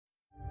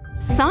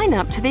Sign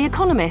up to The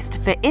Economist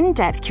for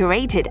in-depth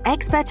curated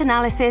expert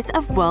analysis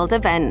of world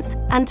events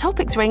and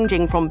topics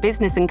ranging from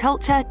business and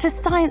culture to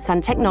science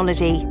and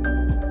technology.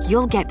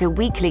 You'll get the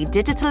weekly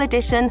digital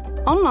edition,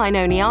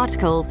 online-only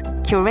articles,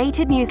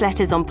 curated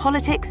newsletters on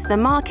politics, the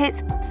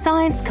markets,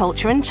 science,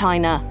 culture and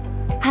China,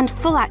 and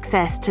full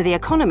access to The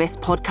Economist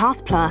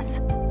Podcast Plus.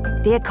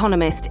 The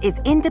Economist is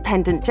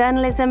independent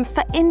journalism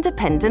for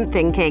independent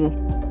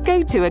thinking.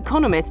 Go to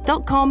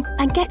economist.com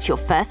and get your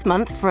first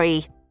month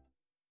free.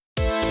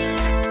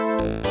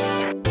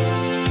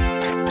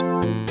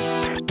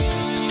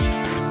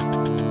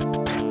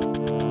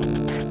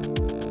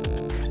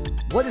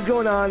 What is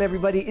going on,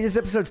 everybody? It is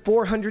episode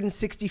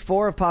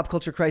 464 of Pop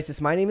Culture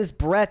Crisis. My name is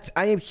Brett.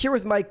 I am here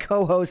with my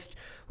co-host.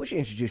 Would you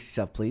introduce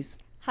yourself, please?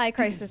 Hi,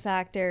 Crisis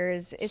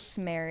Actors. It's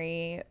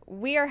Mary.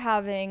 We are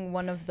having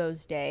one of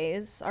those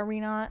days, are we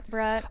not,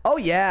 Brett? Oh,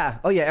 yeah.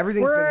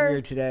 Everything's been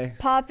weird today.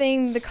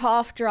 Popping the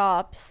cough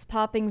drops,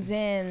 popping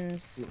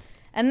Zins.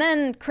 And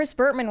then Chris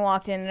Bertman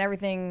walked in and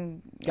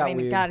everything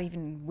got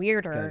even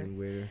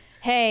weirder.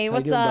 Hey,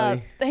 what's doing, up?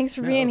 buddy? Thanks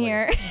for being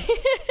here.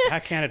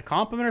 Backhanded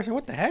compliment or something?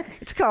 What the heck?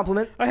 It's a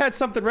compliment. I had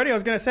something ready. I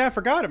was going to say I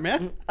forgot it,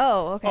 man.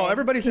 Oh, okay. Oh,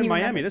 everybody's Can in you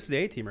Miami. remember? This is the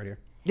A-team right here.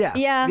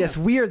 Yeah. Yes,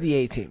 we're the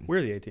A-team.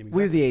 We're the A-team.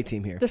 Exactly. We're the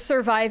A-team here. The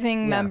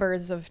surviving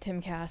members of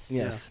TimCast.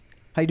 Yes. Yeah.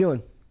 How you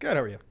doing? Good.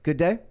 How are you? Good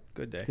day?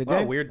 Good day. Good Well,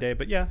 day? weird day,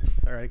 but yeah,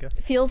 it's all right, I guess.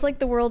 Feels like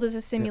the world is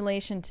a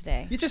simulation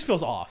today. It just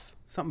feels off.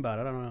 Something about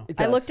it. I don't know. It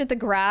does. I looked at the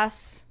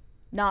grass.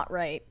 Not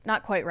right.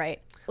 Not quite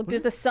right. Looked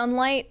at the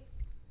sunlight.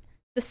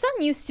 The sun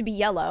used to be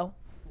yellow.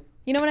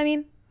 You know what I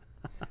mean?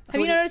 Have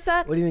you noticed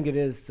that? What do you think it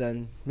is,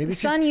 then? Maybe The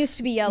it's sun used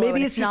to be yellow. Maybe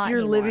and it's just not you're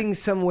anymore. living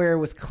somewhere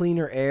with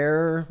cleaner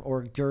air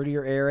or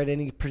dirtier air at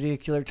any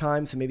particular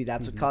time, so maybe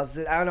that's what causes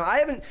it. I don't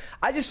know.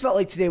 I just felt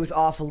like today was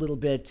off a little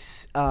bit,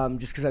 just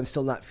because I'm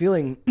still not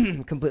feeling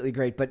completely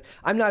great. But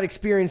I'm not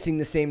experiencing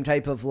the same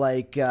type of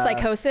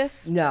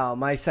psychosis. No,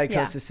 my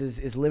psychosis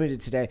is limited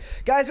today,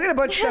 guys. We got a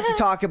bunch of stuff to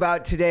talk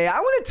about today. I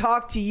want to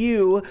talk to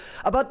you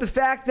about the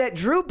fact that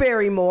Drew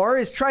Barrymore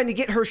is trying to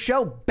get her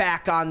show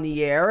back on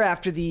the air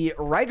after the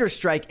writer's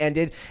strike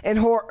ended. And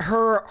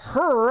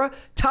her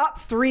top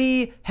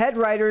three head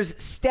writers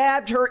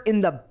stabbed her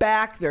in the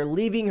back. They're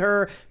leaving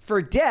her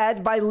for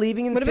dead by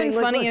leaving and Would have saying,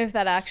 been look, funny if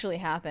that actually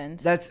happened.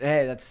 That's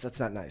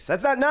not nice.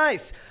 That's not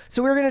nice.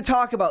 So we're going to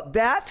talk about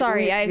that.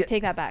 Sorry, I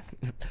take that back.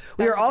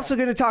 We are also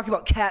going to talk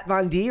about Kat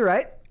Von D,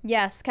 right?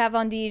 Yes, Kat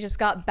Von D just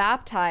got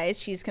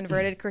baptized. She's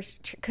converted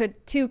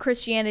to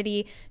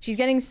Christianity. She's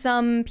getting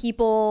some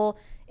people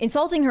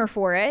insulting her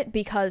for it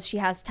because she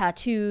has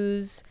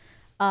tattoos.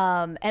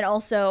 And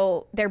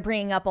also, they're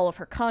bringing up all of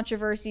her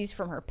controversies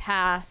from her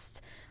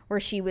past, where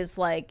she was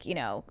like,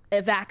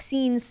 a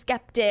vaccine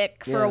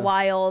skeptic for a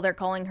while. They're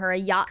calling her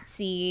a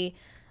Yahtzee.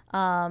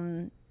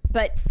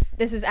 But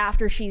this is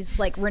after she's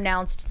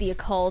renounced the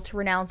occult,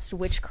 renounced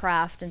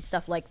witchcraft and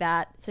stuff like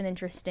that. It's an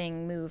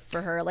interesting move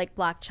for her, like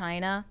Black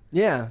China.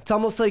 Yeah, it's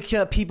almost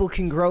like people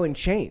can grow and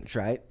change,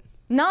 right?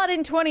 Not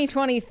in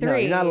 2023. No,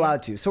 you're not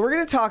allowed to. So we're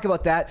going to talk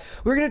about that.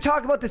 We're going to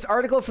talk about this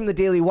article from the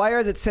Daily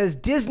Wire that says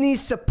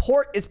Disney's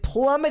support is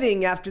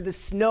plummeting after the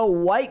Snow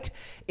White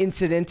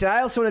incident. And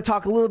I also want to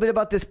talk a little bit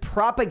about this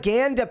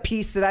propaganda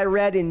piece that I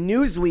read in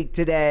Newsweek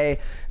today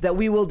that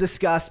we will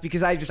discuss,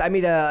 because I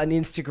made an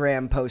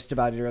Instagram post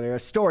about it earlier, a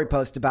story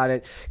post about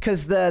it,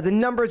 because the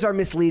numbers are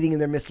misleading,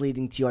 and they're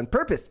misleading to you on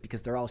purpose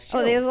because they're all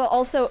shills. Oh, they've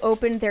also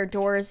opened their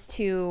doors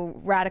to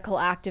radical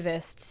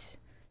activists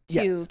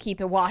to keep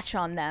a watch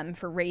on them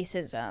for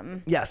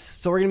racism. Yes,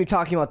 so we're going to be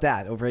talking about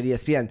that over at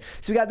ESPN.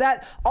 So we got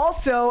that.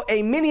 Also,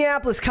 a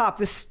Minneapolis cop.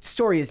 This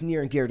story is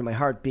near and dear to my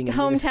heart. Being a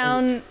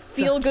hometown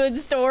feel-good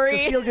story.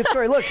 It's a feel-good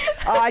story. Look,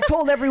 I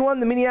told everyone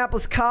the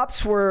Minneapolis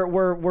cops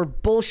were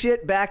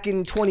bullshit back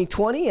in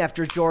 2020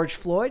 after George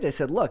Floyd. I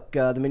said, look,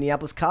 the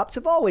Minneapolis cops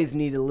have always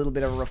needed a little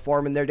bit of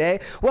reform in their day.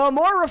 Well,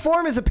 more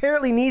reform is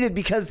apparently needed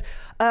because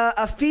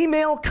a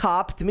female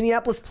cop, the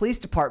Minneapolis Police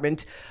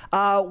Department,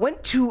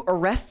 went to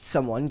arrest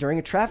someone during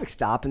a traffic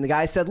stop, and the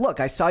guy said, look,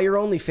 I saw your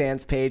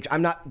OnlyFans page.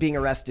 I'm not being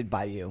arrested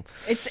by you.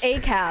 It's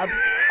ACAB.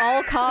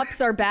 All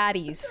cops are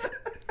baddies.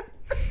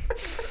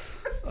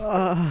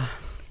 Oh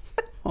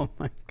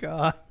my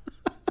God.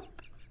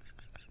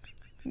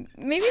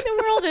 Maybe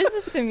the world is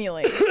a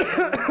simulation.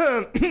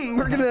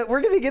 we're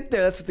gonna get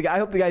there. That's what I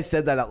hope the guy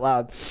said that out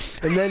loud.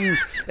 And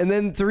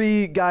then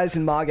three guys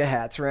in MAGA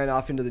hats ran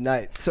off into the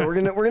night. So we're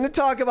gonna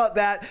talk about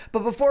that.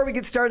 But before we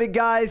get started,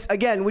 guys,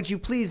 again, would you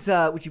please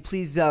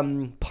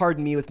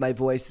pardon me with my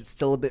voice? It's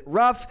still a bit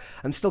rough.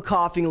 I'm still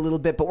coughing a little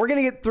bit, but we're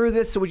gonna get through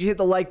this. So would you hit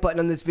the like button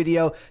on this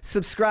video?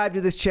 Subscribe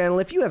to this channel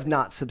if you have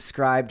not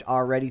subscribed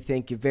already.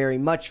 Thank you very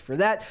much for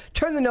that.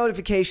 Turn the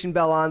notification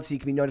bell on so you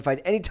can be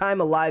notified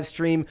anytime a live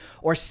stream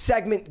or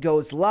segment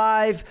goes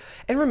live.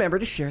 And remember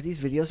to share these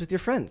videos with your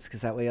friends,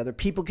 because that way other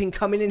people can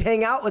come in and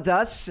hang out with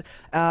us.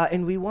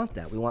 And we want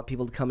that. We want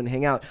people to come and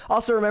hang out.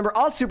 Also, remember,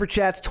 all super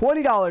chats,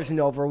 $20 and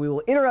over. We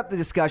will interrupt the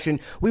discussion.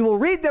 We will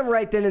read them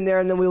right then and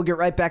there, and then we'll get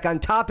right back on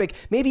topic.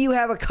 Maybe you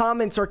have a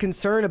comments or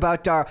concern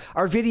about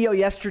our video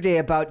yesterday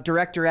about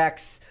Director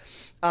X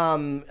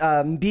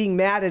being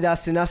mad at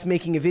us and us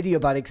making a video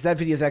about it, because that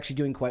video is actually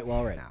doing quite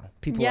well right now.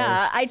 People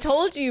Yeah, I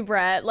told you,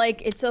 Brett.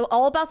 Like, it's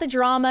all about the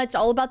drama. It's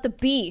all about the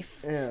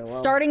beef. Yeah, well.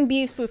 Starting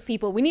beefs with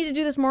people. We need to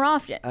do this more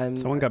often.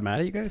 Someone got mad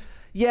at you guys?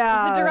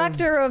 Yeah. He's the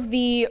director of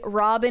the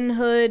Robin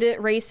Hood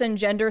race and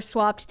gender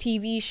swapped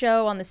TV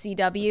show on the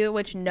CW,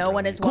 which no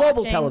one is watching.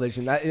 Global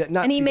television. Not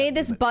And he CW, made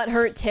this but-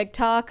 butthurt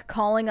TikTok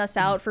calling us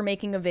out for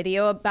making a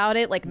video about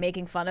it, like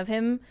making fun of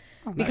him.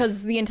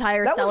 Because the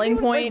entire That wasn't selling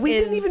even, point like, we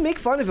is... didn't even make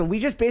fun of him. We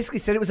just basically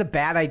said it was a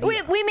bad idea.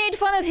 We made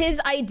fun of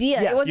his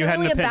idea. Yes. It wasn't You had an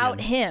really opinion.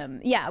 about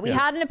him. Yeah, we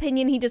had an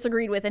opinion he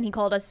disagreed with, and he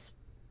called us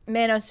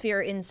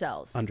manosphere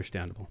incels.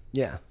 Understandable.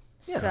 Yeah.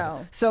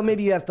 So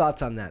maybe you have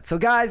thoughts on that. So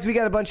guys, we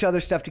got a bunch of other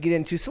stuff to get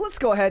into. So let's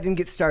go ahead and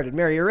get started.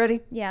 Mary, you ready?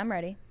 yeah, I'm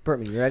ready.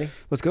 Bertman, you ready?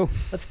 Let's go.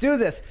 Let's do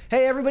this.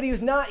 Hey, everybody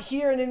who's not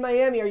here and in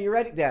Miami, are you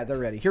ready? Yeah, they're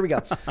ready. Here we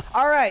go.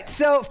 All right.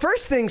 So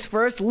first things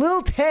first,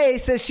 Lil Tay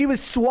says she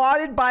was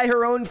swatted by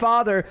her own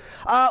father.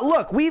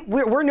 Look,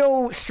 we're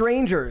no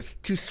strangers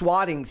to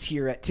swattings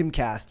here at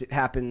Timcast. It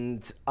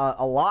happened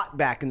a lot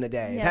back in the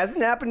day. Yes. It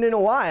hasn't happened in a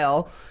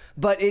while,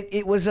 but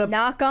it was a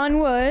Knock on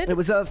wood. It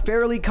was a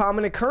fairly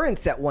common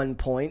occurrence at one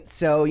point,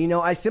 so,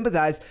 I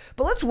sympathize.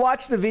 But let's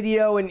watch the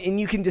video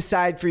and you can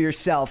decide for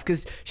yourself,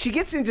 because she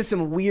gets into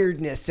some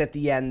weirdness at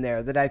the end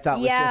there that I thought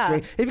was just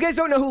strange. If you guys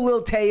don't know who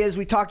Lil Tay is,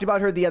 we talked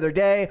about her the other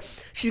day.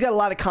 She's got a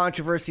lot of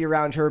controversy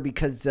around her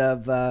because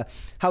of,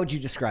 how would you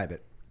describe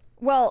it?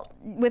 Well,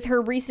 with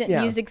her recent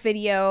music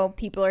video,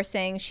 people are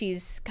saying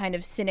she's kind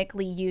of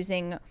cynically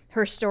using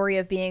her story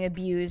of being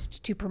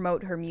abused to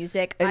promote her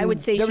music. And I would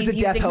say there was she's a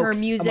death using her hoax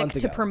a music month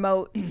to ago.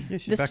 promote she's the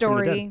back from the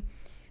story. dead.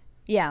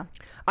 Yeah.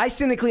 I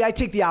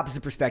take the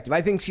opposite perspective.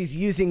 I think she's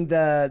using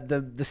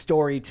the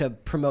story to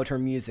promote her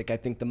music. I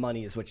think the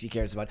money is what she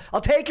cares about.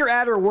 I'll take her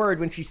at her word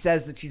when she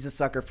says that she's a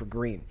sucker for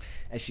green,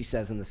 as she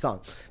says in the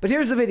song. But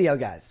here's the video,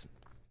 guys.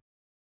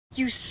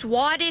 You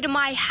swatted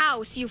my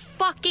house, you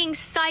fucking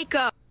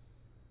psycho.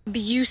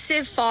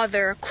 Abusive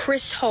father,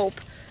 Chris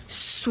Hope,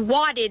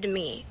 swatted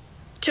me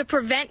to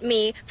prevent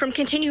me from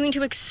continuing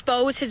to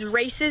expose his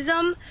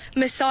racism,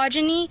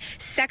 misogyny,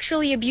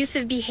 sexually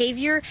abusive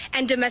behavior,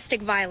 and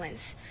domestic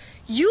violence.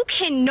 You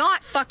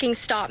cannot fucking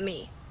stop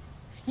me.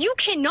 You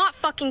cannot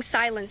fucking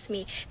silence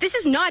me. This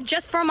is not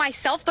just for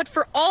myself, but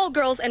for all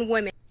girls and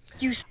women.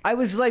 I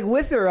was like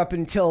with her up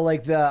until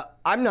like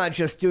I'm not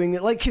just doing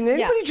it. Like, can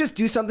anybody just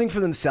do something for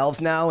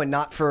themselves now and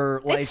not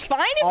for like? It's fine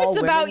if all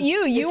it's about women?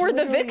 you. You It's were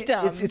the literally-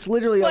 victim. It's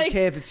literally Like-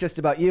 okay if it's just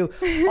about you.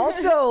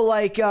 Also,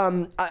 like,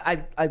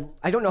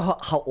 I don't know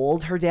how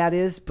old her dad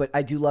is, but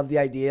I do love the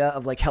idea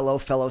of like, hello,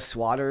 fellow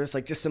swatters,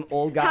 like just some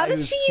old guy. How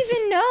does she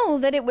even know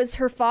that it was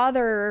her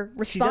father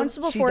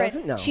responsible she for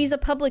doesn't it? know. She's a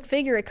public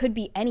figure. It could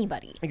be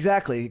anybody.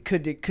 Exactly. It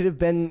could have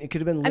been. I mean,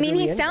 literally he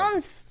anybody.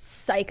 sounds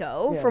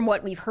psycho from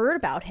what we've heard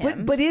about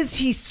him. But is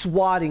he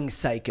swatting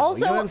psycho?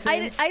 Also, you know what I'm saying?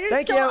 I just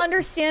Thank don't you.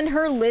 understand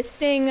her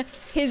listing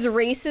his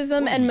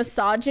racism and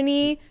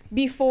misogyny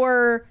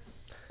before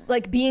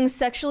like being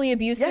sexually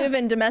abusive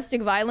and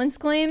domestic violence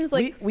claims.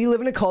 Like we live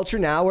in a culture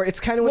now where it's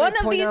kind of one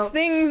of these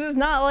things is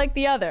not like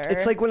the other.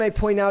 It's like when I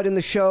point out in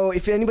the show,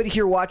 if anybody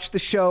here watched the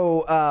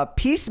show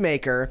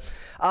Peacemaker,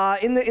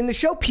 in the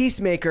show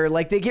Peacemaker,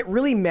 like they get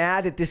really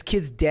mad at this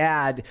kid's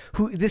dad,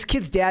 this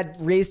kid's dad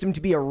raised him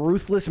to be a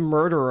ruthless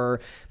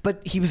murderer,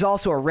 but he was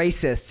also a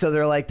racist. So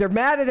they're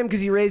mad at him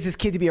because he raised his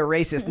kid to be a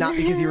racist, not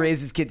because he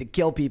raised his kid to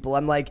kill people.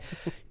 I'm like,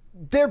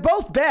 they're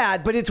both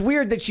bad, but it's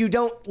weird that you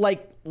don't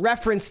like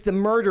reference the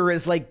murder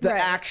as like the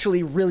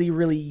actually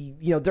really,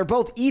 they're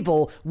both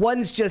evil.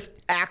 One's just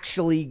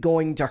actually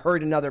going to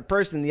hurt another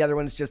person. The other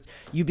one's just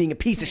you being a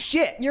piece of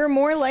shit. You're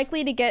more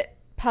likely to get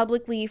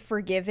publicly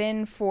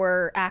forgiven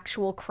for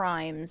actual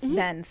crimes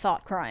than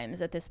thought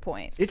crimes at this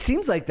point. It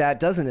seems like that,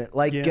 doesn't it?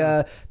 Like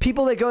Yeah.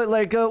 people that go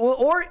like,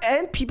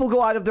 and people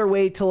go out of their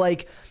way to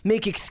like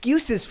make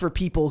excuses for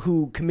people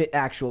who commit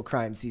actual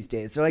crimes these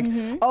days. They're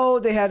like, oh,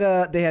 they had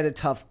a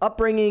tough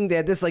upbringing. They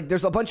had this, like,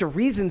 there's a bunch of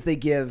reasons they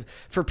give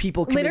for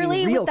people committing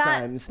Literally, real with that,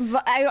 crimes.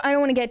 I don't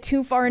want to get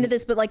too far into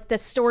this, but like the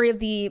story of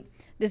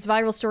this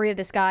viral story of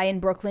this guy in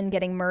Brooklyn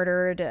getting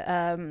murdered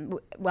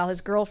while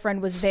his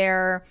girlfriend was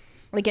there,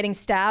 like getting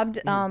stabbed.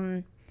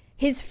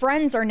 His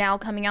friends are now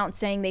coming out and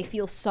saying they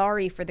feel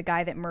sorry for the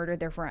guy that murdered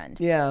their friend.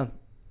 Yeah.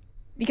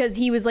 Because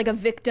he was like a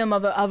victim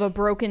of a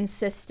broken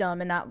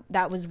system, and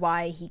that was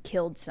why he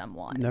killed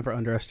someone. Never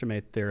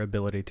underestimate their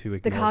ability to The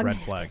ignore red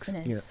cognitive flags.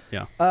 dissonance.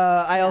 Yeah.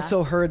 I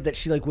also heard that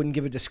she like wouldn't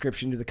give a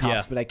description to the cops,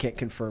 Yeah. but I can't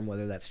confirm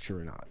whether that's true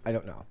or not. I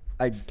don't know.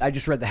 I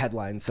just read the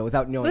headline, so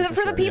without knowing But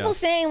for the sure. people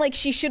saying like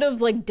she should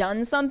have like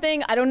done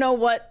something, I don't know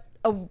what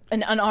an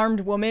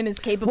unarmed woman is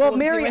capable Well, of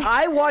Mary, doing.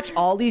 I watch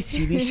all these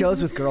TV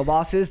shows with girl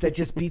bosses that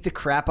just beat the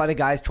crap out of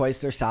guys twice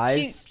their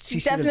size.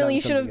 She should have definitely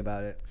done should something have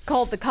about it.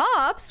 called the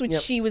cops, which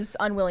Yep. she was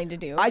unwilling to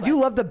do. I but- do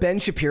love the Ben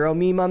Shapiro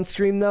meme on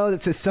stream though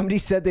that says somebody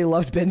said they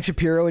loved Ben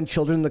Shapiro and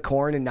Children in the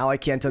Corn and now I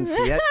can't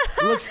unsee it.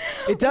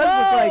 It does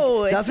Whoa,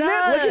 look like, it doesn't it? Look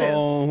at does. this.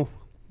 Oh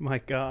my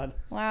God.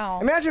 Wow.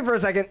 Imagine for a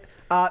second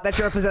that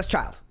you're a possessed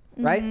child,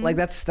 right? Mm-hmm. Like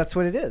that's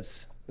what it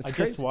is. It's I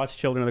crazy. just watched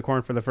Children of the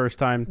Corn for the first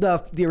time.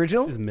 The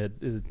original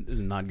Is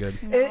not good.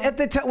 At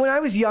the time when I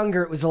was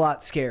younger, it was a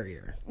lot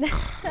scarier.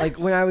 Like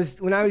when I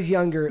was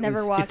younger,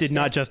 Never It watched did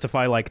not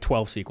justify like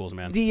 12 sequels,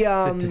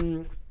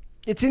 man.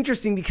 It's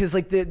interesting because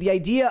like the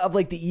idea of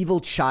like the evil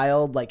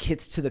child like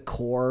hits to the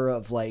core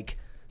of like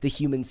the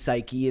human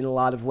psyche in a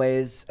lot of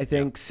ways, I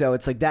think. So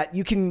it's like that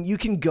you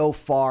can go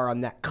far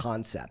on that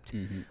concept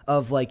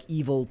of like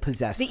evil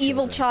possessed The children.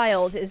 evil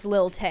child is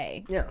Lil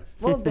Tay. Yeah.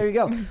 Well, there you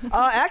go.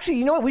 Actually,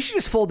 you know what? We should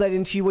just fold that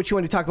into what you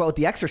want to talk about with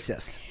The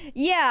Exorcist.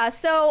 Yeah,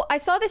 so I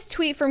saw this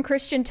tweet from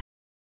Christian.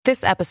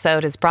 This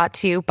episode is brought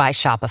to you by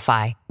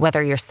Shopify.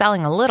 Whether you're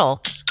selling a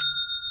little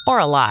or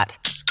a lot,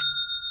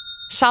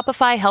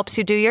 Shopify helps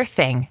you do your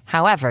thing,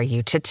 however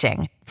you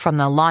cha-ching. From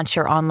the launch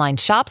your online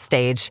shop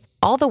stage,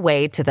 all the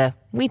way to the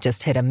we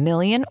just hit 1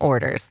 million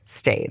orders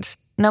stage.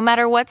 No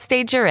matter what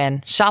stage you're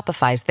in,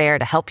 Shopify's there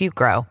to help you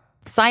grow.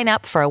 Sign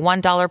up for a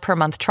 $1 per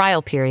month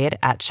trial period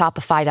at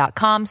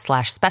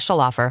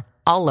shopify.com/special offer,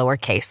 all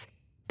lowercase.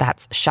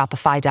 That's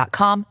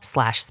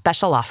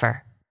shopify.com/special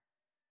offer.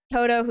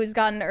 Toto, who's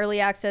gotten early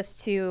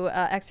access to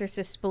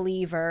Exorcist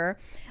Believer.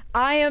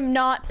 I am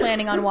not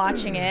planning on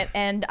watching it,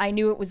 and I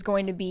knew it was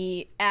going to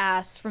be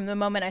ass from the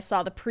moment I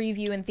saw the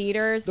preview in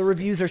theaters. The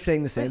reviews are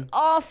saying the same. It's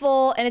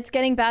awful, and it's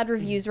getting bad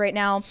reviews right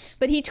now.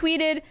 But he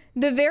tweeted,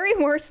 "The very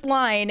worst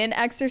line in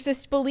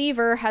Exorcist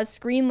Believer has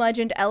screen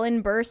legend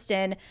Ellen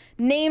Burstyn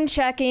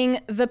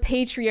name-checking the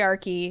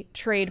patriarchy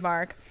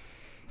trademark."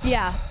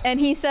 Yeah, and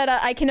he said,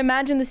 "I can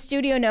imagine the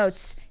studio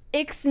notes.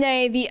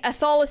 Ixnay the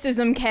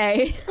Catholicism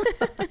K."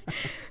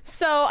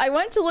 So I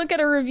went to look at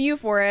a review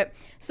for it.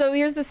 So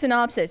here's the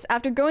synopsis.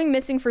 After going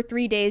missing for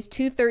 3 days,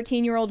 two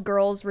 13-year-old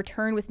girls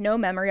return with no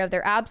memory of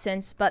their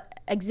absence, but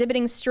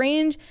exhibiting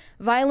strange,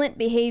 violent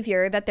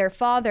behavior that the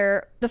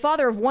father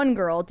of one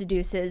girl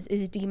deduces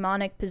is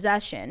demonic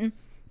possession.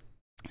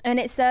 And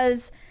it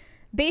says,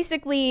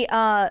 basically,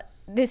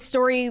 this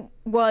story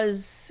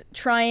was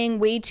trying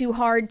way too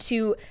hard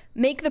to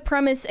make the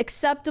premise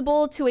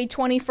acceptable to a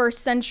 21st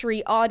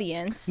century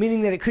audience.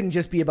 Meaning that it couldn't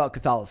just be about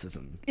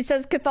Catholicism. It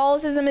says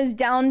Catholicism is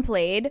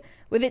downplayed,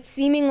 with it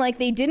seeming like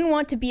they didn't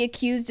want to be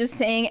accused of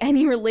saying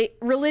any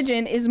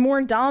religion is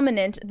more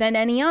dominant than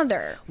any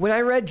other. When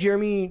I read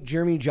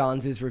Jeremy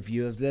Johns'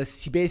 review of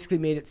this, he basically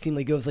made it seem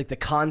like it was like the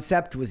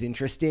concept was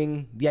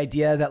interesting. The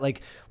idea that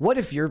like, what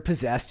if you're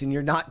possessed and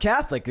you're not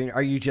Catholic?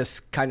 Are you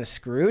just kind of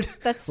screwed?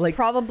 That's like,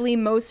 probably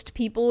most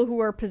people who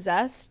are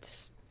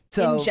possessed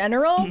so, in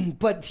general.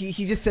 But he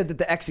just said that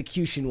the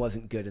execution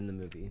wasn't good in the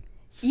movie.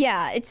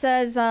 Yeah, it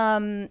says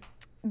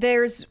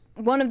there's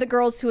one of the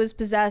girls who is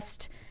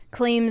possessed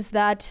claims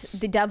that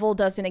the devil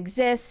doesn't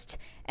exist,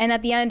 and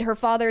at the end her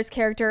father's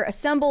character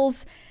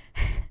assembles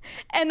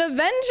an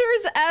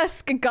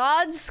Avengers-esque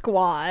God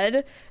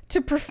squad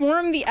to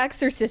perform the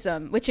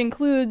exorcism, which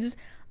includes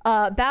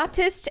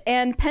Baptist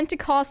and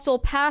Pentecostal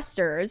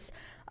pastors,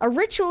 a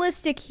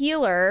ritualistic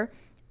healer,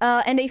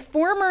 and a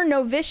former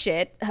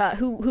novitiate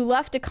who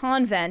left a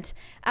convent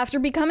after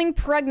becoming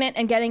pregnant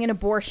and getting an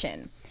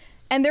abortion.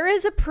 And there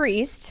is a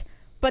priest,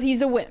 but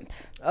he's a wimp.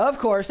 Of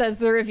course. Says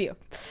the review.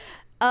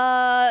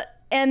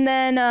 And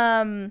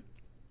then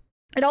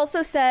it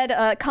also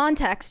said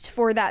context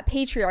for that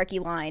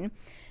patriarchy line.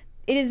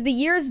 It is the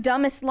year's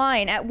dumbest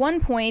line. At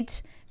one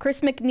point,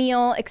 Chris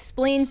McNeil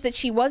explains that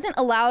she wasn't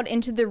allowed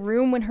into the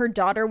room when her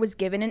daughter was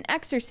given an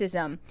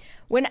exorcism.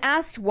 When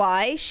asked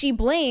why, she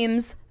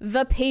blames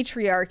the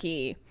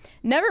patriarchy.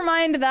 Never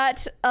mind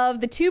that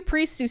of the two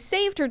priests who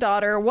saved her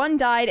daughter, one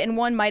died and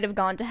one might have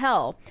gone to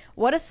hell.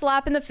 What a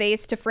slap in the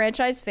face to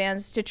franchise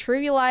fans to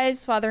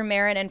trivialize Father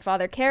Marin and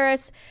Father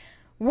Karras.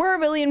 Were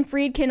William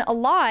Friedkin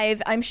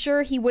alive, I'm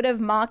sure he would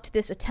have mocked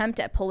this attempt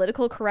at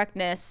political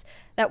correctness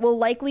that will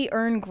likely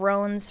earn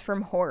groans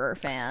from horror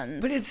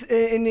fans. But it's,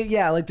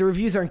 like the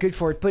reviews aren't good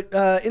for it. But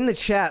in the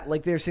chat,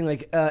 like they're saying,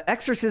 like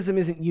exorcism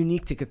isn't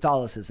unique to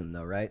Catholicism,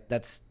 though, right?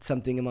 That's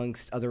something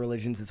amongst other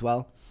religions as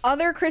well.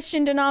 Other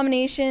Christian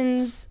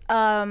denominations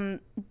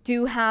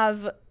do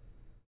have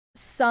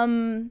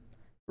some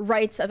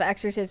rites of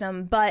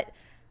exorcism, but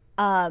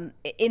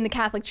in the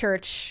Catholic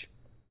Church,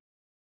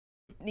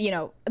 you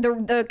know,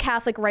 the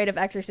Catholic rite of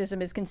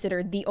exorcism is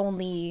considered the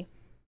only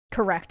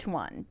correct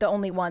one, the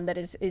only one that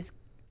is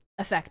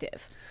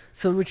effective.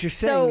 So what you're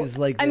saying is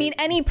like, I mean,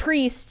 any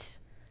priest,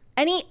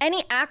 any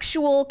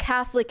actual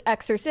Catholic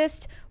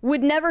exorcist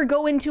would never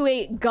go into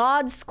a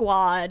God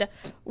squad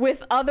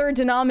with other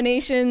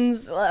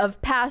denominations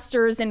of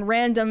pastors and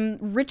random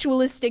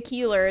ritualistic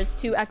healers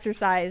to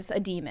exorcise a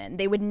demon.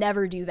 They would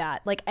never do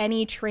that. Like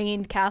any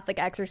trained Catholic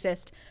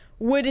exorcist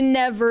would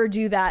never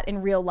do that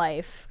in real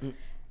life.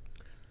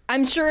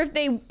 I'm sure if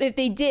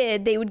they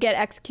did, they would get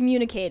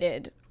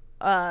excommunicated.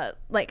 That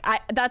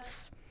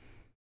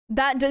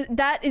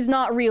is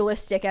not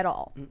realistic at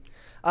all.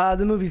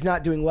 The movie's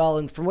not doing well,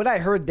 and from what I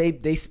heard,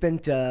 they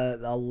spent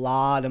a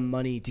lot of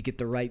money to get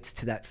the rights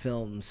to that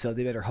film, so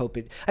they better hope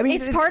it. I mean,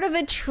 It's part of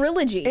a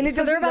trilogy, and it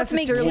so they're doesn't about to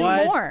make 2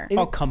 necessarily- more.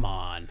 Oh, come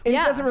on. And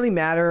Yeah. it doesn't really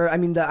matter. I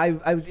mean,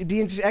 it'd be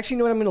interesting. Actually, you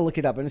know what? I'm going to look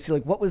it up and see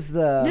like what was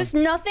the. Just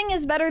nothing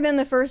is better than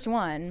the first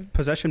one.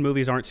 Possession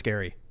movies aren't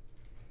scary.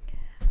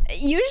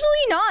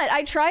 Usually not.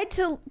 I tried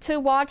to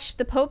watch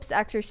The Pope's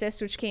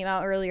Exorcist, which came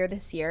out earlier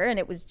this year, and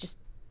it was just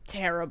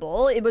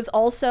terrible. It was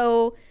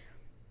also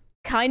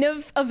kind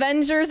of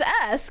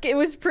Avengers-esque. It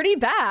was pretty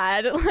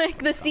bad. Like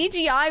the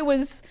CGI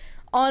was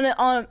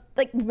on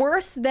like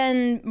worse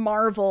than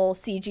Marvel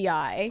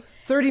CGI.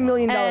 $30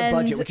 million And-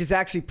 budget, which is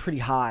actually pretty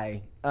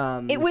high.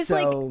 It was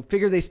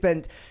figure they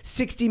spent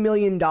 $60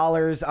 million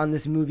on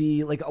this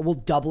movie. Like we'll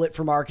double it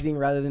for marketing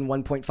rather than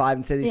 1.5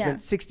 and say they spent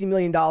 $60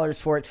 million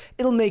for it.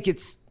 It'll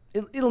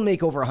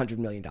make over $100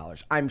 million,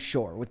 I'm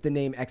sure, with the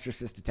name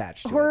Exorcist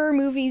attached to it. Horror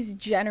movies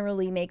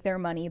generally make their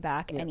money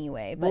back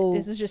anyway, but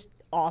this is just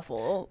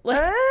awful. Like,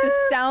 this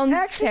sounds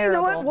Actually,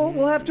 terrible. you know what?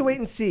 We'll have to wait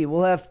and see.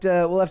 We'll have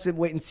to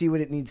wait and see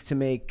what it needs to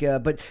make.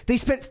 But they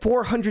spent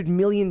 $400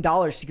 million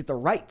to get the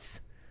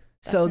rights.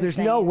 So there's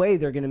no insane. way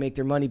they're going to make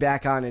their money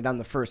back on it on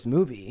the first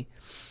movie.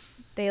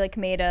 They like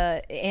made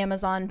a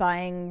Amazon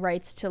buying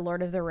rights to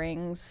Lord of the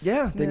Rings.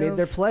 Yeah, they made move.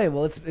 their play.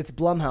 Well, it's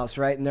Blumhouse,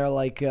 right? And they're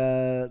like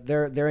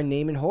they're a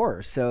name in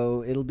horror,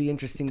 so it'll be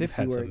interesting They've to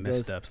see had where some it goes.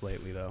 missteps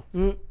lately, though.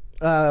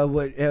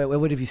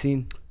 What have you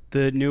seen?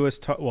 The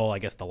newest, I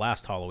guess the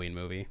last Halloween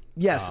movie.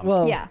 Yes,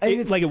 Yeah.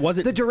 it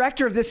wasn't the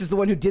director of this is the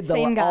one who did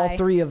Same all guy.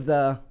 3 of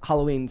the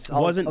Halloweens.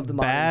 All wasn't of the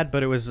modern- bad,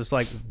 but it was just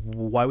like,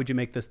 why would you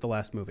make this the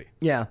last movie?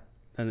 Yeah.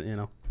 And you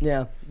know,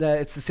 Yeah,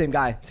 it's the same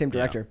guy, same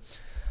director.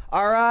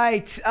 All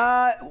right,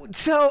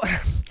 so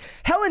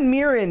Helen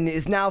Mirren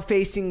is now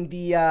facing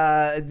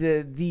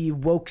the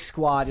woke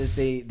squad, as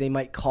they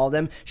might call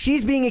them.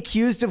 She's being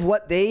accused of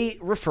what they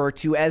refer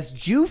to as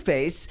Jew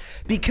face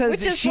because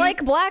Which is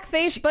like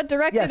blackface, but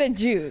directed yes, at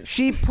Jews.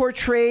 She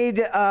portrayed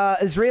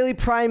Israeli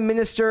Prime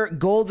Minister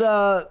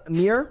Golda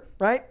Meir,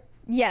 right?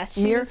 Yes,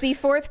 she Mir? was the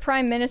 4th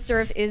Prime Minister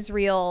of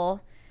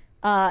Israel,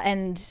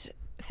 and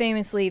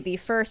famously the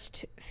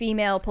first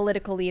female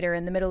political leader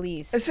in the Middle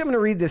East. So I'm going to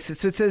read this.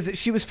 So it says,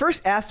 she was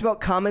first asked about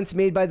comments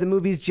made by the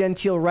movie's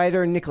genteel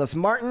writer Nicholas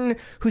Martin,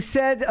 who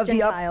said of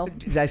Gentile.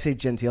 did I say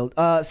genteel?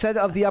 Said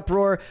of the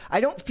uproar,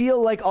 I don't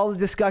feel like all the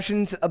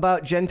discussions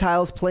about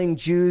Gentiles playing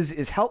Jews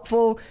is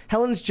helpful.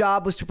 Helen's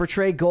job was to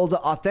portray Golda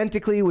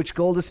authentically, which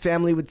Golda's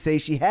family would say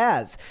she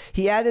has.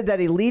 He added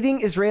that a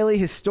leading Israeli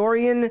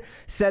historian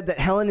said that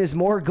Helen is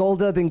more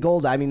Golda than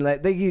Golda. I mean,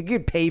 like, you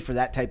could pay for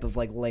that type of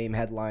like lame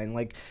headline.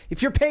 Like,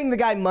 if you're paying the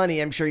guy money,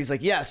 I'm sure he's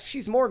like, yes,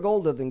 she's more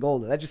Golda than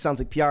Golda. That just sounds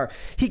like PR.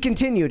 He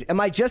continued, am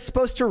I just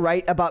supposed to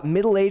write about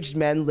middle-aged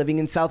men living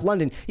in South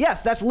London?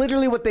 Yes, that's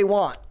literally what they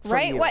want from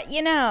Right, you. what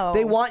you know.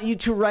 They want you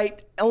to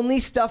write only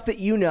stuff that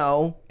you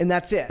know, and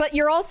that's it. But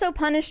you're also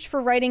punished for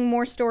writing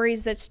more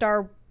stories that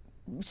star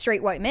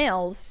straight white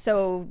males,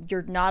 so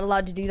you're not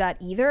allowed to do that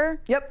either.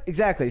 Yep,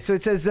 exactly. So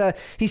it says,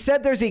 he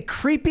said there's a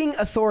creeping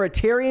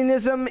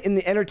authoritarianism in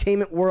the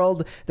entertainment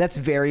world that's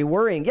very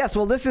worrying. Yes,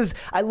 well,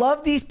 I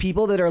love these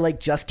people that are like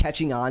just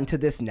catching on to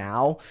this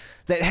now,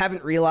 that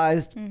haven't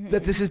realized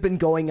that this has been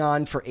going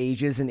on for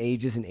ages and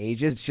ages and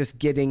ages. It's just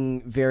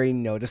getting very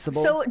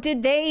noticeable. So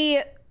did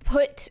they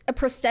put a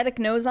prosthetic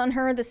nose on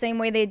her the same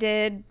way they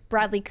did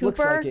Bradley Cooper? Looks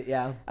like it,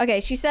 yeah.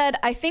 Okay, she said,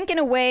 I think in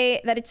a way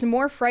that it's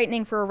more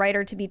frightening for a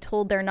writer to be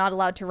told they're not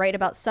allowed to write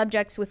about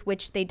subjects with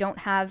which they don't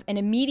have an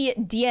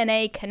immediate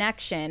DNA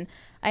connection.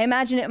 I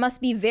imagine it must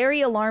be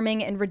very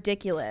alarming and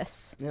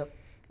ridiculous. Yep.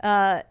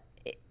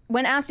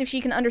 When asked if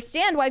she can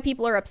understand why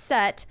people are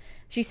upset,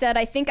 she said,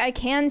 I think I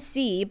can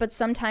see, but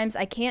sometimes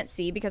I can't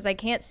see because I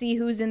can't see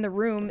who in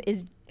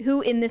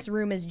this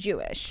room is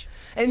Jewish.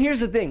 And here's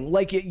the thing,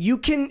 like, you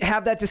can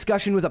have that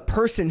discussion with a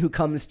person who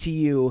comes to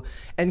you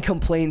and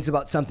complains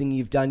about something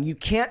you've done. You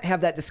can't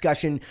have that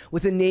discussion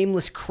with a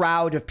nameless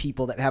crowd of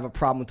people that have a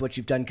problem with what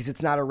you've done, because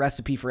it's not a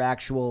recipe for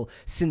actual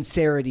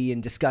sincerity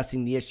in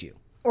discussing the issue.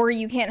 Or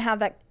you can't have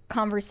that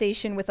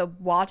conversation with a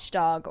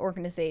watchdog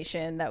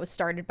organization that was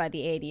started by the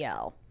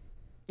ADL.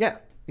 Yeah.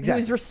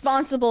 Exactly. Who's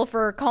responsible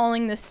for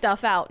calling this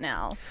stuff out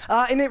now.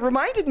 And it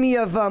reminded me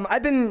of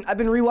I've been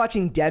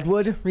rewatching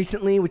Deadwood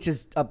recently, which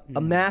is a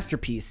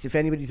masterpiece if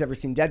anybody's ever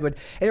seen Deadwood.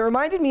 And it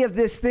reminded me of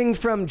this thing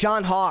from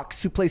John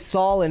Hawkes, who plays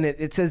Saul in it.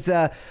 It says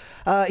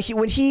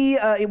when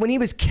he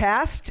was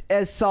cast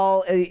as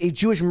Saul, a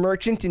Jewish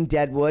merchant in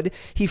Deadwood,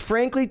 he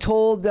frankly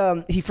told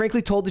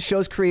the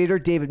show's creator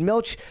David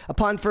Milch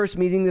upon first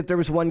meeting that there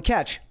was one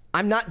catch.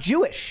 I'm not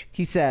Jewish,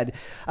 he said.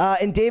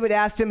 And David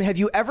asked him, have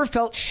you ever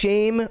felt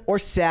shame or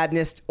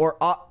sadness or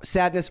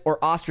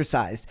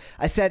ostracized?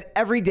 I said,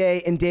 every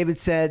day. And David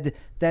said,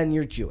 then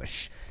you're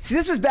Jewish. See,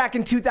 this was back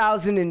in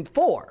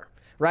 2004,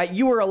 right?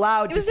 You were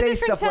allowed to say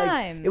stuff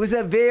like, it was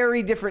a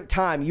very different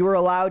time. You were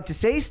allowed to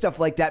say stuff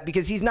like that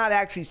because he's not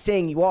actually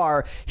saying you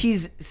are.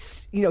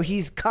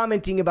 He's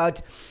commenting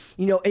about,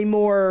 a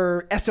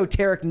more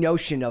esoteric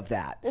notion of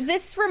that. Well,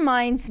 this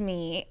reminds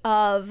me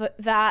of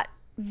that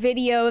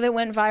video that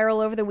went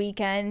viral over the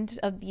weekend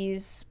of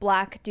these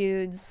black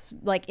dudes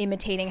like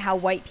imitating how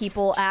white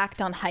people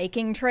act on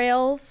hiking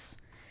trails.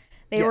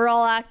 They were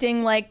all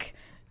acting like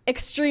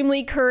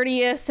extremely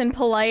courteous and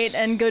polite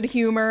and good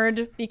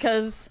humored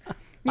because,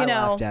 you know,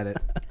 I laughed at it.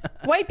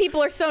 White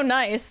people are so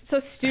nice, so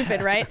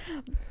stupid, right?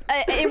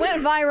 It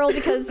went viral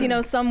because, you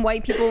know, some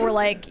white people were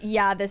like,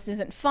 yeah, this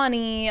isn't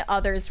funny.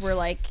 Others were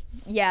like,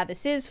 yeah,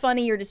 this is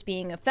funny. You're just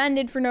being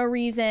offended for no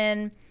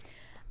reason.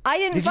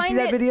 Did you see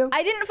that video?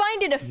 I didn't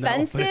find it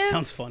offensive. No, but it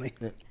sounds funny.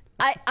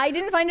 I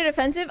didn't find it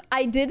offensive.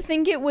 I did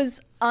think it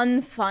was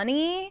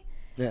unfunny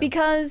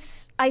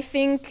because I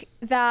think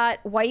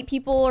that white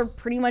people are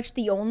pretty much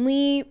the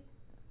only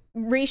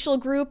racial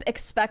group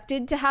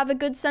expected to have a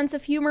good sense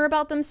of humor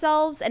about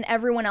themselves, and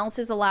everyone else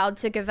is allowed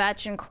to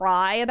kvetch and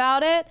cry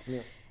about it.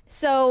 Yeah.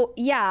 So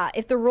yeah,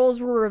 if the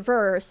roles were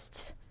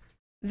reversed,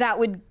 that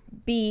would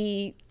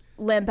be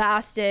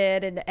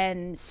lambasted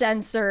and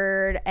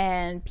censored,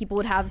 and people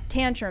would have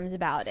tantrums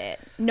about it.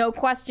 No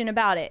question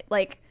about it.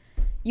 Like,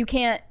 you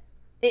can't.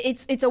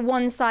 It's a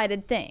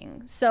one-sided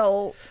thing,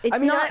 so it's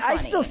not funny. I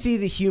still see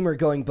the humor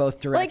going both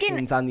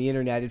directions on the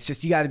internet. It's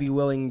just you got to be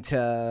willing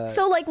to.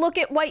 So, like, look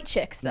at White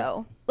Chicks,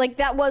 though. Like,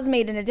 that was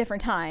made in a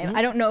different time. Mm-hmm.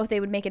 I don't know if they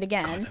would make it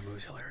again. God, that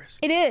movie's hilarious.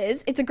 It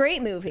is. It's a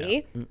great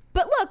movie. Yeah.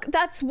 But look,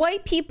 that's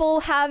white people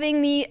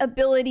having the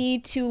ability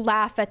to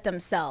laugh at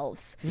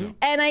themselves. Yeah.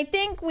 And I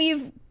think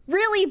we've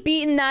really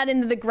beaten that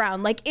into the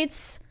ground. Like,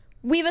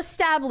 we've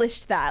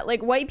established that.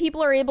 Like, white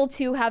people are able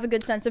to have a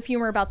good sense of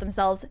humor about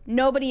themselves.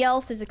 Nobody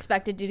else is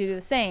expected to do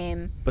the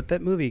same. But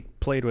that movie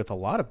played with a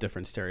lot of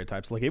different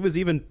stereotypes. Like, it was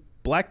even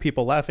black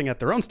people laughing at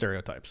their own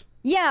stereotypes.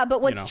 Yeah,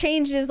 but what's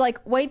changed is, like,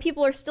 white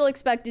people are still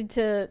expected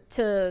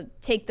to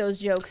take those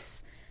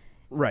jokes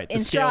in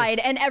stride,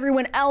 and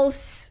everyone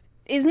else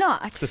is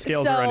not. The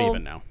scales are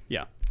uneven now.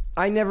 Yeah.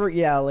 I never,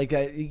 you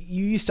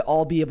used to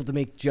all be able to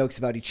make jokes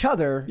about each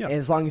other,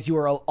 as long as you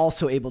were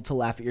also able to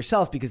laugh at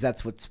yourself, because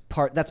that's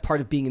part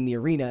of being in the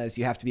arena, is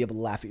you have to be able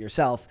to laugh at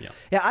yourself.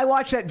 Yeah, I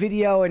watched that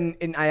video and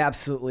I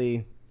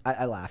absolutely,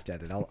 I laughed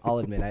at it. I'll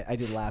admit, I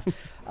did laugh.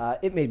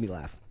 It made me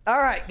laugh. All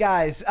right,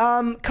 guys,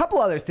 couple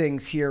other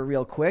things here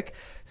real quick.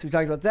 So we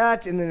talked about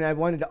that, and then I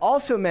wanted to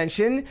also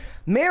mention,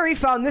 Mary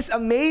found this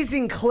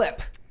amazing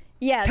clip.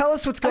 Yes. Tell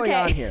us what's going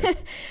on here.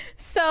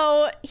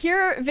 So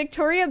here,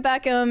 Victoria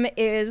Beckham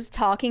is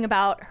talking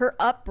about her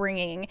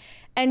upbringing,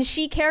 and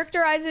she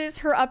characterizes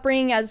her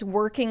upbringing as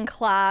working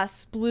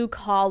class, blue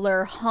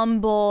collar,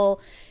 humble.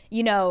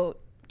 You know,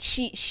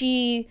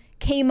 she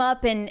came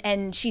up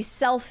and she's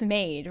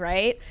self-made,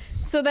 right?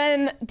 So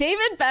then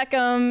David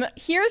Beckham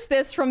hears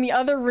this from the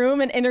other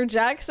room and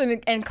interjects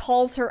and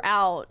calls her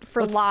out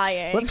for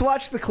lying. Let's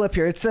watch the clip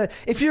here. It's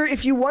if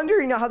you're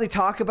wondering how they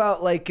talk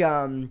about like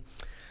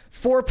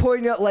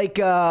 4.0, like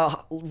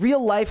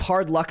real life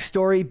hard luck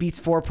story beats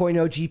 4.0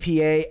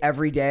 GPA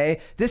every day.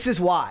 This is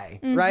why,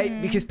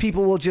 right? Because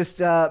people will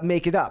just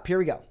make it up. Here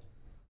we go.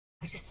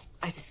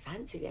 I just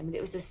fancied him, and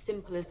it was as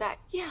simple as that.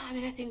 Yeah, I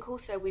mean, I think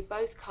also we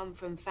both come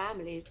from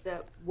families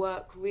that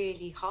work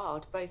really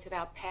hard. Both of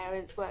our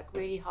parents work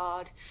really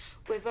hard.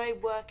 We're very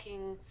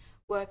working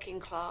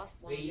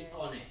class. Be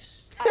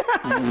honest.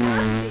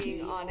 I'm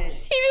being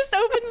honest. He just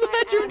opens the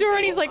bedroom door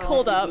and he's like,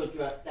 hold up. Did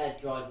your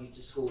dad drive you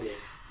to school in?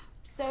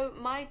 So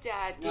my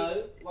dad did...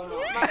 No, why not?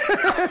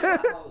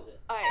 What car was it?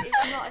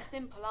 It's not a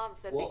simple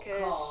answer what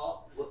because...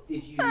 What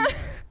did you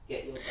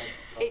get your dad to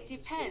drive? It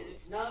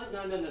depends. No.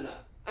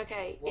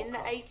 Okay, in the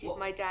 80s,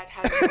 my dad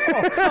had...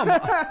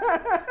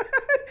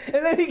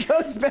 And then he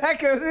goes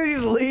back and then he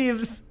just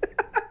leaves.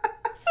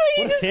 So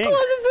he just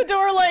closes the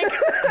door like,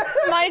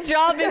 my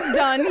job is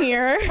done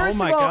here. First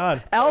of all,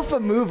 God. Alpha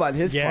move on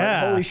his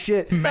part. Holy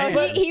shit. So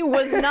he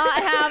was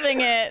not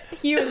having it.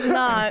 He was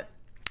not.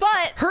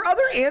 But her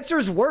other answer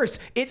is worse.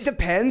 It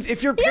depends.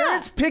 If your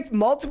parents picked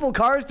multiple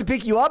cars to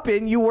pick you up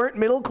in, you weren't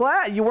middle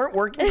class. You weren't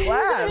working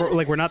class.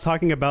 We're not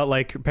talking about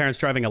like parents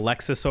driving a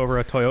Lexus over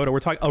a Toyota.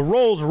 We're talking a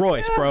Rolls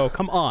Royce, bro.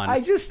 Come on.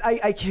 I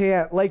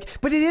can't.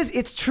 But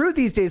it's true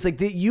these days. Like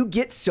you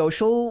get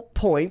social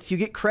points. You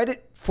get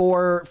credit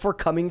for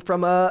coming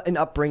from an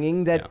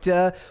upbringing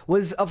that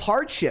was of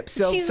hardship.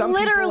 So she's some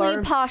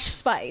literally Posh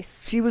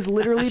Spice. She was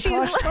literally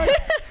Posh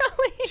Spice.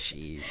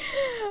 Jeez.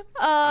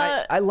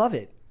 I love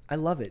it. I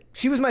love it.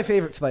 She was my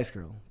favorite Spice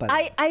Girl.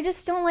 I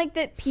just don't like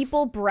that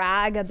people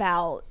brag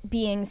about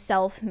being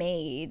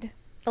self-made.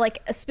 Like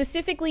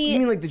specifically, you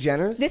mean like the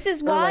Jenners? This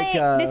is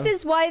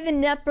why the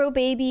Nepo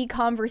baby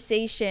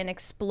conversation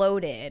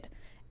exploded,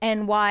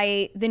 and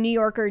why the New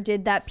Yorker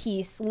did that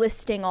piece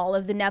listing all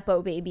of the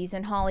Nepo babies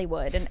in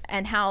Hollywood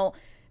and how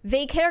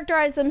they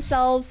characterize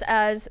themselves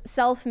as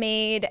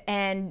self-made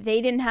and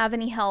they didn't have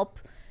any help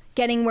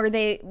getting where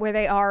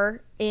they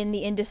are in the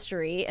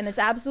industry, and it's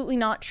absolutely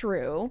not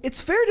true.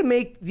 It's fair to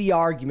make the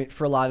argument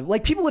for a lot of,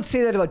 like, people would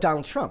say that about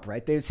Donald Trump,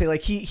 right? They would say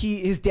like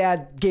his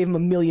dad gave him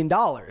 $1 million,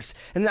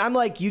 and I'm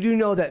like, you do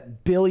know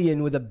that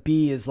billion with a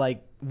B is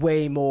like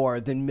way more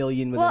than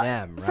million with an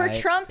M, right? For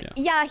Trump,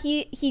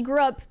 he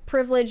grew up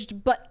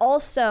privileged, but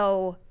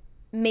also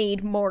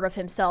made more of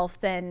himself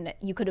than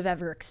you could have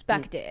ever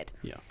expected.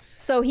 Yeah.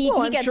 So he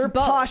I'm gets sure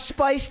both. Posh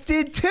Spice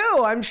did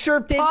too. I'm sure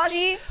Did Posh.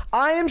 she?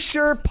 I am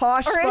sure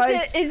Posh Or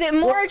Spice. is it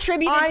more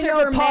attributed to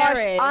her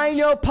marriage? I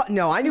know.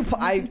 No, I knew.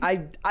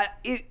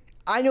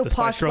 I know The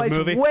Posh Spice Girls Spice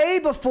movie? way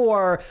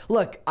before.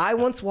 Look, I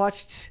once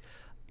watched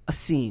a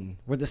scene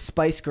where the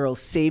Spice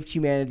Girls saved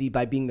humanity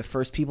by being the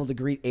first people to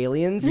greet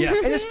aliens.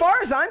 Yes. And as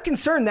far as I'm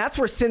concerned, that's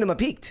where cinema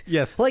peaked.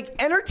 Yes.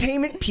 Like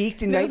entertainment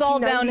peaked in It was all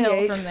downhill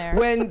 1998 from there.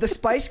 when the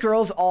Spice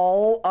Girls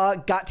all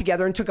got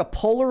together and took a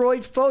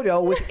Polaroid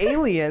photo with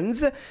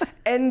aliens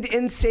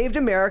and saved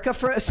America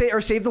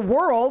saved the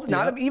world,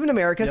 not Yep. even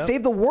America, Yep.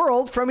 saved the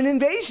world from an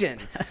invasion.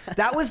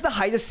 That was the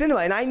height of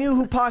cinema. And I knew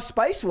who Posh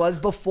Spice was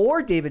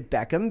before David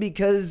Beckham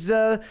because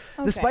the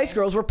Spice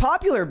Girls were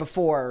popular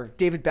before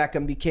David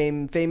Beckham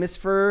became famous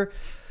for,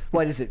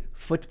 what is it,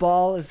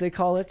 football as they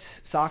call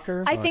it,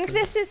 soccer? I think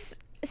this is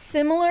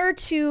similar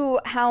to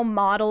how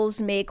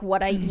models make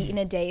 "What I Eat in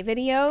a Day"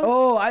 videos.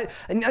 Oh,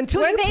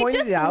 until where you they pointed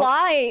just it out.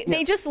 lie.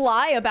 They just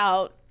lie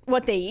about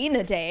what they eat in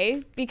a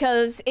day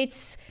because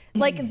it's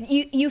like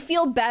you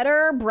feel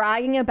better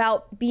bragging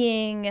about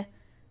being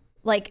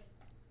like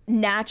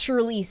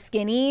naturally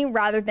skinny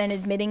rather than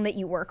admitting that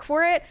you work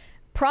for it.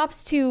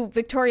 Props to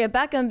Victoria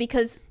Beckham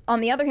because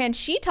on the other hand,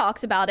 she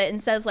talks about it and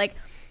says like,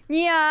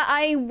 yeah,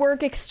 I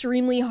work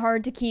extremely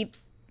hard to keep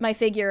my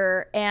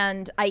figure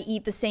and I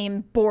eat the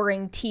same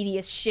boring,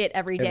 tedious shit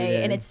every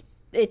day. And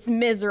it's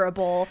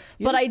miserable,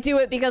 but I do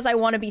it because I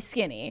want to be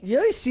skinny. You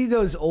always see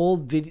those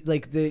old videos,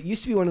 like it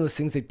used to be one of those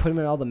things, they'd put them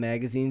in all the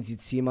magazines,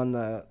 you'd see them on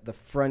the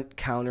front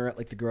counter at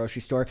like the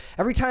grocery store.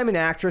 Every time an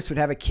actress would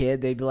have a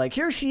kid, they'd be like,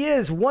 here she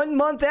is 1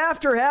 month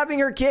after having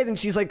her kid, and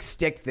she's like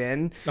stick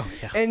thin. Oh,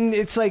 yeah. And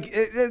it's like,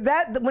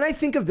 that. When I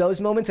think of those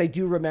moments, I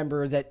do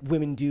remember that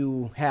women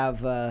do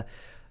have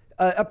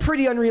a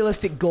pretty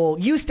unrealistic goal.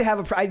 Used to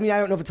have I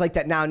don't know if it's like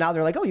that now. Now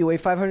they're like, oh, you weigh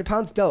 500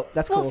 pounds? Dope.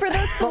 That's cool. Well, for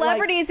those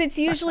celebrities, it's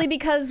usually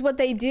because what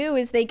they do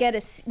is they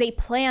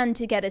plan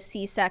to get a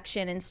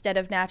C-section instead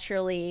of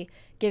naturally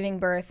giving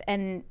birth,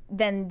 and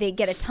then they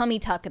get a tummy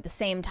tuck at the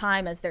same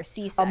time as their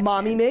C-section. a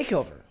mommy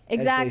makeover.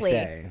 Exactly.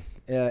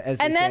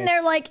 And then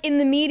they're like in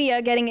the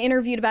media getting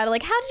interviewed about it,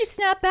 like, how did you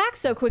snap back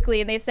so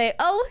quickly? And they say,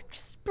 oh,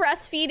 just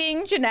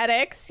breastfeeding,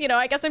 genetics.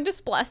 I guess I'm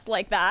just blessed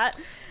like that.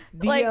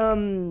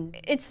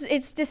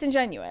 It's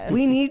disingenuous.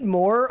 We need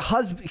more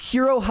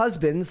hero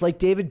husbands like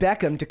David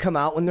Beckham to come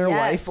out when their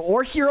wife,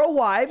 or hero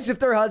wives if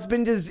their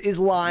husband is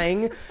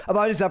lying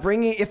about his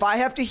upbringing. If I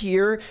have to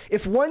hear,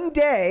 if one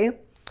day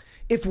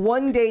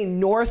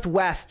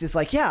Northwest is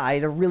like, yeah, I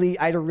had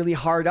a really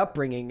hard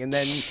upbringing, and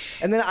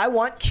then I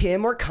want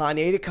Kim or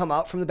Kanye to come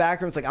out from the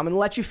background. It's like, I'm gonna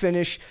let you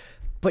finish,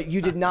 but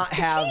you did not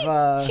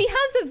have. She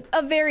has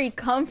a very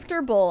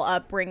comfortable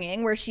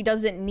upbringing where she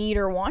doesn't need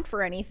or want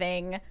for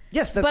anything.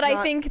 Yes, but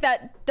I think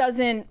that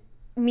doesn't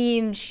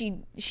mean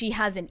she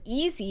has an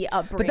easy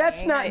upbringing. But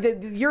that's not.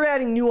 You're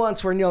adding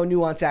nuance where no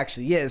nuance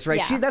actually is,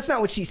 right? Yeah. That's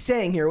not what she's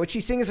saying here. What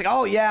she's saying is like,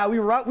 oh yeah, we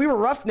were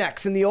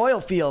roughnecks in the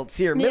oil fields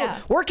here,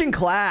 working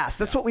class.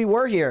 That's what we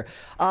were here,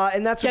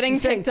 and that's getting what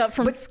she's saying. picked up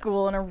from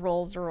school in a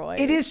Rolls Royce.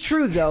 It is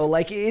true though.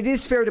 Like it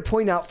is fair to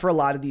point out for a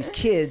lot of these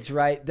kids,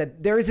 right,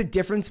 that there is a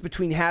difference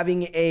between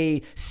having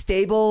a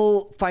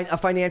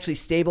financially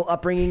stable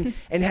upbringing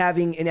and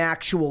having an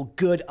actual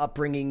good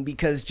upbringing.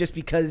 Because just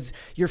because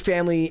your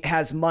family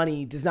has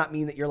money does not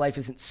mean that your life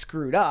isn't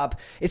screwed up.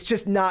 It's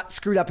just not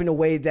screwed up in a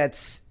way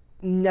that's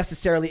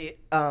necessarily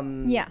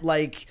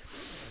like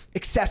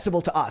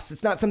accessible to us.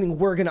 It's not something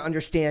we're going to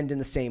understand in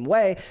the same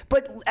way.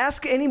 But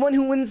ask anyone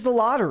who wins the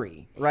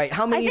lottery, right?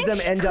 How many of them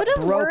end up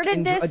broke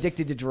and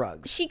addicted to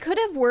drugs? She could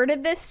have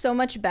worded this so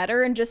much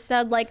better and just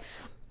said like,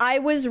 I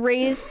was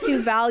raised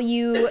to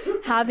value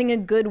having a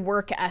good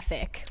work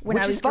ethic when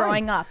I was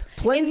growing up.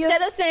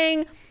 Instead of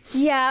saying,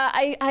 yeah,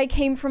 I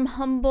came from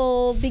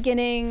humble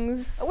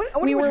beginnings.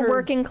 We were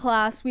working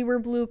class. We were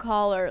blue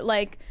collar.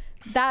 Like,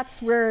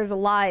 that's where the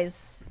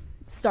lies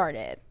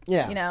started.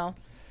 Yeah.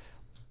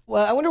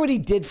 Well, I wonder what he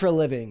did for a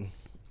living.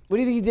 What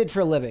do you think he did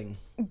for a living?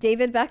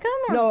 David Beckham?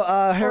 No,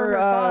 her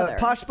father?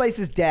 Posh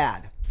Spice's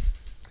dad.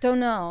 Don't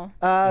know.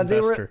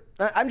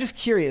 I'm just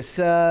curious.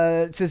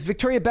 It says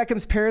Victoria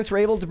Beckham's parents were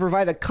able to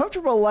provide a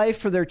comfortable life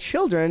for their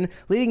children,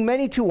 leading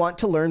many to want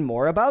to learn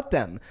more about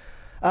them.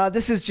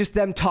 This is just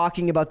them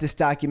talking about this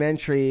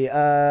documentary.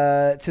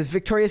 It says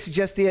Victoria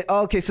suggests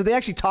so they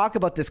actually talk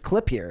about this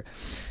clip here.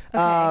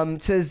 Okay.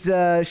 It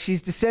says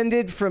she's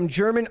descended from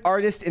German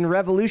artist and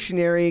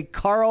revolutionary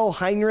Karl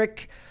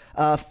Heinrich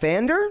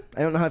Fander.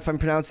 I don't know if I'm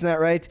pronouncing that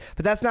right,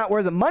 but that's not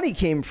where the money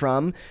came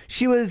from.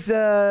 She was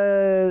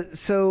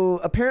so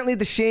apparently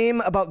the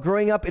shame about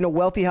growing up in a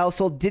wealthy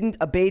household didn't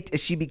abate as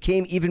she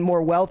became even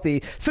more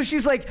wealthy. So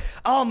she's like,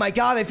 oh my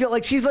God, I feel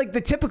like she's like the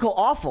typical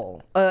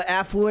awful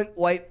affluent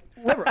white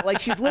liberal.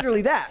 Like she's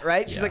literally that,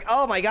 right? She's like,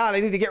 oh my God,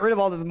 I need to get rid of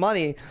all this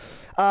money.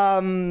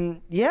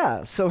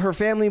 So her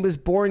family was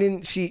born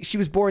in she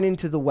was born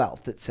into the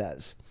wealth, it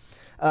says.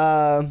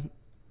 But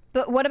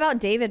what about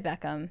David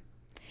Beckham?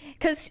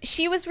 Because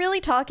she was really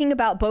talking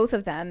about both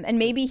of them, and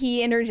maybe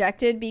he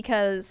interjected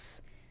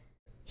because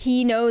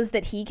he knows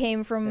that he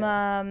came from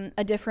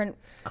a different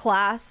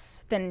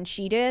class than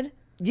she did.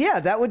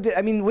 Yeah, that would,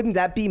 I mean, wouldn't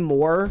that be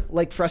more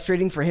like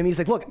frustrating for him? He's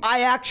like, look,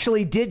 I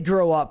actually did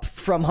grow up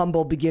from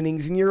humble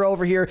beginnings, and you're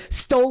over here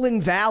stolen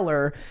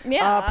valor,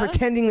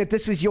 pretending that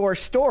this was your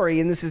story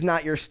and this is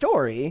not your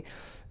story.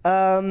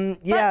 But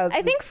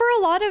I think for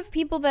a lot of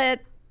people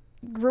that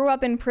grew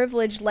up in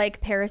privilege, like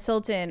Paris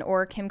Hilton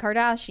or Kim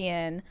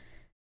Kardashian,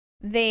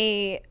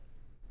 they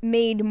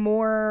made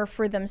more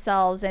for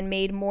themselves and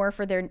made more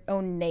for their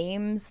own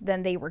names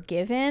than they were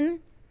given.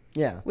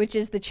 Yeah. Which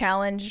is the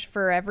challenge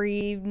for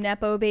every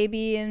Nepo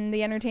baby in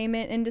the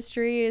entertainment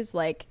industry, is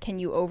like, can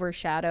you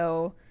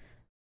overshadow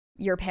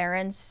your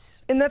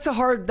parents? And that's a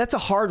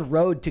hard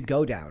road to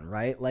go down,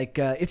 right? Like,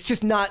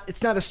 it's not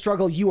a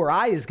struggle you or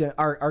I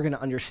are gonna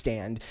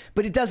understand,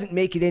 but it doesn't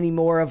make it any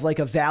more of like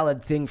a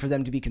valid thing for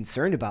them to be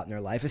concerned about in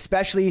their life.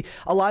 Especially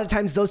a lot of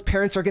times those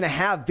parents are gonna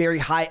have very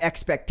high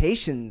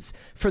expectations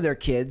for their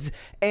kids,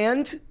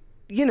 and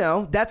you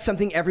know, that's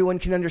something everyone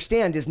can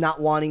understand, is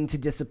not wanting to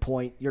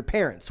disappoint your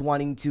parents,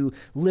 wanting to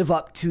live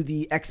up to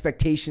the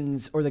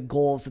expectations or the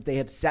goals that they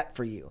have set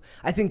for you.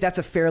 I think that's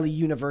a fairly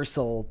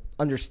universal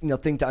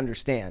thing to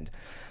understand.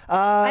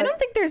 I don't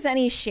think there's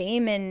any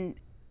shame in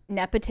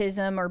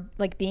nepotism or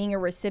like being a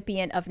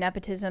recipient of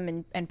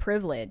nepotism and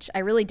privilege. I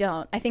really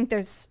don't. I think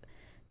there's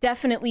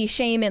definitely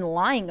shame in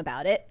lying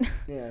about it.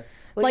 Yeah.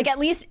 Like at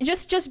least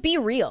just be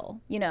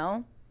real, you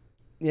know?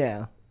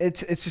 Yeah.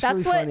 It's just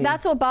really funny.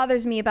 That's what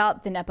bothers me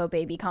about the Nepo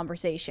baby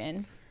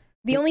conversation.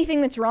 The only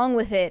thing that's wrong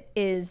with it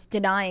is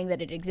denying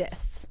that it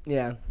exists.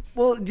 Yeah.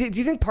 Well, do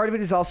you think part of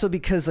it is also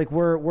because like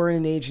we're in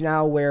an age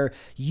now where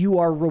you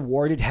are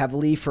rewarded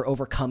heavily for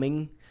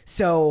overcoming?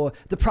 So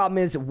the problem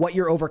is what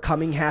you're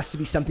overcoming has to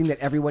be something that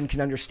everyone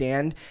can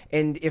understand.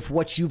 And if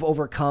what you've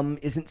overcome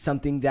isn't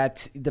something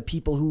that the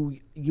people who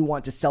you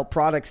want to sell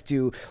products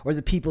to, or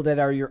the people that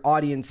are your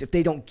audience, if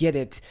they don't get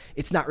it,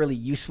 it's not really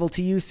useful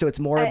to you. So it's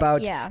more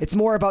about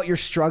your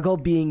struggle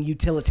being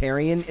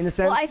utilitarian in a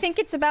sense. Well, I think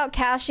it's about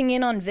cashing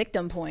in on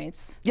victim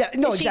points. Yeah,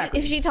 no, exactly.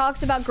 If she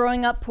talks about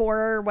growing up poor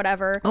or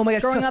whatever, oh my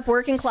gosh, growing up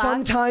working class,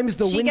 sometimes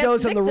the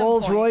windows on the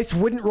Rolls Royce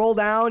wouldn't roll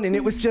down, and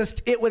it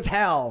was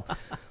hell.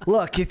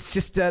 Look, it's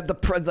just I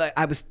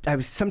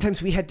was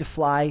sometimes we had to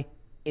fly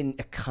in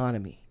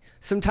economy.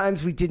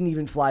 Sometimes we didn't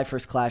even fly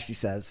first class, she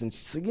says. And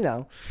she's like, you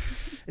know,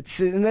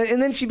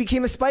 and then she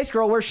became a Spice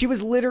Girl where she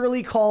was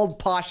literally called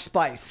Posh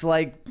Spice.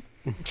 Like,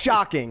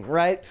 shocking,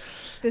 right?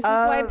 This is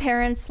why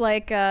parents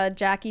like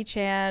Jackie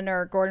Chan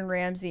or Gordon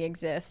Ramsay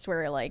exist,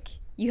 where like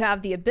you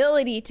have the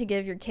ability to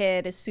give your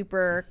kid a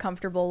super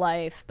comfortable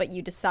life, but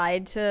you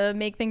decide to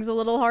make things a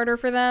little harder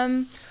for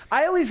them.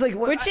 I always like...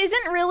 Which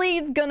isn't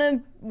really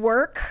gonna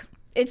work.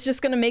 It's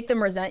just gonna make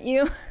them resent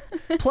you.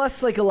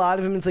 Plus, like a lot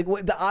of them, it's like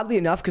oddly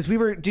enough, because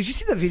did you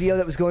see the video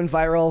that was going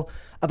viral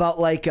about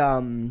like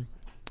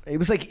it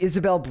was like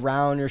Isabel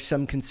Brown or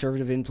some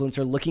conservative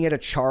influencer looking at a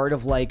chart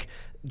of like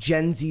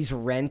Gen Z's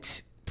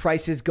rent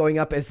prices going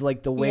up as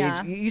like the wage.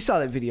 Yeah. You saw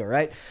that video,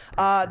 right?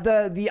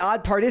 The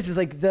odd part is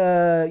like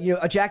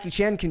a Jackie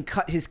Chan can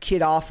cut his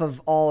kid off of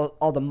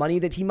all the money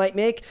that he might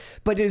make,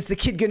 but is the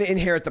kid going to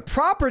inherit the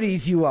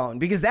properties you own?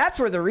 Because that's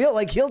where the real,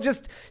 like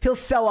he'll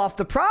sell off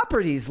the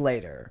properties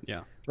later.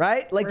 Yeah.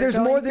 Right? Like We're there's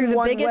going more than through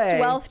one way. the biggest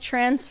wealth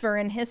transfer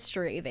in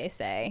history, they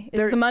say.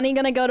 Is the money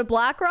going to go to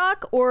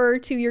BlackRock or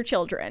to your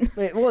children?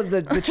 Well,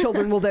 the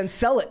children will then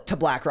sell it to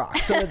BlackRock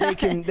so that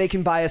they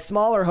can buy a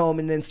smaller home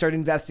and then start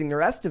investing the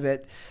rest of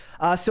it.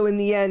 So in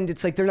the end,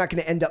 it's like they're not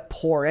going to end up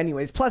poor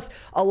anyways. Plus,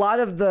 a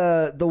lot of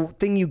the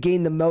thing you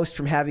gain the most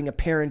from having a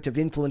parent of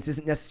influence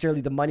isn't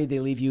necessarily the money they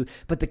leave you,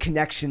 but the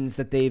connections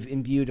that they've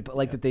imbued,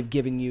 like that they've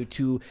given you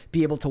to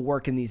be able to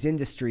work in these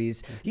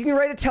industries. You can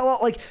write a tell-all.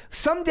 Like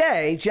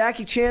someday,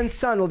 Jackie Chan's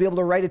son will be able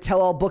to write a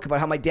tell-all book about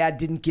how my dad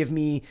didn't give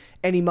me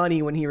any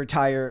money when he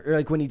retired, or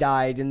like when he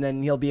died, and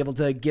then he'll be able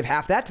to give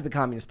half that to the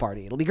Communist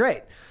Party. It'll be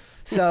great.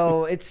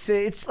 So it's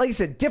like I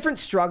said, different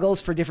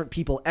struggles for different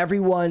people.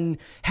 Everyone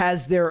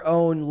has their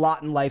own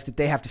lot in life that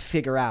they have to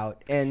figure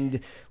out,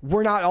 and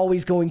we're not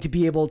always going to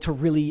be able to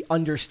really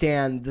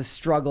understand the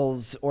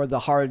struggles or the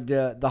hard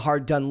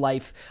done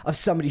life of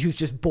somebody who's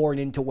just born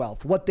into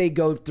wealth. What they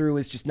go through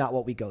is just not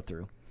what we go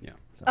through. Yeah.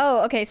 So.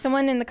 Oh, okay.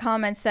 Someone in the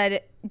comments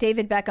said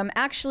David Beckham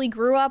actually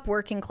grew up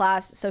working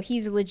class, so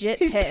he's legit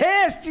pissed. He's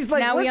pissed. He's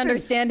like, now we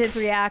understand his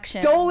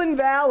reaction. Stolen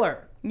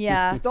valor.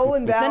 Yeah.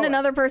 Stolen valor. Then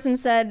another person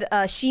said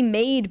she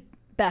made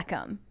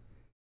Beckham.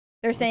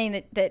 They're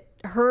saying that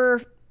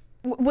who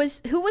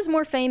was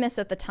more famous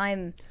at the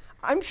time?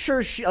 I'm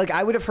sure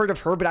I would have heard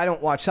of her, but I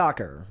don't watch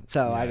soccer,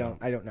 so yeah.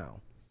 I don't know.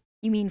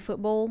 You mean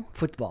football?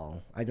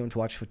 Football. I don't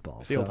watch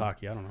football. Field so.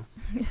 hockey, I don't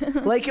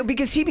know. Like,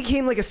 because he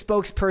became like a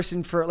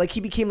spokesperson for, like, he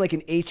became like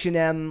an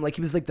H&M, like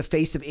he was like the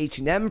face of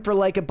H&M for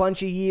like a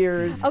bunch of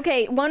years.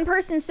 Okay, one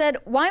person said,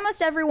 why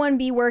must everyone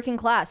be working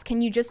class?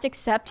 Can you just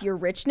accept your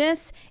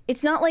richness?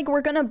 It's not like we're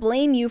gonna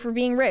blame you for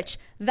being rich.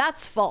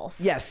 That's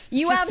false. Yes.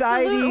 You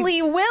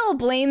absolutely will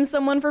blame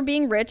someone for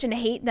being rich and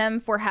hate them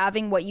for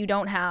having what you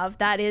don't have.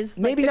 That is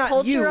like Maybe the not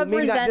culture you, of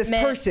maybe resentment. not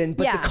this person,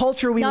 but Yeah, the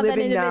culture we not live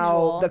that in now,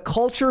 individual. the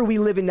culture we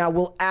live in now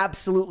will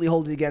absolutely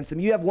hold it against them.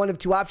 You have one of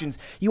two options.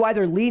 You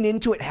either lean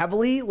into it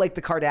heavily, like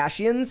the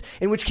Kardashians,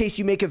 in which case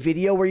you make a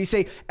video where you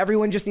say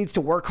everyone just needs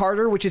to work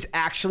harder, which is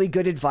actually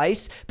good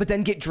advice, but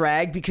then get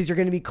dragged because you're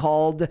going to be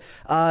called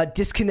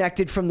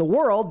disconnected from the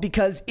world,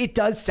 because it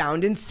does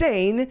sound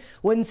insane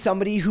when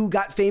somebody who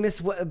got famous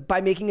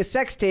by making a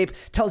sex tape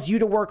tells you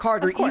to work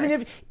harder, Of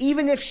course.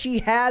 even if she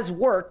has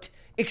worked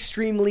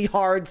extremely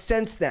hard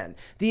since then.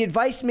 The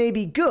advice may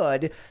be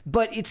good,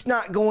 but it's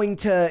not going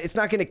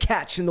to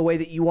catch in the way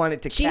that you want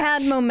it to She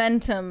catch. had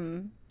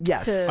momentum.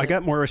 Yes. I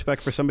got more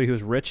respect for somebody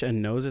who's rich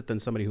and knows it than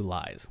somebody who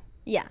lies.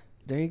 Yeah.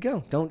 There you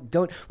go.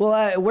 Don't.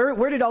 Well,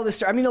 where did all this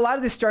start? I mean, a lot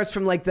of this starts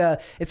from like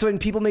it's when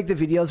people make the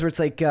videos where it's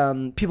like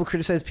people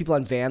criticize people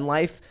on van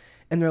life,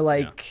 and they're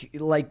like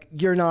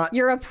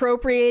you're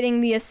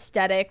appropriating the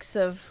aesthetics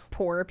of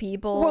poor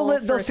people Well,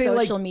 they'll for say,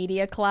 social like,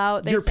 media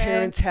clout. They your say.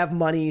 parents have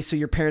money, so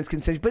your parents can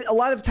send you. But a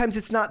lot of times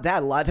it's not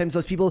that. A lot of times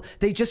those people,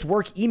 they just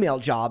work email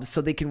jobs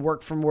so they can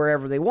work from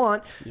wherever they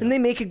want, and they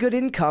make a good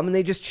income, and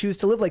they just choose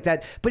to live like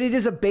that. But it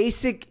is a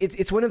basic,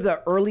 it's one of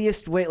the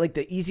earliest way, like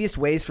the easiest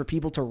ways for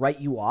people to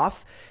write you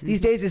off these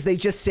days is they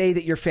just say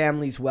that your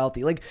family's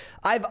wealthy. Like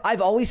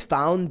I've always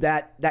found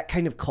that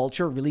kind of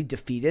culture really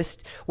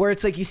defeatist, where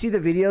it's like you see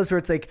the videos where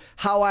it's like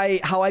how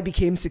I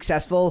became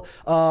successful.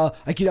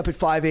 I get up at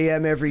 5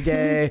 a.m. every day.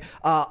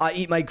 I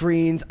eat my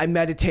greens. I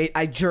meditate.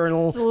 I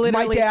journal. It's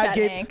literally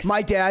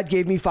My dad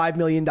gave me $5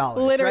 million.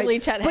 Literally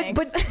right? Chet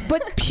Hanks.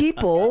 But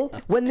people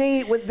when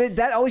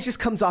that always just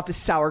comes off as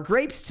sour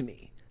grapes to me.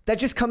 That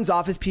just comes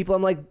off as people.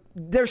 I'm like,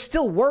 they're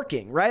still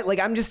working, right? Like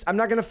I'm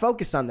not going to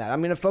focus on that.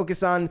 I'm going to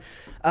focus on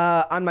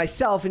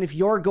myself. And if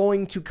you're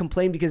going to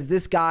complain because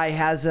this guy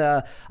has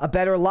a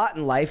better lot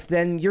in life,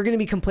 then you're going to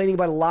be complaining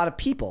about a lot of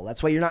people.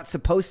 That's why you're not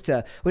supposed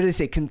to. What do they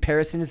say?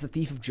 Comparison is the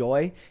thief of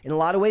joy. In a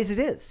lot of ways, it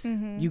is.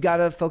 You got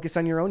to focus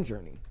on your own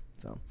journey.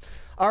 So,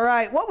 all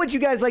right. What would you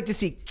guys like to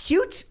see?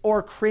 Cute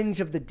or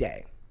cringe of the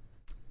day?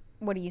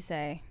 What do you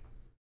say?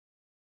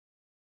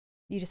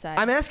 You decide.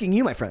 I'm asking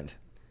you, my friend.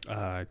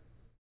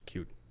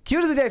 Cute.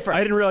 Cute of the day first.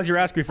 I didn't realize you were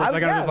asking me for a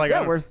second. I was just like,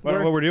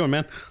 what we're doing,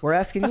 man. We're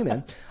asking you,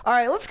 man. All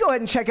right, let's go ahead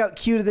and check out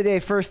Cute of the day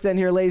first then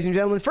here, ladies and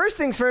gentlemen. First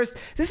things first,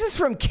 this is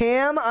from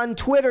Cam on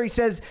Twitter. He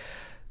says,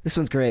 this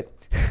one's great.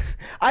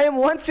 I am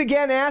once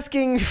again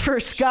asking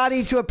for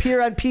Scotty to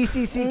appear on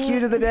PCC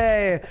Cute of the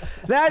day.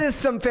 That is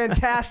some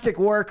fantastic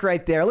work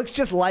right there. Looks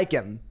just like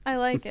him. I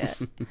like it.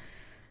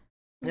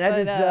 That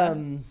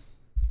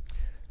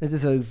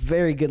is a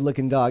very good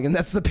looking dog, and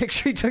that's the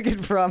picture he took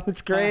it from.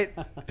 It's great.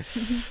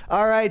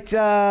 All right,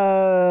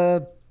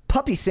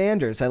 Puppy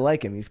Sanders. I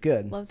like him. He's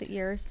good. Love the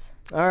ears.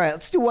 All right,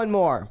 let's do one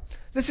more.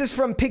 This is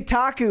from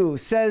Pigtaku.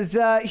 Says,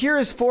 here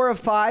is 4 of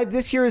 5.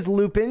 This here is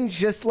Lupin.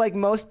 Just like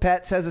most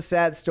pets, has a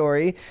sad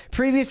story.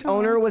 Previous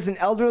owner was an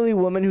elderly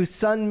woman whose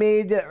son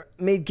made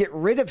get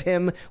rid of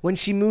him when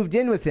she moved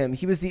in with him.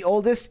 He was the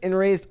oldest and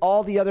raised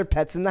all the other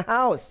pets in the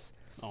house.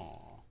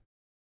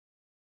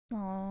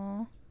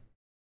 Aww.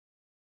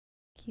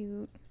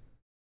 Cute.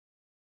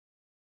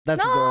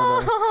 That's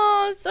adorable.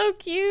 Oh, so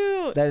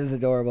cute. That is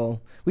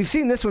adorable. We've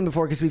seen this one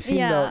before because we've seen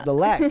the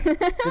leg.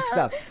 Good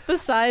stuff. The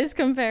size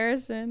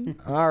comparison.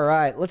 All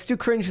right, let's do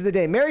cringe of the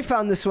day. Mary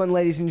found this one,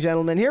 ladies and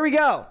gentlemen. Here we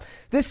go.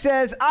 This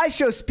says,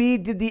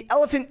 iShowSpeed did the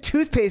elephant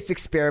toothpaste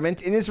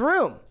experiment in his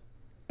room.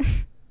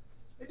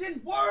 It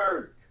didn't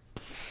work.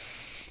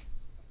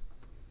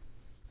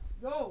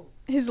 No.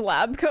 His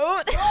lab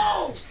coat.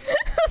 No.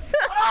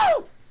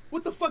 Oh!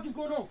 What the fuck is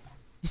going on?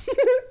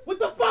 What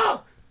the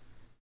fuck?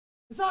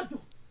 It's not.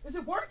 Is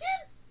it working?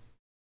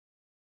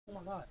 Oh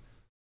my god.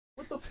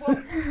 What the fuck?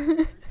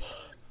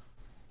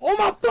 Oh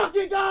my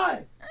fucking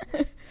god!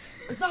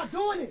 It's not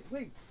doing it.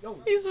 Wait,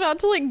 yo. He's about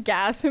to like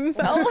gas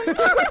himself. Oh my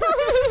god.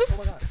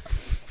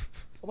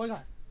 Oh my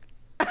god.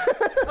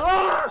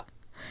 Ah!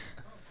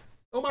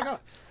 Oh my god.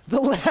 The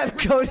lab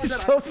coat is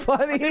so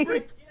funny.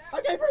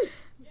 I can't breathe.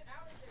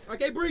 I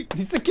can't breathe.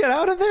 Needs to get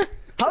out of there.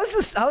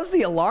 How's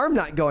the alarm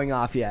not going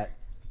off yet?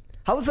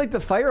 How was like the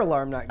fire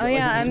alarm not Oh going?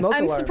 yeah, like, the smoke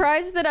I'm alarm?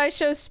 surprised that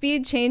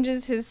iShowSpeed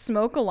changes his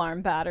smoke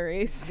alarm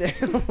batteries. Did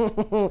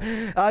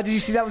you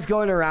see that was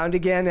going around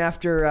again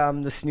after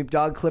the Snoop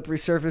Dogg clip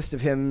resurfaced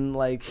of him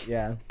like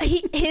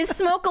His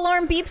smoke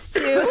alarm beeps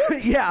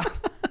too.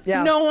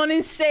 yeah. No one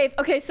is safe.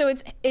 Okay, so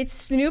it's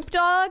Snoop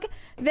Dogg.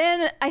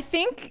 Then I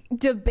think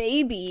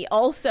DaBaby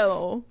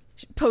also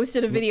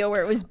posted a video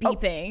where it was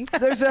beeping.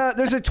 There's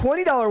a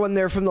 $20 one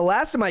there from The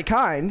Last of My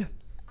Kind.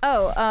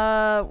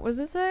 What does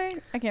it say?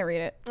 I can't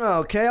read it.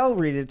 Okay, I'll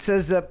read it. It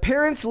says,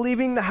 parents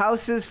leaving the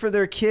houses for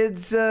their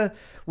kids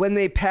when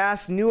they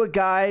pass knew a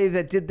guy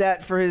that did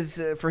that for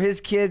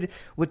his kid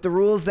with the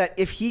rules that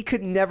if he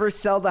could never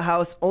sell the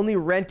house, only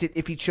rent it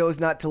if he chose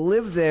not to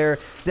live there.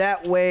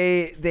 That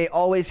way, they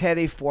always had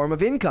a form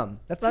of income.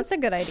 That's a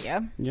good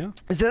idea. Yeah.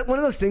 Is that one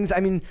of those things? I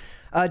mean,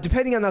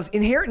 depending on those,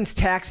 inheritance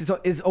tax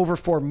is over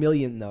 $4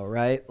 million though,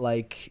 right?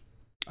 Like,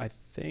 I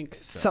think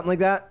so. something like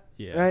that.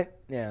 Yeah. Right?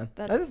 Yeah.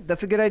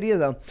 That's a good idea,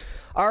 though.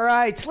 All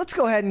right, let's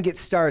go ahead and get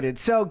started.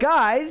 So,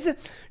 guys,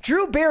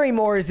 Drew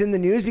Barrymore is in the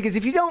news because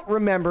if you don't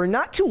remember,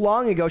 not too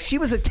long ago, she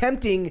was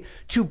attempting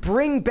to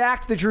bring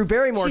back the Drew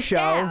Barrymore show.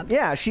 Stabbed.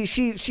 Yeah,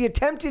 she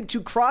attempted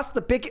to cross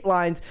the picket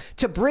lines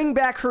to bring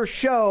back her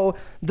show,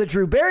 the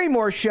Drew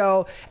Barrymore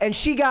show, and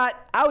she got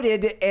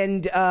outed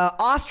and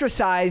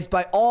ostracized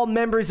by all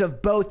members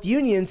of both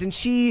unions, and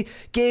she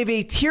gave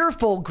a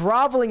tearful,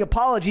 groveling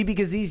apology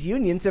because these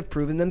unions have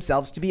proven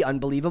themselves to be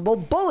unbelievable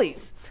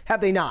bullies. Have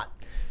they not?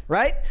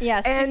 Right?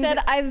 Yes, she said,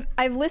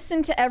 I've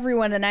listened to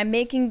everyone and I'm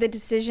making the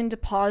decision to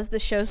pause the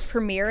show's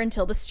premiere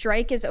until the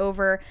strike is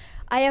over.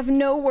 I have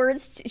no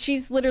words.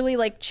 She's literally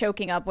like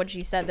choking up when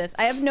she said this.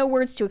 I have no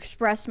words to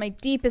express my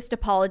deepest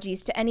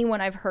apologies to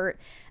anyone I've hurt.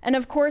 And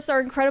of course,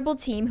 our incredible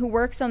team who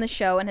works on the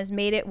show and has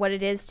made it what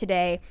it is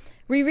today.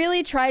 We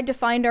really tried to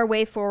find our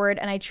way forward,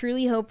 and I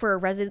truly hope for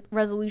a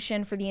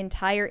resolution for the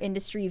entire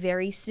industry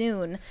very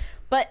soon.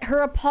 But her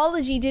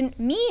apology didn't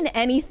mean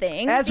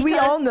anything. As we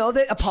all know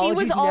that apologies she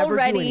was never do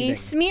already anything.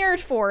 Smeared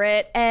for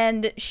it,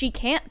 and she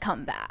can't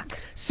come back.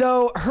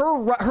 So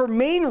her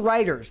main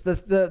writers,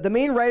 the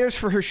main writers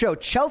for her show,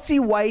 Chelsea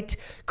White,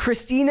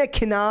 Christina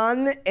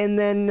Cannon, and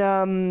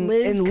then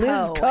Liz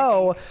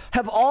Coe,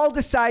 have all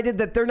decided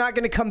that they're not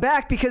going to come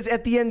back because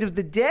at the end of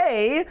the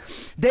day,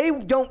 they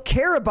don't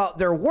care about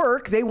their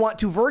work. They want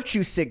to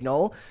virtue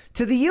signal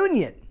to the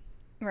union.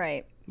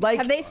 Right. Like,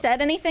 have they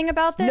said anything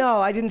about this? No,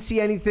 I didn't see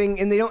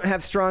anything, and they don't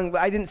have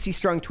I didn't see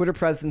strong Twitter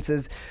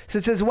presences. So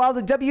it says, while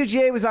the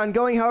WGA was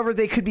ongoing, however,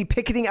 they could be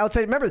picketing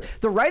outside. Remember,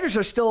 the writers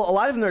are still, a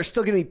lot of them are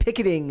still going to be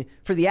picketing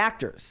for the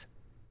actors.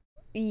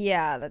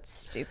 Yeah, that's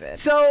stupid.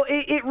 So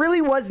it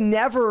really was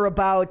never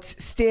about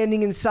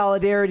standing in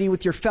solidarity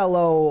with your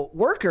fellow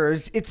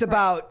workers. It's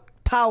about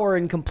power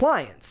and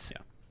compliance.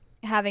 Yeah.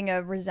 Having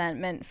a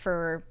resentment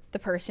for the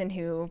person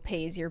who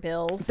pays your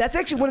bills. That's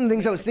actually one of the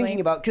things I was thinking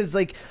about because,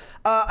 like,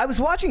 I was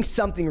watching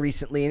something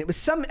recently, and it was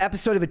some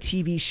episode of a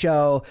TV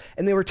show,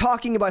 and they were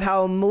talking about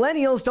how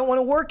millennials don't want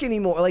to work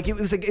anymore. Like, it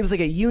was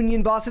like a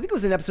union boss. I think it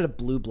was an episode of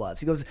Blue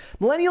Bloods. He goes,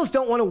 millennials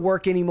don't want to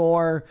work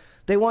anymore.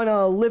 They want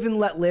to live and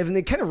let live. And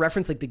they kind of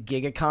reference like the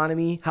gig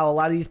economy, how a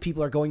lot of these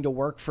people are going to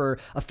work for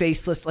a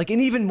faceless, like an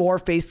even more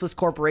faceless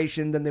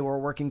corporation than they were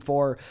working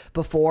for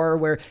before.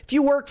 Where if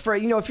you work for,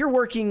 if you're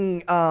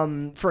working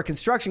for a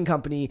construction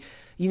company,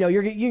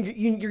 you're going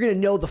to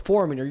know the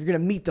foreman or you're going to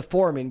meet the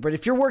foreman. But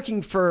if you're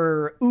working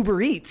for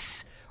Uber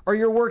Eats or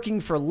you're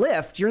working for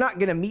Lyft, you're not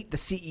going to meet the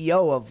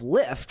CEO of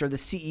Lyft or the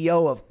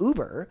CEO of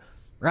Uber.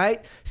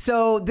 Right?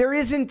 So there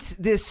isn't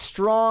this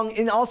strong,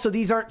 and also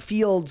these aren't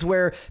fields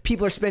where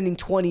people are spending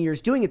 20 years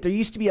doing it. There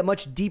used to be a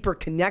much deeper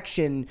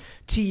connection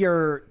to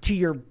your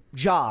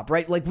job,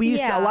 right? Like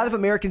a lot of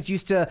Americans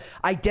used to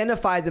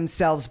identify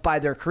themselves by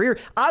their career.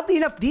 Oddly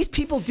enough, these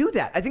people do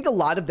that. I think a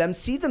lot of them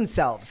see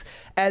themselves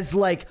as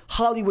like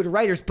Hollywood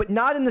writers, but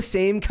not in the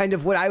same kind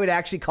of what I would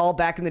actually call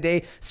back in the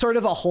day, sort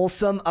of a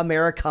wholesome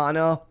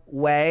Americana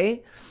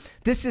way.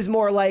 This is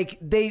more like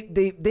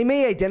they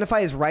may identify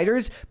as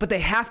writers, but they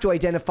have to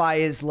identify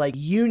as like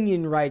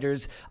union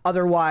writers.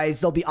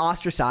 Otherwise, they'll be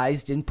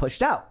ostracized and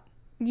pushed out.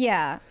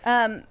 Yeah.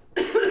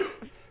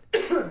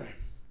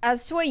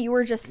 As to what you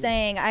were just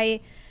saying,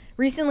 I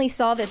recently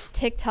saw this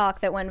TikTok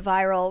that went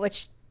viral,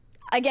 which,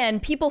 again,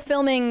 people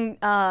filming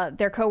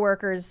their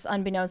coworkers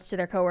unbeknownst to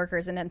their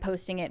coworkers and then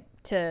posting it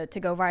to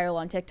go viral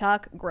on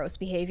TikTok. Gross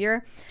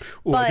behavior.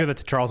 Ooh, I do that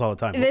to Charles all the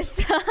time.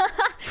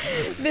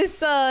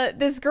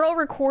 This girl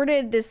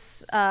recorded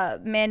this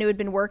man who had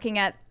been working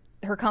at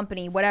her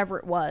company, whatever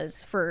it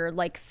was, for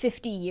like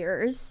 50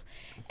 years,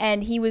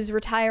 and he was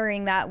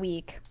retiring that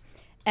week.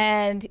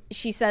 And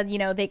she said,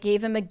 they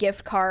gave him a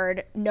gift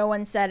card. No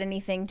one said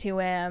anything to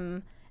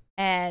him,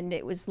 and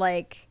it was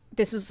like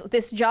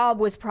this job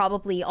was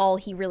probably all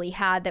he really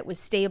had that was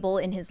stable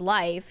in his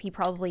life. He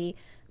probably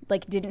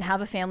like didn't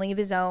have a family of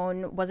his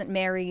own, wasn't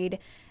married,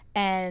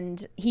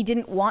 and he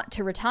didn't want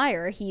to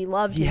retire. He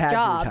loved his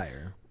job. To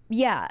retire.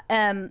 Yeah.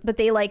 But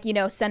they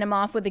sent him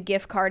off with a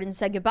gift card and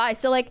said goodbye.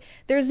 So like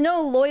there's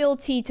no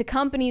loyalty to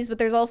companies, but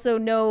there's also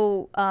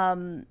no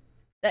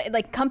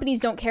companies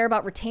don't care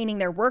about retaining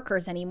their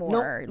workers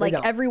anymore.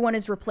 Nope, everyone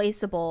is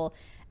replaceable.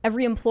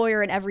 Every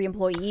employer and every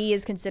employee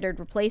is considered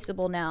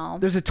replaceable now.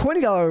 There's a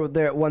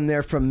 $20 one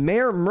there from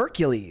Mayor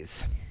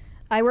Mercules.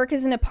 I work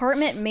as an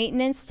apartment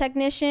maintenance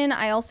technician.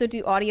 I also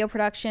do audio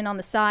production on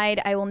the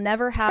side. I will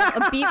never have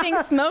a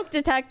beeping smoke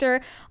detector.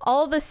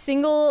 All the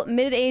single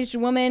mid-aged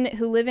women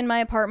who live in my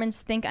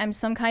apartments think I'm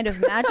some kind of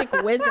magic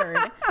wizard.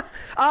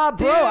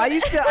 Bro, I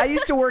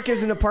used to work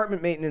as an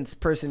apartment maintenance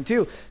person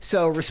too,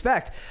 so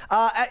respect.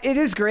 It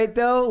is great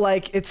though.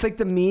 Like it's like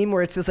the meme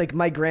where it says like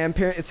my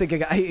grandparent. It's like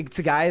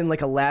a guy in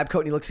like a lab coat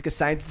and he looks like a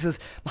scientist. It says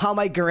how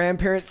my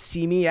grandparents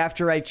see me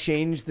after I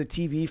change the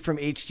TV from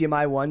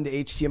HDMI 1 to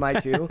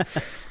HDMI 2.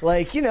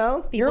 Like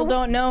people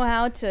don't know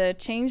how to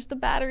change the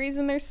batteries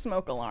in their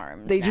smoke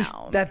alarms. They just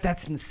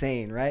that's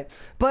insane, right?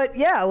 But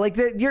yeah, like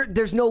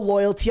there's no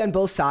loyalty on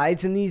both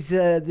sides, and these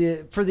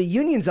for the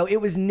unions though,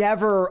 it was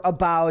never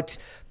about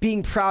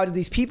being proud of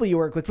these people you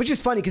work with, which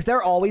is funny because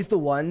they're always the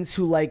ones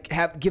who like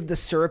give the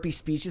syrupy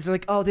speeches. They're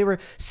like, oh, they were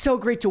so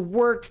great to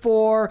work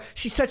for.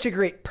 She's such a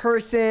great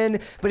person.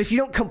 But if you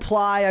don't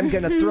comply, I'm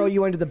going to throw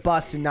you under the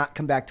bus and not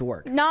come back to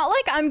work. Not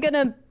like I'm going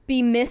to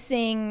be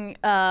missing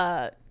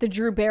the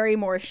Drew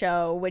Barrymore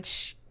show,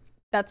 which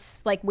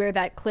that's like where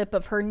that clip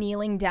of her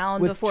kneeling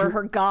down before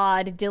her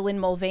god, Dylan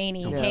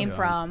Mulvaney, came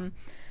from.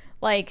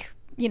 Like,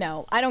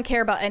 I don't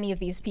care about any of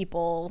these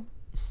people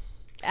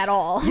at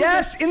all.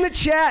 Yes, in the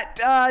chat,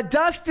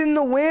 Dust in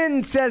the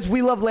Wind says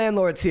we love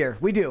landlords here.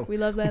 We do. We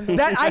love landlords.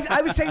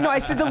 I was saying, no, I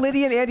said to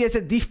Lydia and Andy, I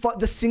said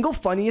the single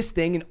funniest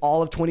thing in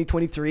all of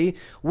 2023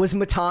 was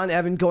Matan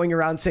Evan going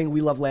around saying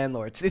we love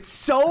landlords. It's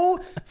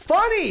so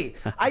funny.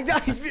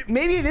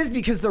 Maybe it is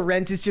because the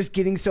rent is just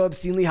getting so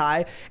obscenely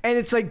high, and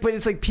it's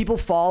like people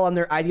fall on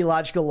their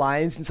ideological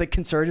lines. And it's like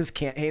conservatives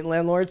can't hate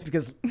landlords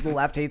because the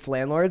left hates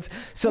landlords.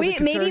 So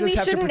maybe we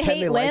shouldn't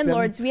hate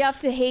landlords. We have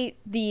to hate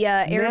the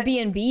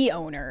Airbnb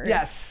owners.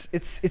 Yes,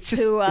 it's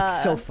just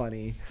it's so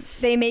funny.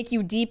 They make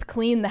you deep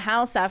clean the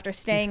house after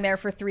staying there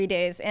for 3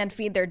 days and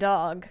feed their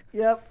dog.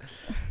 Yep.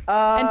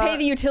 And pay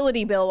the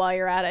utility bill while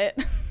you're at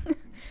it.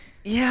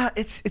 Yeah,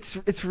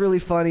 it's really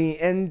funny.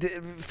 And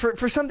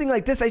for something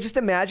like this, I just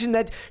imagine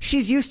that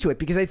she's used to it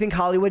because I think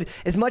Hollywood,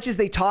 as much as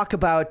they talk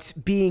about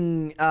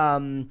being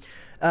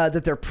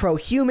that they're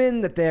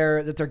pro-human, that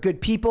they're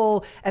good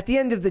people, at the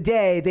end of the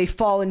day, they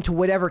fall into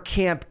whatever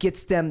camp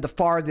gets them the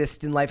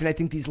farthest in life. And I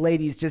think these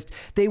ladies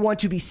they want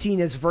to be seen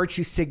as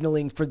virtue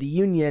signaling for the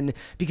union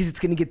because it's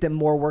going to get them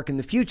more work in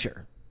the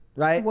future.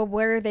 Right? Well,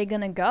 where are they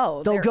going to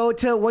go? They'll go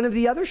to one of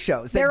the other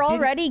shows. They're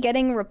already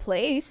getting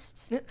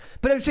replaced. Yeah.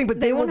 But I'm saying, but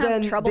they will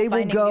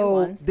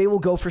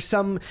go for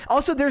some.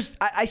 Also,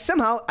 I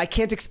somehow, I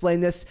can't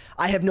explain this.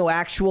 I have no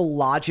actual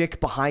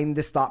logic behind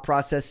this thought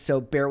process. So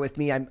bear with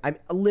me. I'm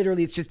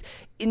literally, it's just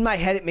in my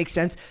head. It makes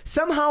sense.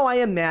 Somehow I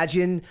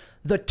imagine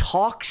the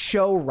talk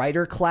show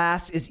writer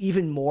class is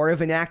even more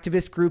of an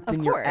activist group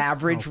than your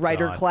average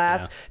writer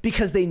class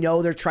because they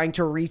know they're trying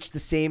to reach the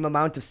same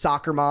amount of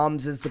soccer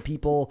moms as the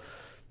people.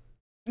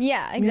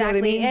 Yeah, exactly. You know what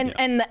I mean?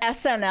 And the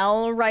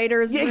SNL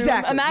writers room.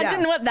 Exactly.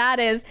 Imagine what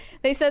that is.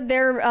 They said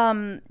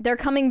they're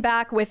coming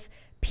back with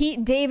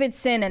Pete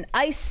Davidson and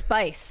Ice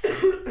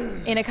Spice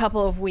in a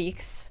couple of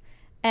weeks.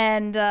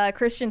 And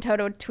Christian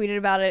Toto tweeted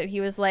about it.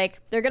 He was like,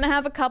 they're going to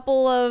have a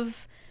couple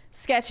of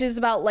sketches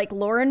about like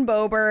Lauren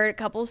Boebert, a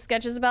couple of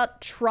sketches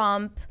about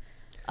Trump.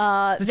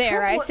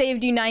 I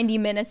saved you 90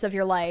 minutes of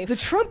your life. The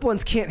Trump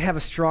ones can't have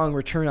a strong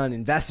return on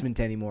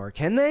investment anymore,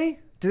 can they?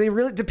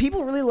 Do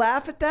people really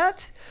laugh at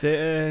that?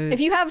 If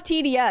you have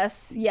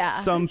TDS, yeah.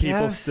 Some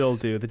people still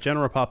do. The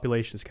general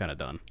population is kind of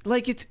done.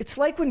 Like it's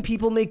like when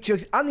people make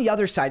jokes on the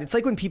other side. It's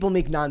like when people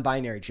make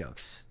non-binary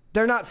jokes.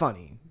 They're not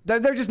funny.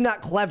 They're just not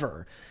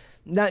clever.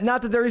 Not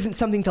that there isn't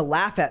something to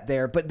laugh at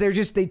there, but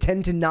they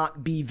tend to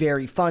not be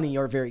very funny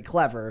or very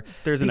clever.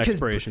 There's an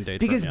expiration date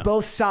because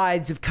both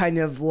sides have kind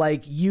of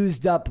like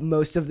used up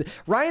most of the.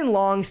 Ryan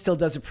Long still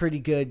does a pretty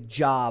good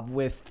job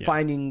with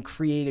finding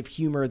creative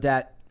humor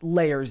that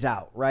layers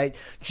out, right?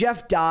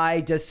 Jeff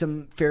Dye does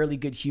some fairly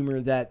good humor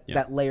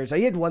that layers out.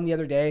 He had one the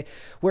other day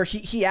where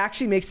he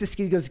actually makes this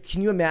skit. He goes,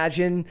 can you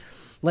imagine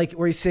like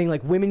where he's saying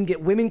like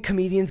women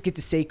comedians get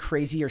to say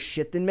crazier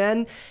shit than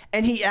men,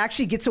 and he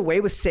actually gets away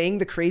with saying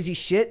the crazy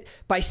shit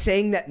by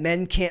saying that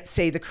men can't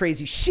say the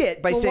crazy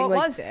shit by saying what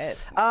like was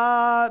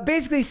it?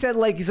 Basically he said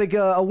like he's like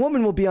a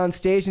woman will be on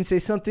stage and say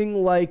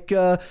something like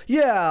go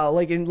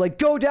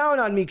down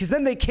on me because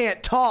then they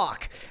can't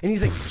talk, and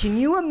he's like, can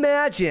you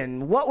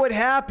imagine what would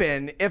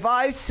happen if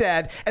I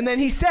said, and then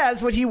he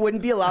says what he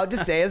wouldn't be allowed to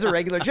say as a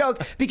regular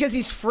joke because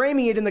he's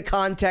framing it in the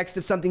context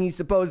of something he's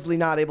supposedly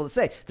not able to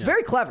say. It's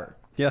very clever.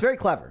 Yeah. It's very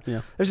clever.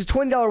 Yeah. There's a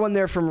 $20 one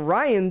there from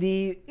Ryan,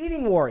 the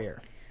eating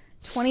warrior.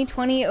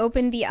 2020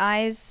 opened the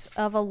eyes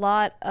of a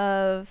lot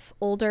of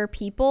older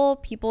people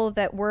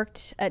that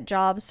worked at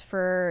jobs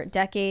for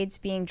decades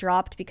being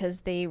dropped because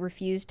they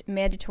refused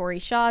mandatory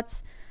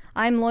shots.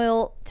 I'm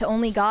loyal to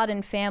only God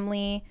and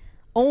family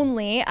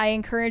only. I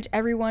encourage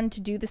everyone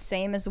to do the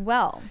same as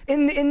well.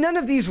 In none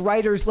of these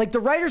writers, like the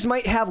writers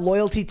might have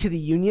loyalty to the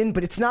union,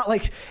 but it's not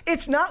like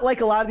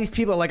a lot of these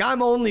people are like,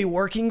 I'm only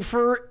working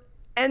for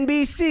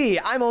NBC.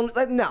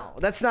 No,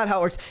 that's not how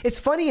it works. It's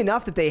funny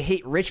enough that they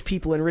hate rich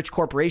people and rich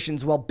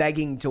corporations while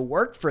begging to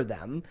work for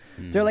them.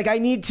 They're like, I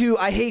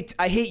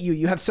hate you.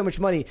 You have so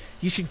much money.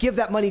 You should give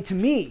that money to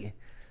me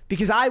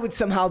because I would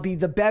somehow be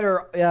the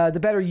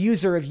better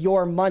user of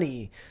your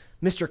money.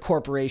 Mr.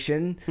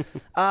 Corporation.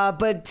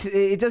 But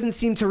it doesn't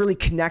seem to really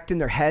connect in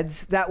their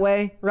heads that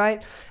way,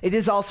 right? It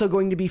is also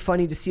going to be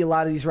funny to see a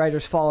lot of these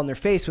writers fall on their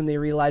face when they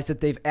realize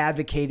that they've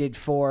advocated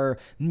for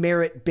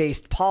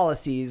merit-based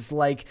policies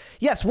like,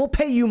 yes, we'll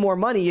pay you more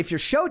money if your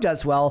show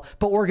does well,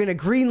 but we're going to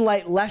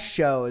greenlight less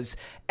shows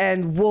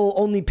and we'll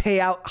only pay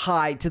out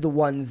high to the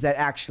ones that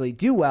actually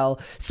do well.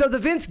 So the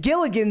Vince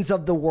Gilligans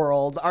of the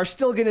world are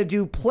still going to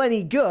do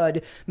plenty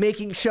good,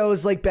 making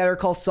shows like Better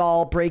Call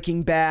Saul,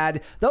 Breaking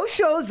Bad. Those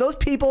shows, those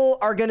people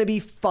are going to be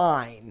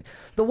fine.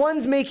 The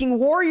ones making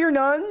Warrior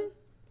Nun,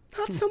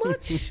 not so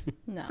much.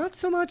 No. Not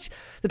so much.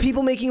 The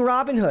people making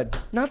Robin Hood,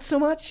 not so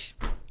much.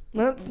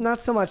 Not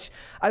so much.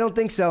 I don't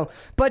think so.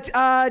 But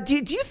do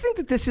you think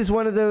that this is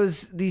one of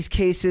these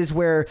cases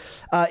where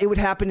it would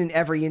happen in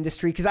every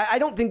industry? Because I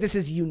don't think this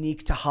is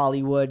unique to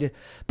Hollywood.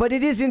 But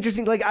it is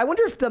interesting. Like, I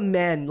wonder if the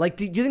men, like,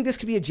 do you think this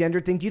could be a gender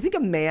thing? Do you think a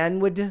man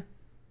would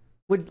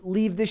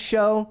leave this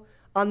show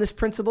on this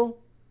principle?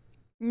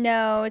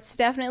 No, it's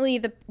definitely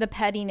the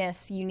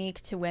pettiness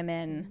unique to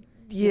women.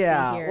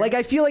 Yeah, like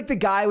I feel like the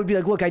guy would be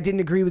like, "Look, I didn't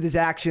agree with his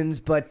actions,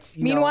 but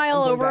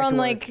meanwhile, over on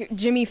like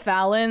Jimmy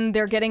Fallon,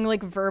 they're getting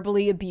like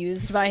verbally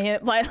abused by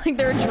him, like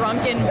they're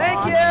drunken.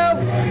 Thank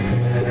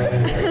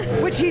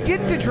you. Which he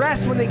didn't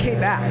address when they came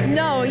back.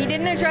 No, he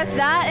didn't address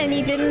that, and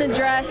he didn't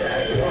address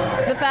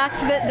the fact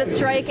that the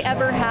strike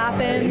ever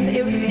happened.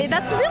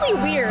 That's really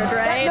weird,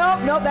 right?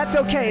 No, that's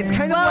okay. It's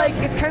kind of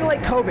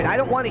like COVID. I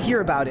don't want to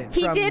hear about it.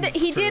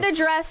 He did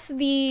address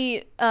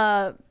the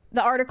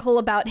article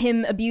about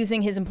him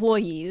abusing his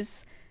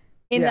employees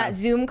in that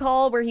Zoom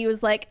call where he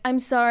was like, I'm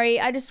sorry,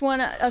 I just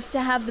want us to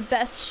have the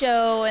best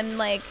show and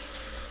like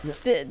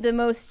the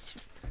most,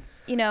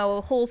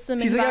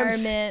 wholesome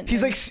environment.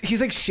 He's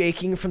like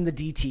shaking from the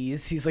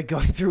DTs. He's like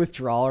going through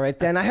withdrawal right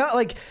then. I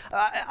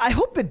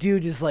hope the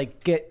dude is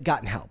like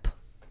gotten help.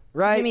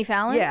 Right? Jimmy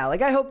Fallon? Yeah,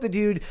 like I hope the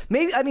dude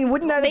wouldn't that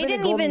have they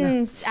been didn't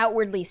even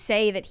outwardly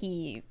say that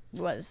he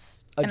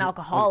was an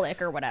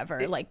alcoholic or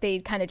whatever. Like they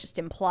kind of just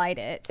implied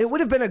it. It would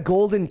have been a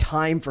golden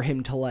time for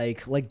him to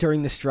like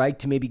during the strike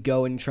to maybe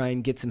go and try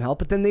and get some help,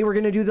 but then they were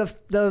going to do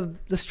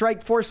the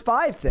Strike Force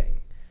 5 thing.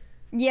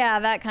 Yeah,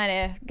 that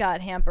kind of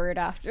got hampered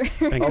after.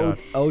 Thank God.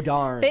 Oh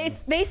darn.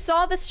 They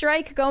saw the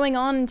strike going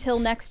on until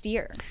next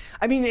year.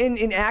 I mean,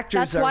 in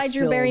actors. That's why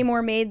Drew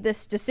Barrymore made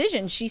this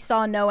decision. She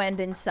saw no end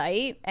in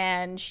sight,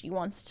 and she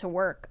wants to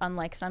work,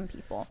 unlike some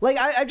people. Like,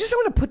 I just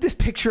want to put this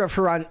picture of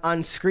her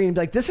on screen and be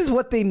like, this is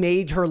what they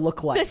made her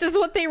look like. This is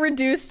what they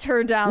reduced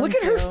her down Look to.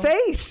 at her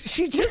face.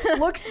 She just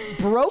looks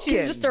broken.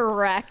 She's just a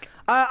wreck.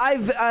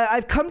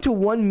 I've come to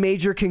one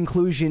major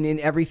conclusion in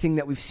everything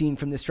that we've seen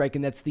from the strike,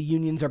 and that's the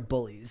unions are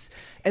bullies,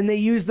 and they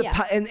use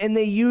and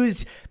they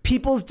use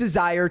people's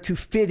desire to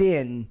fit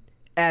in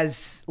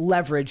as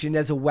leverage and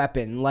as a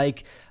weapon.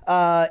 Like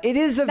it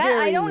is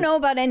I don't know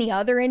about any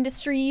other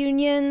industry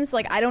unions.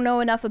 Like I don't know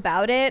enough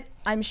about it.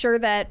 I'm sure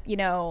that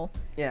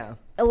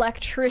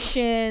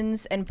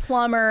electricians and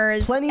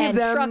plumbers and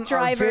truck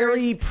drivers are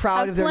very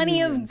proud of their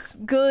unions.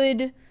 Of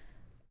good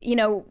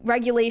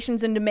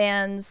regulations and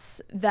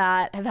demands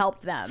that have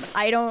helped them.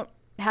 I don't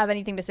have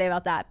anything to say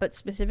about that, but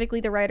specifically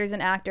the writers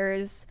and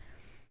actors,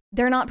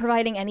 they're not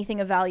providing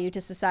anything of value to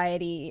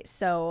society,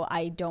 so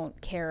I don't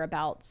care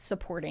about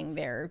supporting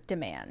their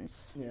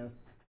demands. Yeah.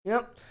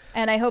 Yep.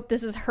 And I hope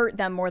this has hurt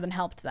them more than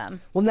helped them.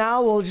 Well,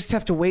 now we'll just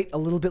have to wait a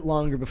little bit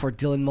longer before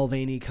Dylan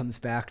Mulvaney comes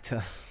back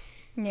to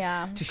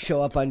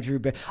show up on Drew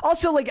Barry.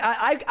 Also, like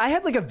I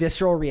had like a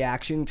visceral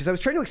reaction because I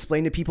was trying to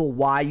explain to people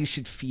why you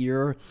should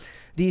fear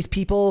these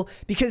people,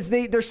 because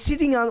they're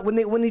sitting on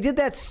when they did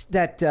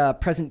that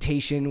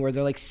presentation where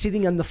they're like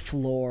sitting on the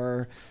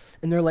floor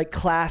and they're like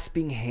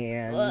clasping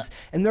hands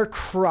and they're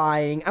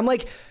crying. I'm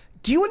like,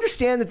 do you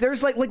understand that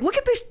there's like look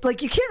at this,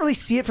 like you can't really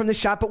see it from the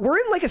shot, but we're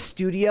in like a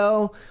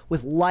studio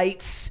with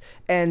lights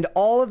and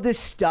all of this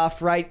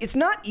stuff, right? It's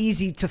not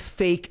easy to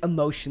fake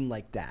emotion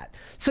like that.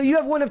 So you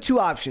have one of two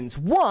options.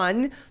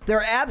 One,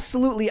 they're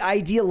absolutely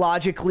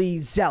ideologically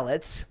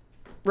zealots,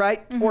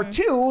 right? Mm-hmm. Or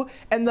two,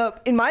 and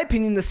in my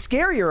opinion, the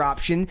scarier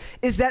option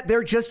is that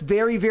they're just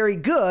very, very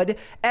good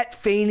at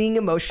feigning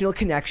emotional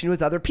connection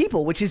with other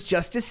people, which is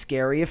just as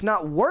scary, if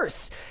not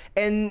worse.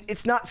 And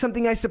it's not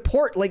something I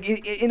support. Like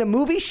in a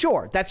movie,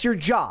 sure, that's your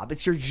job.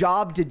 It's your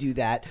job to do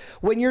that.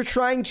 When you're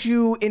trying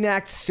to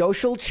enact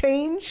social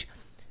change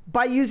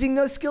by using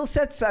those skill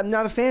sets, I'm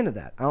not a fan of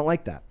that. I don't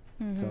like that.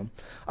 Mm-hmm. So,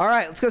 all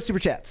right, let's go super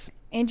chats.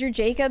 Andrew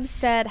Jacobs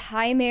said,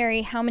 "Hi,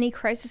 Mary. How many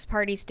crisis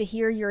parties to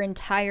hear your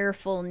entire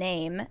full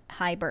name?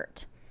 Hi,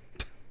 Bert."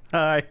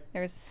 Hi.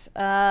 There's,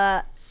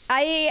 I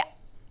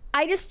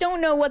just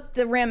don't know what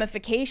the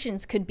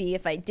ramifications could be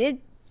if I did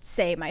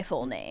say my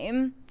full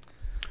name.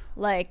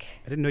 Like,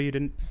 I didn't know you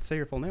didn't say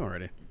your full name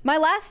already. My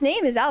last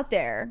name is out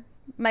there.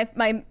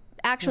 My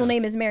actual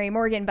name is Mary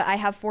Morgan, but I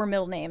have 4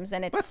 middle names,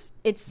 and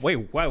it's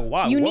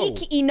wow,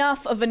 unique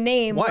enough of a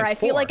name where I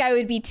feel 4? like I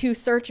would be too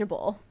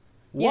searchable.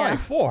 Why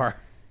 4?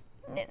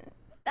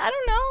 I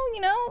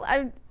don't know,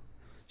 I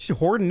She's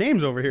hoarding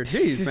names over here.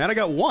 Jeez, man, I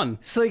got 1.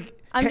 It's like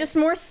I'm just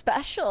more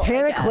special. I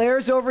Hannah guess.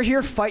 Claire's over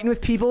here fighting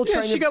with people. Yeah,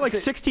 trying she to got like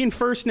 16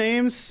 first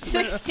names.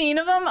 16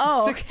 of them?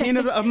 Oh. 16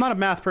 of them. I'm not a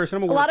math person.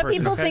 I'm a A word lot of person,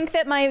 people okay? think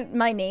that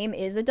my name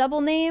is a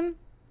double name.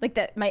 Like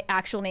that my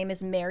actual name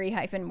is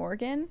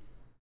Mary-Morgan.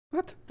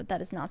 What? But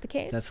that is not the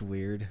case. That's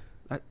weird.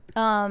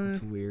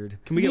 That's weird.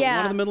 Can we get Yeah.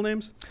 one of the middle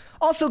names?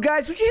 Also,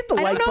 guys, would you hit the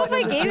I like don't know if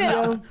button I on this gave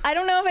video? it. I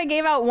don't know if I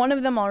gave out one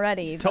of them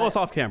already. Tell but- us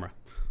off camera.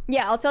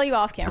 Yeah, I'll tell you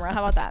off camera.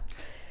 How about that?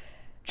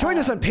 Join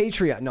us on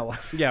Patreon. No.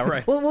 Yeah,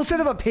 right. We'll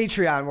set up a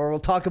Patreon where we'll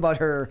talk about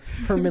her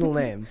middle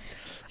name.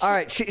 All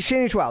right,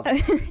 Shane H. Wild.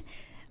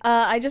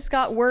 I just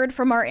got word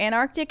from our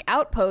Antarctic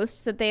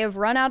outpost that they have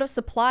run out of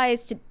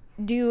supplies to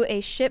do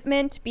a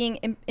shipment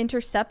being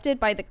intercepted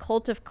by the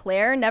Cult of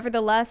Claire.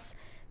 Nevertheless,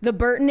 the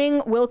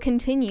burdening will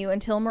continue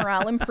until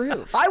morale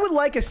improves. I would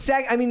like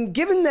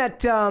given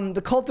that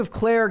the Cult of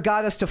Claire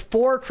got us to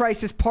 4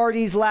 crisis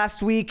parties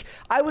last week,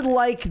 I would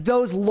like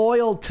those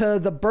loyal to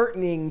the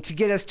burdening to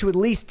get us to at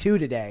least 2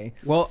 today.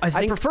 Well,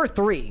 I prefer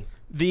 3.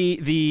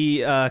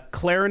 The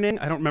clarining,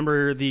 I don't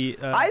remember the...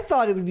 I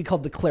thought it would be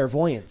called the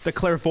clairvoyance. The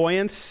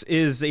clairvoyance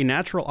is a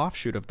natural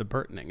offshoot of the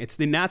burdening. It's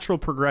the natural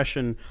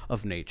progression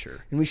of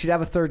nature. And we should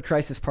have a 3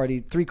 crisis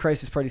parties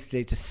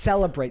today to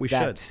celebrate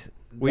that.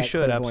 We that should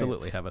clairvoyance.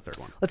 absolutely have a third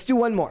one. Let's do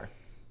one more.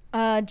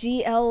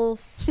 GL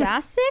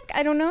Sasic,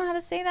 I don't know how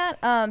to say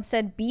that,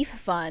 said beef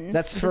fun.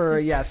 That's This for,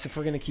 is- yes, if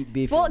we're going to keep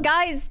beefing. Well,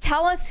 guys,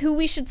 tell us who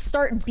we should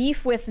start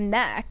beef with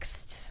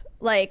next.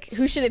 Like,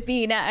 who should it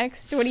be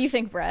next? What do you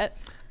think, Brett?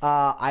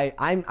 I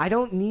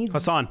don't need...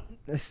 Hassan.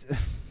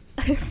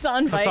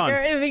 Son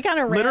Biker? It'd be kind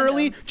of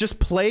Literally, just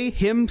play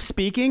him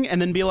speaking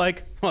and then be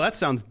like, well, that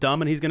sounds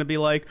dumb. And he's going to be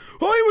like,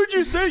 why would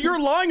you say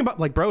you're lying about...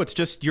 Like, bro, it's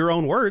just your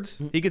own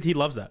words. He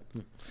loves that.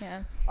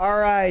 Yeah. All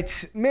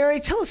right. Mary,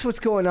 tell us what's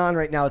going on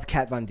right now with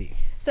Kat Von D.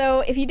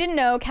 So if you didn't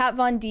know, Kat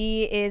Von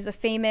D is a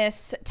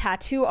famous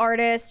tattoo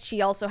artist.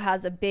 She also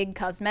has a big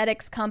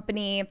cosmetics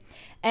company.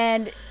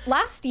 And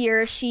last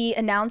year, she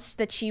announced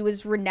that she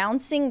was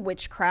renouncing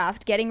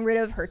witchcraft, getting rid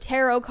of her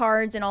tarot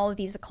cards and all of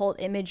these occult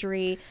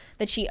imagery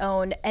that she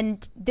owned.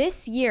 And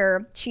this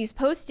year, she's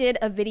posted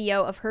a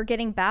video of her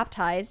getting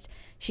baptized.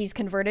 She's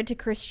converted to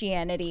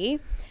Christianity.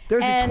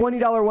 There's a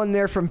 $20 one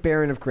there from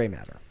Baron of Grey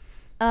Matter.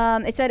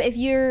 It said, if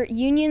your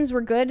unions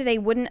were good, they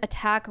wouldn't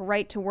attack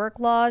right-to-work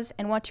laws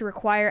and want to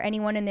require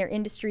anyone in their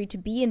industry to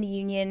be in the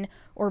union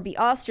or be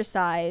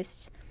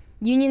ostracized.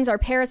 Unions are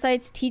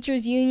parasites,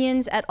 teachers'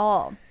 unions at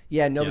all.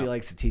 Yeah, nobody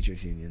likes the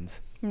teachers'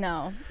 unions.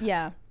 No,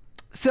 yeah.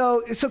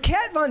 So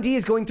Kat Von D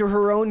is going through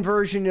her own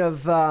version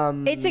of...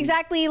 It's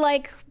exactly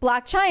like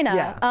Black China.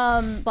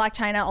 Yeah. Black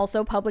China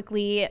also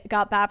publicly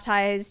got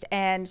baptized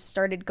and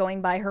started going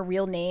by her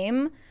real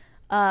name.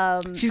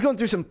 She's going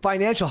through some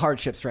financial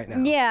hardships right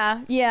now.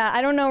 Yeah.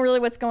 I don't know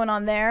really what's going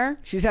on there.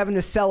 She's having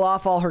to sell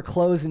off all her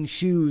clothes and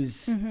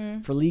shoes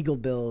for legal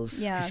bills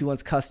because Yeah. she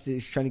wants custody.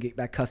 She's trying to get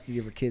back custody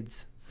of her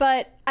kids.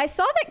 But I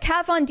saw that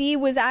Kat Von D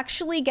was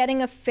actually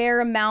getting a fair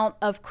amount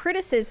of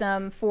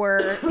criticism for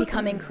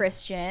becoming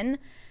Christian,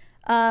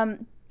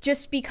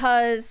 just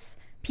because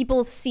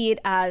people see it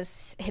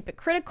as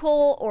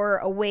hypocritical or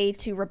a way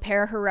to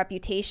repair her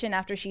reputation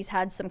after she's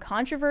had some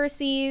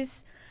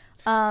controversies.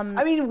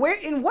 I mean,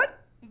 in what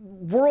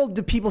world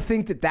do people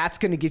think that that's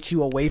going to get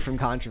you away from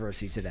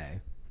controversy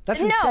today?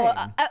 That's insane.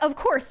 No, of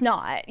course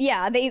not.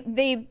 Yeah,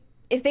 they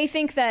if they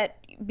think that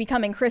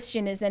becoming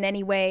Christian is in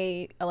any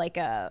way like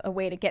a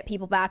way to get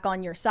people back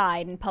on your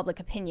side in public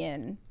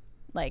opinion,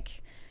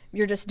 like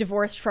you're just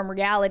divorced from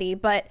reality.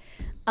 But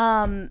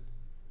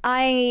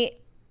I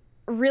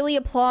really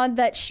applaud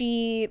that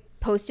she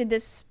posted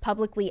this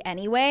publicly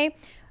anyway.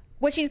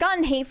 What she's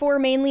gotten hate for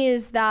mainly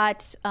is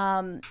that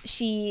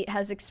she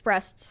has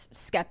expressed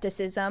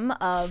skepticism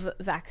of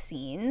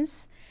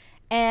vaccines.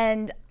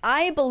 And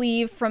I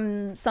believe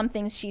from some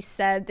things she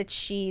said that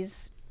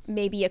she's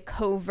maybe a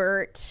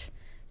covert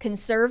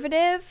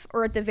conservative,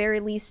 or at the very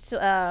least,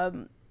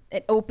 an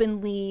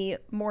openly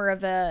more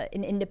of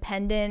an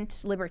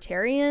independent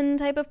libertarian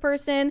type of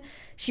person.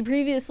 She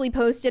previously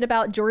posted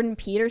about Jordan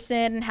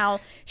Peterson and how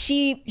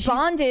she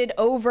bonded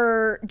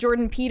over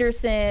Jordan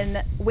Peterson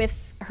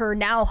with her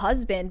now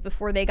husband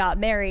before they got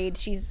married.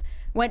 She's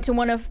went to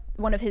one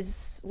of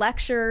his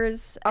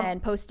lectures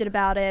and posted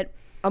about it.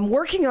 I'm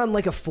working on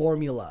like a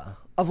formula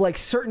of like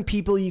certain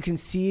people you can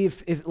see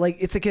if like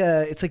it's like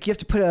you have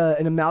to put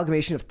an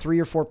amalgamation of 3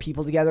 or 4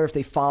 people together if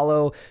they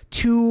follow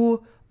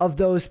 2 of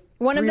those.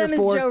 One of them is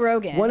Joe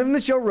Rogan. One of them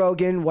is Joe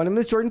Rogan. One of them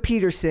is Jordan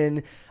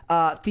Peterson.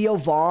 Theo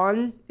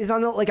Vaughn is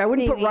on the I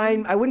wouldn't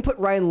put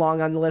Ryan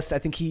Long on the list. I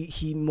think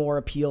he more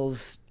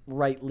appeals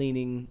right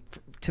leaning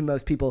to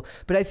most people.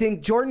 But I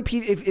think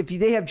if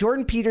they have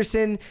Jordan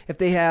Peterson, if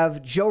they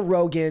have Joe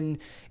Rogan,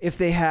 if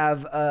they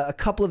have a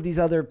couple of these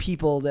other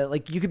people that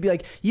like you could be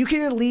like, you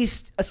can at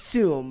least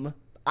assume,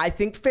 I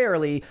think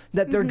fairly,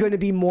 that they're going to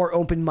be more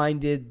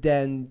open-minded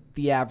than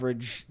the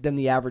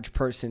average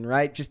person,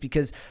 right? Just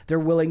because they're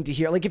willing to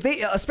hear, like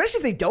especially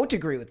if they don't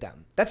agree with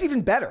them, that's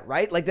even better,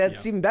 right? Like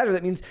that's even better.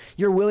 That means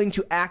you're willing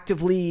to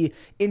actively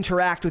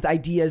interact with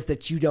ideas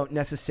that you don't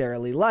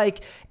necessarily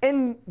like.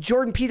 And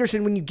Jordan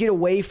Peterson, when you get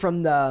away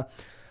from the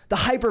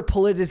hyper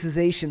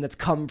politicization that's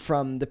come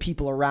from the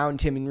people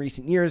around him in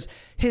recent years,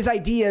 his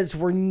ideas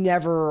were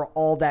never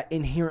all that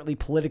inherently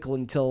political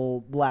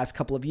until the last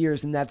couple of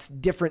years. And that's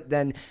different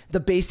than the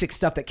basic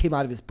stuff that came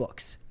out of his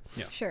books.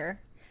 Yeah.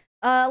 Sure.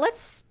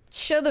 Let's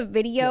show the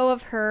video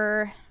of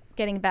her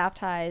getting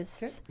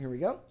baptized. Okay, here we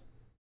go.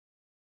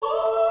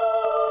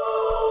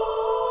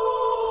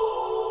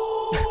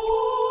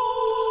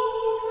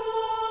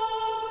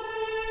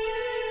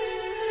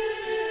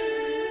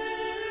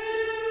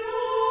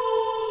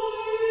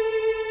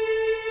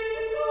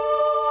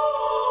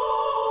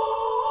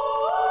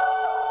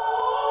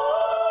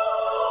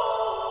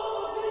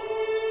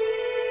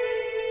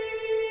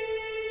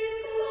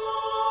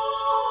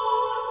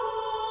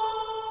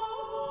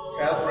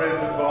 Catherine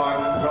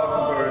Von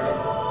Rothenberg,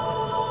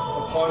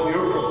 upon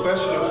your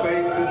profession of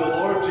faith in the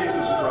Lord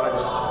Jesus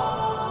Christ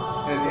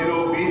and in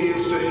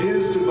obedience to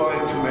his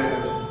divine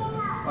command,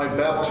 I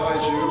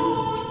baptize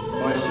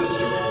you, my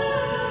sister,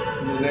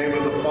 in the name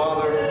of the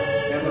Father,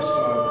 and the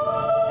Son,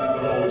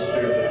 and the Holy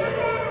Spirit.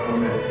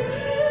 Amen.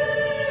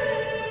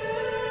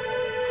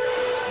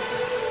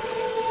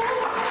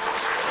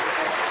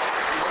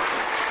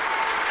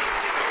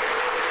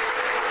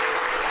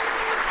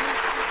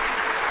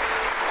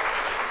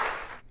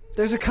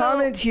 There's a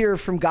comment here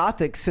from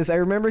Gothic. Says, I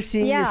remember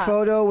seeing your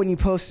photo when you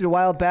posted a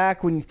while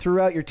back when you threw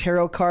out your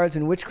tarot cards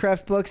and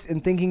witchcraft books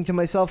and thinking to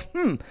myself,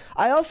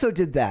 I also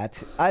did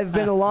that. I've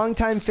been a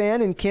longtime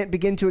fan and can't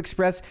begin to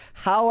express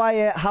how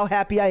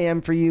happy I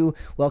am for you.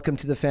 Welcome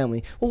to the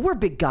family. Well, we're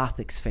big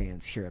Gothics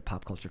fans here at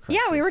Pop Culture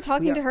Crisis. Yeah, we were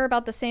talking to her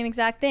about the same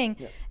exact thing.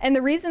 Yeah. And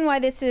the reason why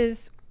this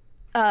is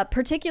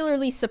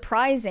particularly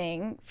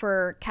surprising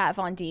for Kat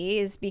Von D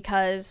is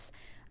because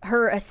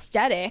her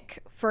aesthetic,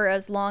 for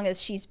as long as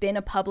she's been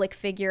a public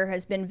figure,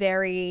 has been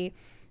very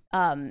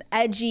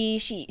edgy.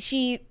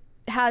 She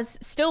has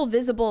still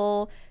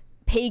visible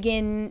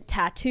pagan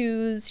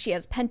tattoos. She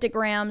has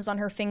pentagrams on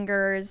her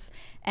fingers,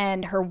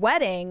 and her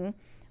wedding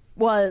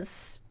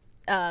was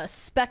a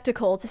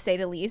spectacle, to say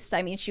the least.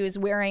 I mean, she was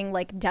wearing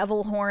like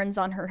devil horns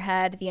on her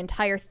head. The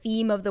entire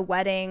theme of the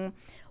wedding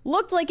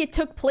looked like it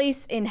took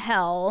place in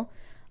hell.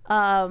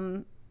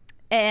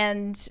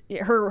 And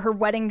her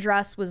wedding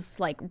dress was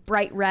like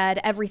bright red.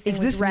 Everything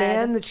was red. Is this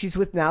man that she's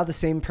with now the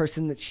same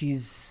person that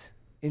she's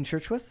in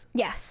church with?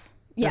 Yes.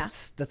 Yeah.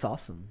 That's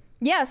awesome.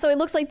 Yeah. So it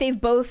looks like they've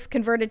both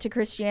converted to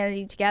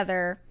Christianity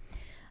together.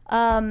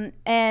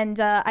 And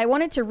I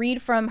wanted to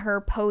read from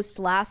her post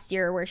last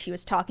year where she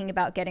was talking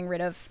about getting rid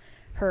of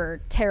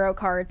her tarot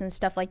cards and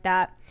stuff like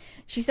that.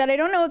 She said, I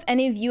don't know if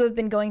any of you have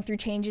been going through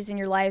changes in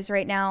your lives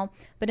right now,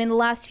 but in the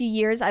last few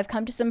years, I've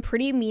come to some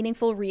pretty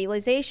meaningful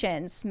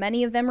realizations,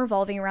 many of them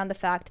revolving around the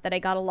fact that I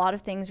got a lot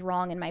of things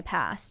wrong in my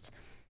past.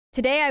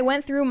 Today, I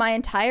went through my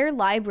entire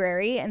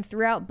library and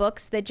threw out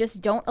books that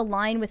just don't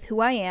align with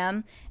who I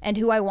am and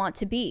who I want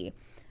to be.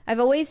 I've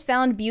always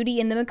found beauty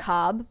in the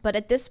macabre, but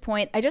at this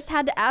point, I just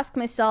had to ask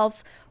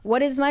myself,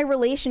 what is my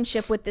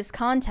relationship with this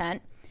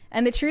content?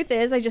 And the truth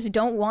is, I just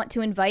don't want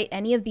to invite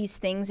any of these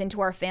things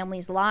into our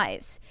family's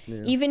lives,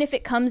 even if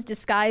it comes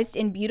disguised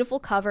in beautiful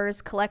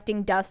covers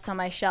collecting dust on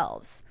my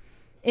shelves.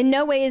 In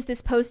no way is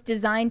this post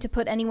designed to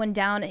put anyone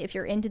down if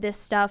you're into this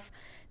stuff,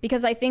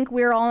 because I think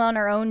we're all on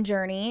our own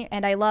journey,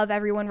 and I love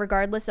everyone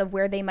regardless of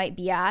where they might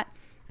be at.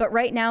 But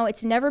right now,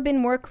 it's never been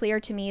more clear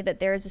to me that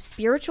there is a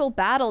spiritual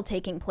battle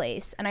taking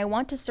place, and I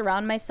want to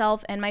surround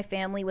myself and my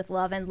family with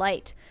love and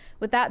light.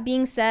 With that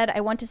being said,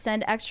 I want to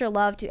send extra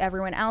love to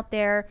everyone out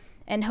there,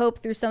 and hope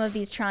through some of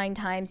these trying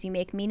times you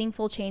make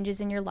meaningful changes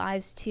in your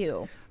lives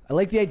too. I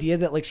like the idea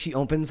that like she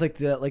opens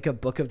like a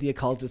book of the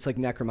occult. It's like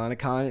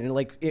Necromonicon, and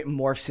it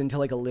morphs into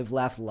like a Live,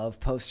 Laugh, Love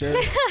poster.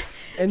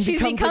 And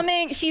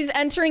she's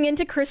entering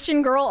into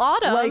Christian Girl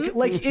Autumn.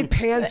 Like it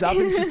pans up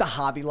and it's just a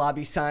Hobby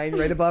Lobby sign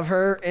right above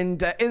her,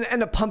 and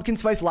a pumpkin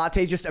spice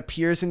latte just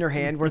appears in her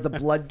hand where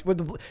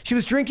she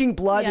was drinking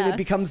blood, and it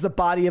becomes the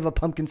body of a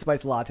pumpkin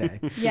spice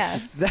latte.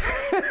 Yes.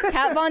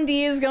 Kat Von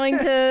D is going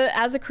to,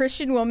 as a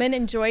Christian woman,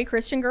 enjoy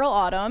Christian Girl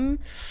Autumn,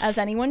 as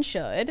anyone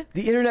should.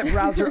 The internet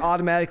browser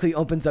automatically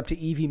opens up to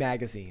Evie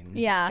magazine.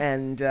 Yeah.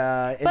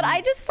 But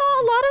I just saw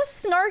a lot of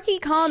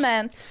snarky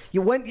comments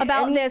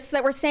about this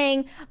that were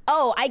saying,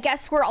 oh, I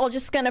guess we're all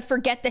just going to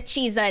forget that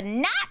she's a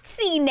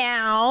Nazi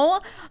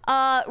now.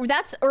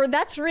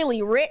 That's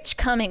really rich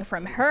coming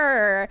from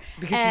her.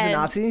 Because she's a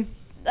Nazi?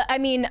 I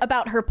mean,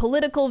 about her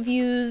political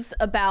views,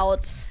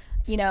 about,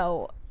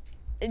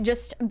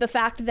 just the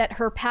fact that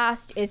her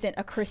past isn't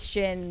a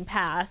Christian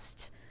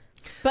past.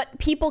 But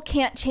people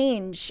can't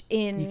change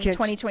in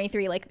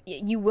 2023. Like,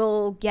 you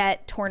will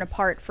get torn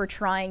apart for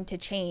trying to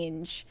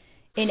change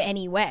in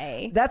any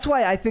way. That's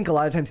why I think a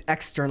lot of times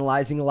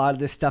externalizing a lot of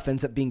this stuff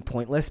ends up being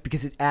pointless,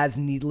 because it adds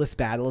needless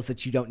battles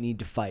that you don't need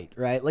to fight,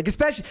 right? Like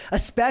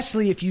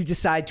especially if you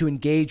decide to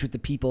engage with the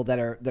people that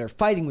are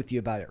fighting with you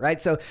about it,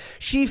 right? So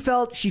she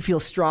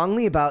feels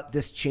strongly about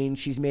this change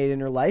she's made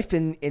in her life,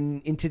 and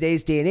in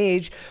today's day and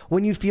age,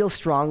 when you feel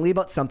strongly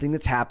about something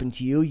that's happened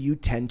to you, you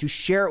tend to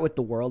share it with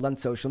the world on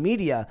social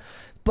media.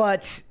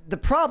 But the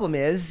problem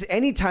is,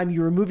 anytime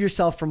you remove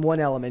yourself from one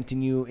element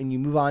and you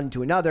move on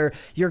to another,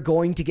 you're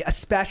going to get,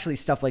 especially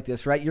stuff like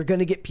this, right? You're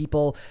going to get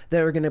people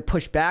that are going to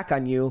push back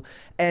on you,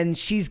 and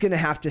she's going to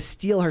have to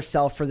steel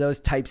herself for those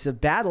types of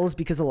battles,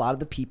 because a lot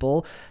of the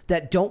people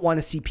that don't want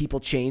to see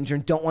people change or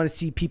don't want to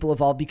see people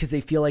evolve because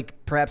they feel like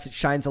perhaps it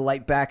shines a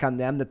light back on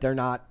them that they're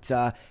not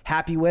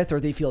happy with,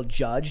 or they feel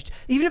judged,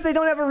 even if they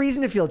don't have a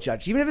reason to feel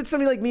judged. Even if it's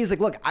somebody like me who's like,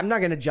 look, I'm not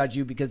going to judge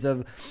you because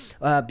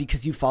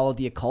you follow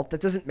the occult. That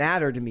doesn't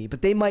matter to me,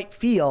 but they might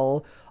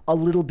feel a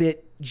little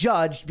bit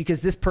judged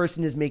because this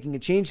person is making a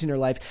change in her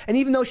life. And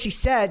even though she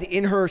said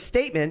in her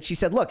statement, she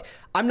said, look,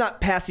 I'm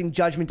not passing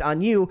judgment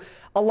on you,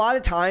 a lot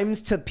of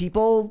times to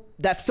people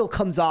that still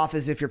comes off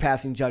as if you're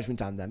passing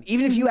judgment on them,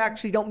 even if you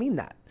actually don't mean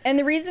that. And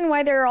the reason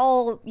why they're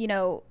all,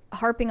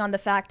 harping on the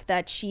fact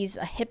that she's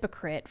a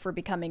hypocrite for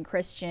becoming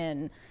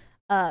Christian,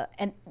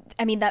 and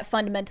I mean, that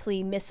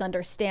fundamentally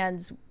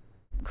misunderstands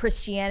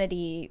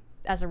Christianity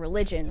as a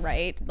religion,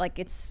 right? Like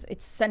it's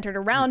centered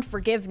around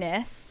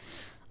forgiveness.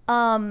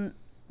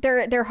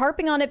 They're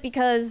harping on it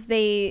because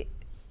they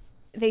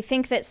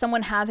think that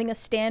someone having a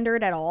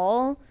standard at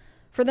all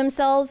for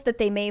themselves that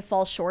they may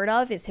fall short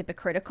of is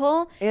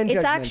hypocritical. And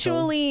it's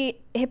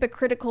actually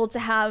hypocritical to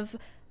have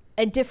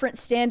a different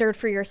standard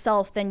for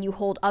yourself than you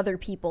hold other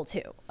people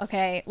to.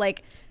 Okay,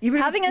 like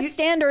even having a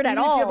standard at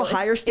all, if you have a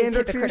higher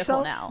standard for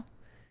yourself now.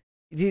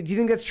 Do you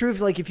think that's true?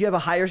 If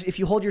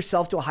you hold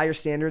yourself to a higher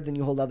standard than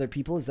you hold other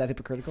people, is that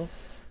hypocritical?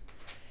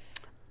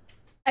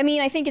 I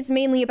mean, I think it's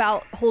mainly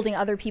about holding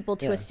other people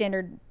to a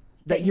standard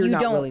that you're you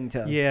not don't willing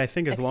to. Yeah, I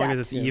think as long as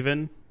it's accept.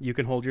 even, you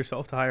can hold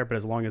yourself to higher. But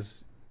as long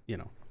as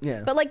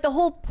Yeah. But like the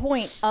whole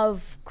point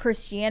of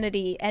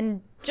Christianity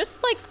and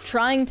just like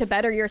trying to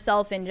better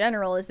yourself in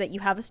general is that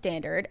you have a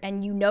standard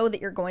and you know that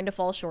you're going to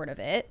fall short of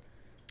it.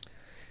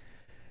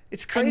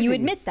 It's crazy. And you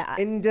admit that.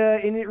 And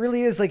it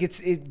really is like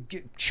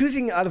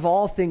choosing out of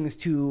all things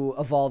to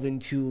evolve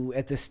into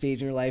at this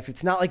stage in her life.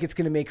 It's not like it's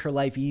going to make her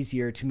life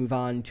easier to move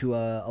on to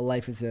a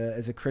life as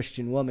a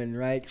Christian woman,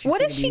 right?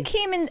 What if she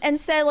came in and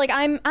said like,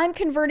 I'm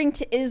converting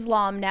to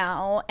Islam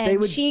now,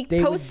 and she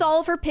posts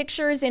all of her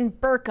pictures in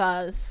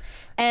burqas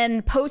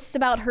and posts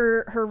about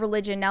her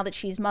religion now that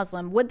she's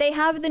Muslim? Would they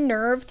have the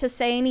nerve to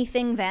say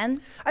anything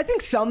then? I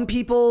think some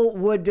people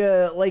would,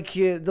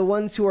 the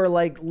ones who are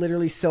like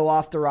literally so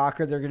off the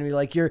rocker, they're going to be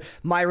like,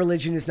 my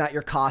religion is not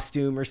your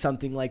costume or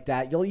something like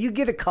that. You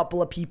get a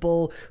couple of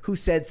people who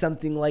said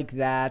something like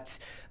that,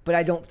 but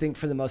I don't think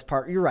for the most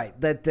part, you're right,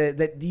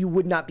 that you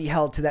would not be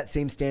held to that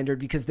same standard,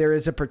 because there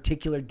is a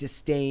particular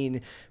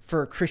disdain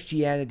for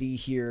Christianity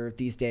here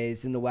these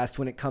days in the West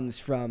when it comes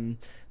from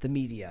the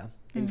media.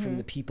 And from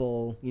the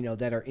people,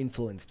 that are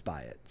influenced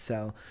by it.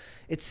 So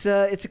it's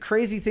a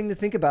crazy thing to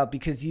think about,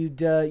 because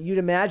you'd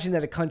imagine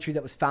that a country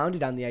that was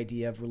founded on the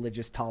idea of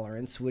religious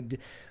tolerance would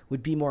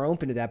be more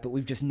open to that, but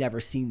we've just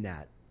never seen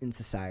that in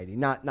society.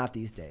 Not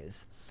these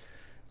days.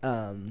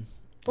 Well,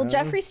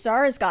 Jeffree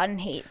Star has gotten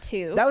hate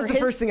too. That was the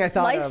first thing I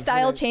thought of.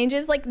 Lifestyle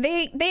changes. Like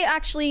they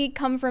actually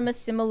come from a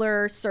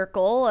similar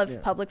circle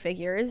of public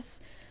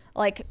figures.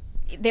 Like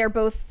they're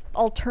both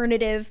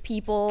alternative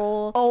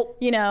people.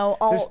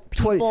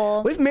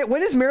 People.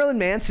 When is Marilyn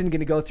Manson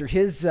going to go through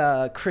his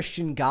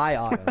Christian guy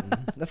autumn?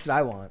 That's what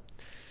I want.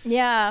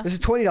 Yeah. There's a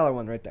 $20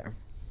 one right there.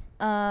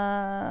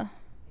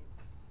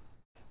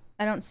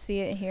 I don't see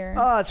it here.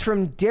 It's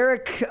from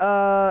Derek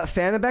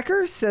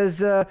Fannebecker.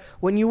 Says,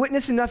 when you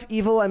witness enough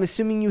evil, I'm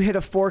assuming you hit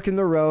a fork in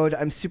the road.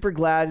 I'm super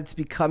glad it's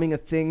becoming a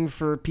thing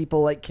for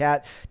people like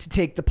Kat to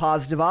take the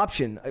positive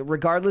option.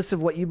 Regardless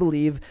of what you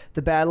believe,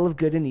 the battle of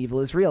good and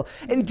evil is real.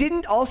 And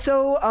didn't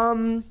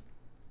also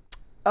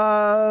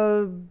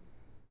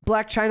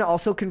Black China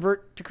also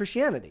convert to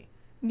Christianity?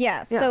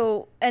 Yeah,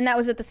 so, and that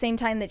was at the same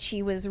time that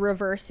she was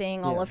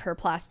reversing all of her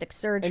plastic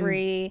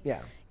surgery,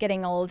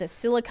 getting all of this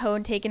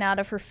silicone taken out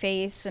of her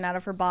face and out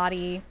of her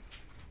body.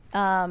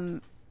 I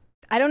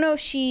don't know if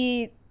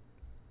she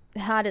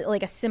had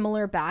like a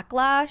similar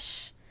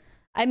backlash.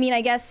 I mean,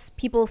 I guess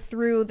people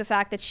threw the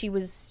fact that she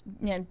was,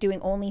 doing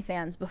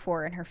OnlyFans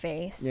before in her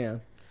face. Yeah.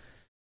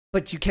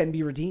 But you can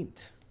be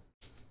redeemed.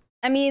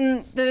 I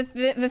mean,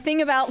 the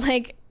thing about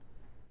like,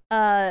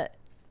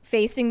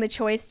 facing the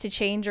choice to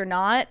change or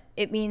not,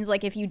 it means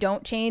like if you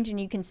don't change and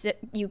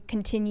you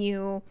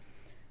continue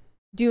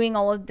doing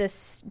all of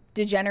this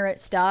degenerate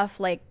stuff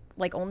like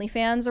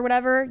OnlyFans or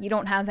whatever, you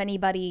don't have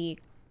anybody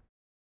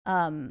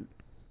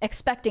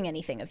expecting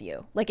anything of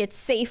you. Like it's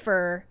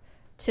safer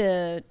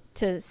to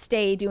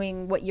stay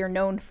doing what you're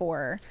known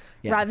for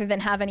rather than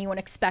have anyone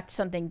expect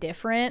something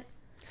different.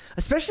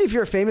 Especially if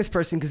you're a famous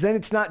person, because then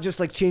it's not just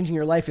like changing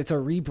your life, it's a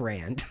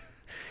rebrand.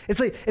 It's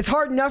like it's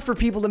hard enough for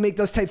people to make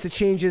those types of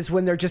changes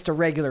when they're just a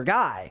regular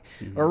guy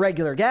or a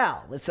regular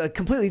gal. It's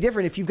completely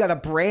different if you've got a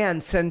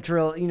brand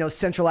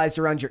centralized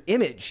around your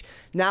image.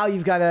 Now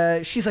you've got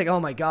to. She's like, oh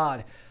my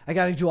God, I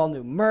got to do all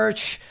new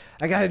merch.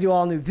 I got to do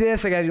all new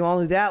this. I got to do all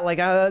new that. Like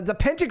the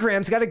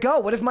pentagram's got to go.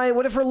 What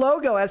if her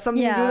logo has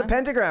something to do with the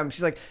pentagram?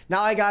 She's like,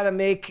 now I got to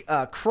make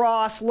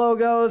cross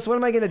logos. What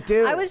am I gonna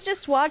do? I was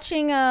just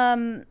watching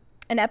an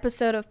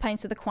episode of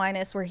Pints with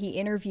Aquinas where he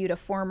interviewed a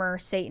former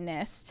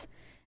Satanist.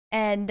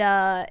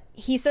 And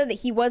he said that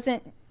he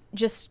wasn't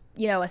just,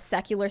 a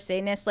secular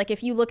Satanist. Like,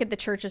 if you look at the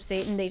Church of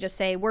Satan, they just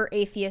say, we're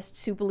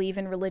atheists who believe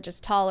in religious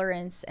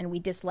tolerance and we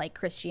dislike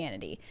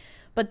Christianity.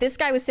 But this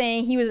guy was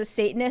saying he was a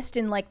Satanist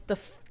in, like,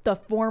 the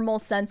formal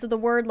sense of the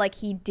word. Like,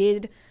 he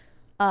did,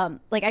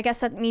 I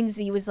guess that means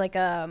he was, like,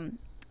 a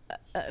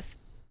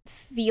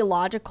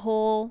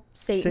theological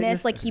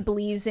Satanist. Like, he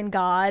believes in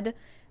God,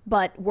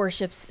 but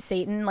worships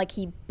Satan. Like,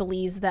 he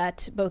believes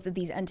that both of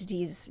these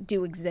entities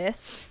do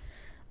exist.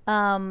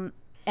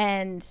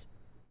 And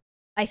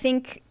I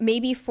think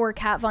maybe for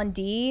Kat Von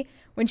D,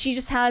 when she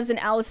just has an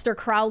Aleister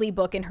Crowley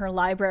book in her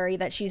library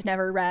that she's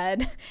never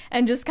read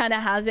and just kind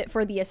of has it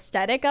for the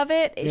aesthetic of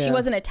it, she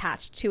wasn't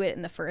attached to it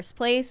in the first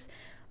place.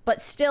 But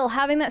still,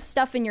 having that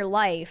stuff in your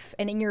life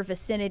and in your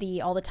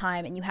vicinity all the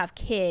time, and you have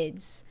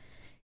kids,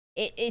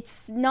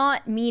 it's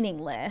not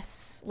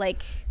meaningless.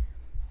 Like,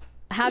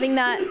 having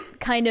that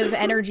kind of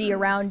energy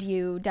around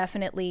you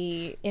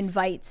definitely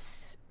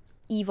invites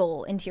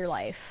evil into your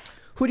life.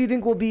 Who do you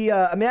think will be?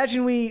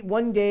 Imagine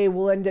one day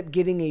we'll end up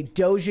getting a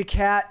Doja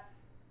Cat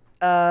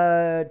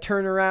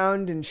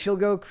turnaround, and she'll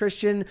go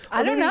Christian.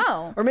 I don't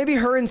know. Or maybe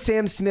her and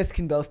Sam Smith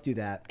can both do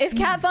that. If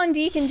Kat Von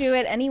D can do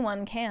it,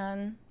 anyone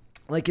can.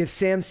 Like if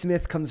Sam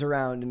Smith comes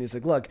around and he's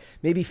like, "Look,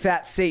 maybe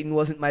Fat Satan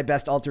wasn't my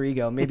best alter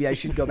ego. Maybe I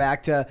should go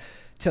back to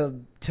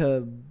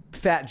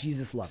Fat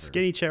Jesus Lover,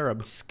 Skinny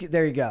Cherub."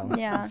 There you go.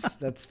 Yeah,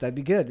 that'd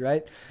be good,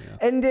 right?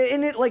 Yeah. And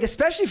it, like,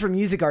 especially for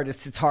music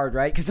artists, it's hard,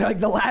 right? Because they're like,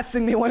 the last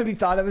thing they want to be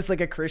thought of is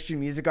like a Christian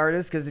music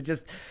artist, because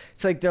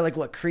it's like they're like,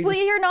 look, Creed. Well,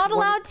 you're not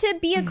allowed to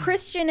be a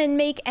Christian and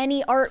make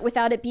any art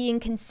without it being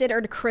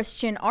considered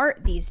Christian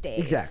art these days.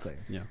 Exactly.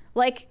 Yeah.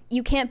 Like,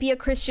 you can't be a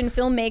Christian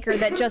filmmaker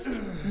that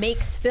just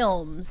makes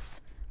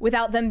films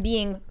without them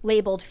being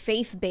labeled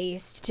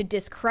faith-based to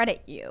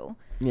discredit you.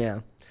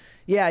 Yeah.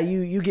 Yeah,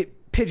 you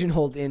get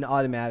pigeonholed in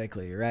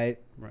automatically, right?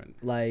 Right.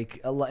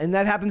 Like, and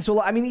that happens to a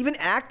lot. I mean, even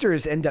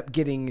actors end up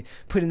getting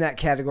put in that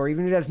category,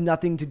 even if it has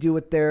nothing to do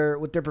with their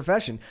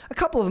profession. A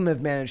couple of them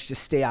have managed to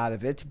stay out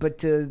of it, but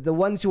the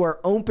ones who are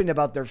open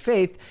about their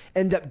faith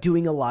end up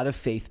doing a lot of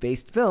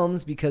faith-based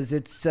films because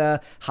it's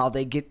how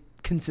they get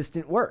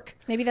consistent work.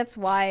 Maybe that's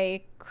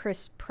why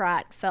Chris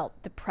Pratt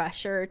felt the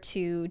pressure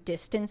to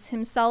distance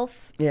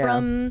himself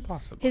from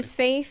his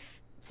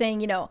faith,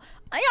 saying,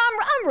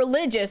 I'm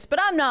religious, but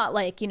I'm not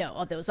like,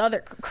 those other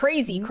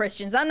crazy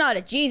Christians. I'm not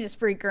a Jesus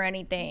freak or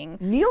anything.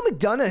 Neil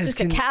McDonough it's just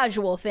a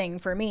casual thing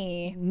for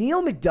me.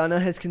 Neil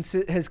McDonough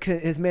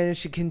has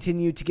managed to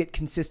continue to get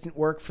consistent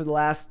work for the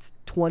last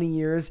 20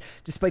 years,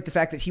 despite the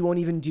fact that he won't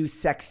even do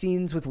sex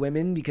scenes with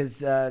women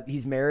because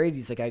he's married.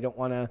 He's like, I don't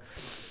want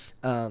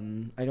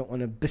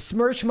to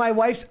besmirch my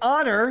wife's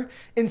honor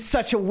in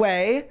such a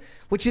way,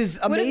 which is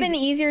amazing. Would have been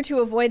easier to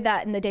avoid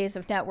that in the days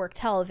of network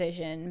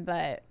television,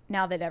 but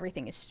now that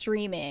everything is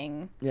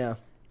streaming,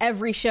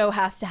 every show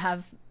has to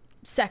have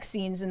sex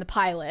scenes in the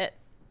pilot.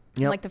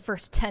 Yep. Like the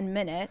first 10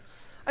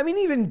 minutes. I mean,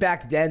 even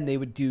back then they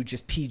would do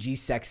just PG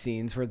sex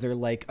scenes where they're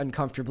like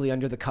uncomfortably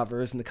under the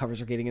covers and the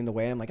covers are getting in the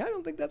way. I'm like, I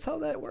don't think that's how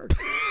that works.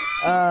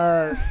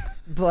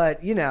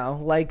 But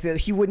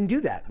he wouldn't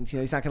do that.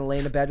 He's not going to lay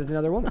in a bed with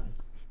another woman.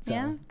 So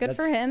yeah, good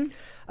for him.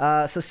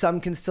 So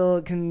some can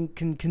still can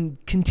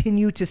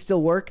continue to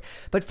still work,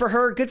 but for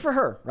her, good for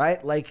her,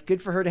 right? Like,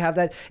 good for her to have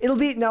that. It'll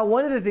be now.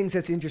 One of the things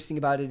that's interesting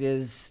about it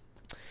is,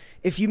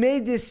 if you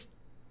made this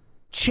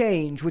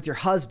change with your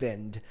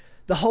husband,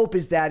 the hope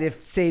is that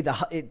if, say,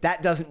 that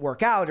doesn't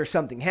work out or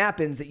something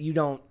happens, that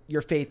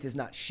your faith is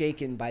not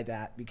shaken by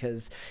that,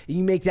 because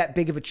you make that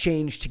big of a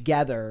change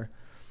together.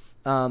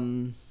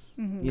 So.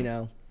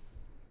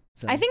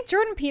 I think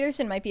Jordan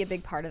Peterson might be a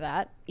big part of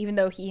that, even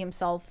though he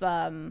himself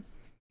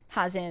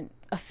hasn't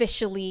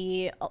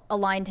officially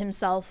aligned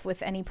himself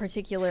with any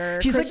particular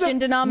Christian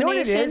denomination. You know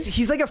what it is?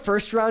 He's like a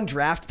first-round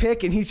draft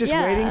pick, and he's just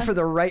waiting for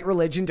the right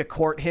religion to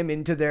court him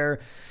into their...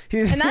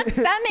 And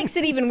that makes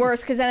it even worse,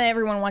 because then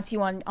everyone wants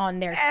you on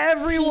their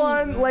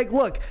team. Like,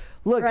 look,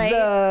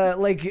 right?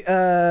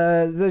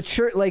 The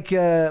church,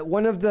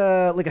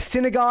 a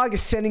synagogue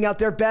is sending out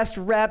their best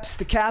reps.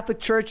 The Catholic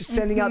Church is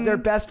sending out their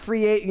best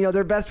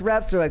their best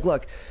reps. They're like,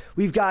 look,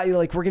 we've got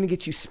we're going to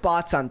get you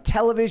spots on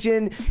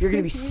television. You're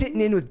going to be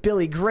sitting in with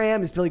Billy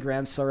Graham. Is Billy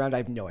Graham still around? I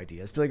have no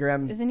idea. Is Billy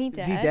Graham? Isn't he dead?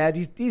 Is he dead?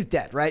 He's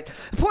dead, right?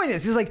 The point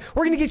is, he's like,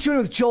 we're going to get you in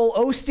with Joel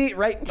Osteen,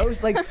 right?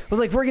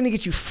 We're going to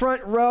get you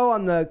front row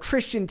on the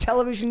Christian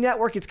television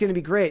network. It's going to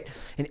be great.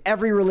 And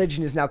every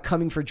religion is now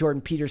coming for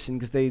Jordan Peterson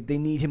because they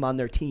need him on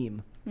their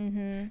team.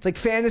 Mm-hmm. It's like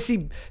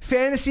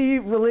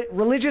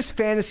religious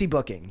fantasy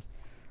booking.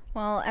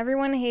 Well,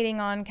 everyone hating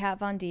on Kat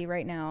Von D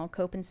right now,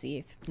 Cope and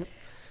Seeth.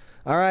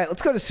 All right,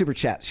 let's go to Super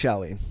Chat,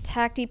 shall we?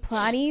 Tacty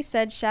Platty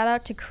said, shout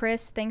out to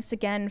Chris. Thanks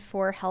again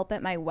for help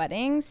at my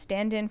wedding.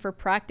 Stand in for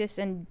practice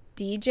and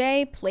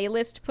DJ,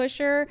 playlist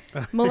pusher.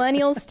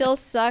 Millennials still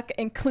suck,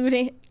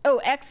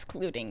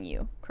 excluding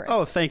you, Chris.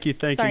 Oh, thank you.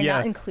 Sorry, Yeah.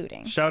 not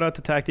including. Shout out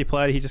to Tacty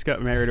Platty. He just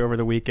got married over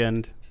the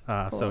weekend.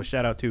 Cool. So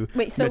shout out to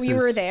Wait, so you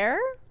were there?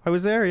 I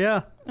was there,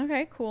 yeah.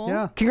 Okay, cool.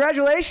 Yeah.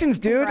 Congratulations,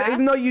 dude. Congrats.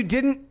 Even though you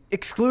didn't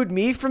exclude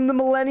me from the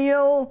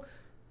millennial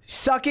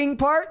sucking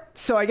part,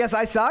 so I guess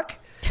I suck.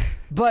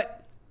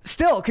 But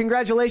still,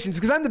 congratulations,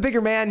 because I'm the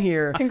bigger man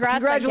here.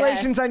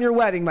 Congratulations on your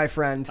wedding, my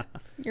friend.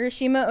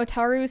 Urashima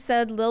Otaru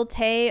said, Lil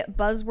Tay,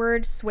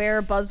 buzzword,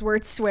 swear,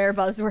 buzzword, swear,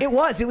 buzzword. It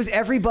was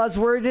every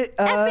buzzword.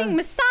 Effing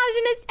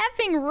misogynist,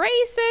 effing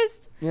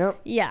racist. Yep.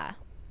 Yeah.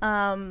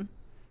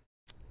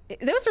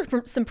 Those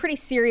were some pretty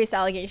serious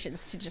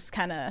allegations to just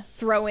kind of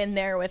throw in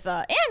there with,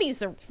 and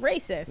he's a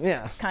racist,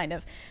 Yeah. kind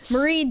of.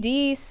 Marie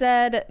D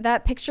said,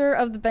 that picture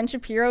of the Ben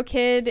Shapiro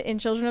kid in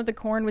Children of the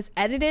Corn was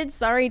edited.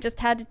 Sorry, just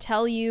had to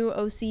tell you,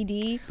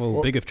 OCD.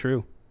 Well, big if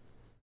true.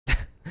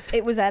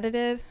 It was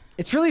edited.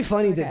 It's really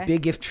funny that Okay.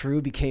 Big If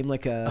True became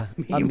like a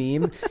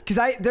meme.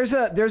 Because there's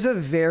a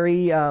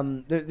very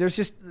there's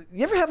just,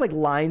 you ever have like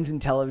lines in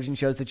television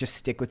shows that just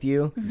stick with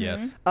you?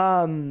 Yes.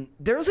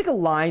 There was like a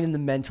line in The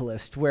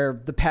Mentalist where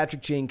the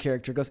Patrick Jane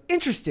character goes,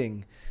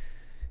 interesting,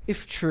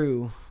 if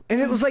true. And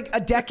it was like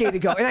a decade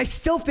ago. And I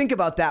still think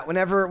about that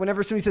whenever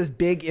somebody says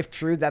big if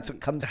true, that's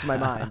what comes to my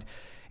mind.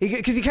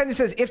 Because he kind of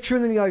says if true,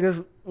 and then he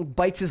like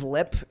bites his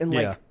lip and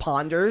like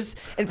ponders.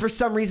 And for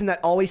some reason that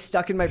always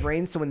stuck in my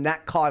brain. So when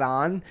that caught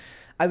on,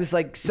 I was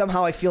like,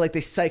 somehow I feel like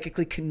they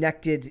psychically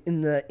connected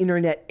in the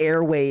internet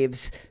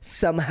airwaves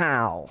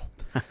somehow.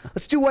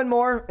 Let's do one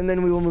more and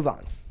then we will move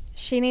on.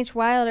 Shane H.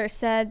 Wilder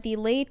said, the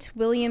late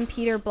William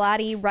Peter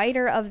Blatty,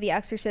 writer of the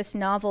Exorcist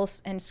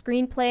novels and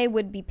screenplay,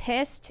 would be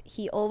pissed.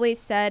 He always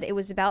said it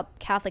was about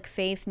Catholic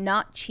faith,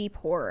 not cheap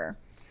horror.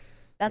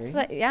 That's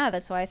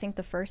that's why I think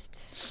the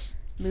first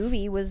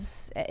movie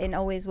was and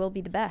always will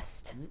be the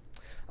best.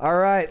 All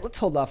right, let's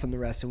hold off on the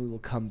rest and we will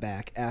come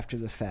back after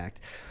the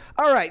fact.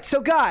 All right, so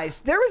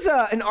guys, there was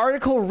an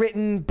article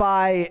written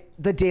by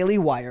the Daily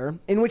Wire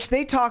in which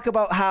they talk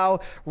about how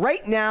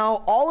right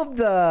now all of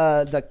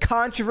the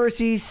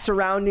controversies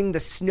surrounding the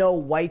Snow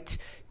White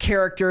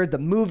character, the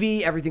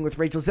movie, everything with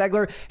Rachel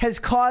Zegler, has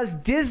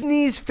caused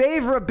Disney's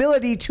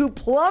favorability to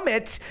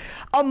plummet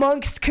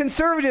amongst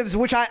conservatives,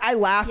 which I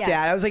laughed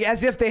at. I was like,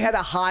 as if they had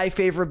a high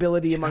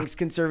favorability amongst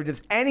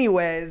conservatives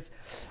anyways.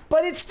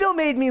 But it still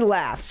made me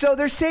laugh. So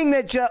they're saying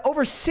that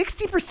over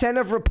 60%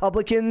 of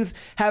Republicans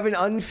have an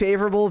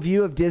unfavorable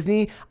view of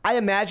Disney. I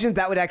imagine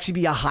that would actually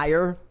be a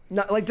higher,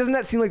 doesn't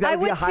that seem like that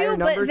would be a higher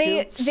number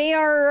too? But they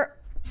are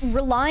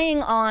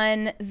relying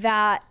on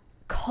that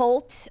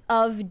cult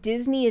of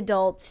Disney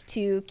adults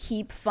to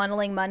keep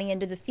funneling money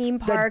into the theme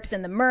parks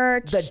and the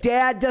merch. The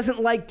dad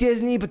doesn't like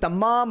Disney, but the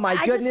mom, my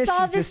goodness. I just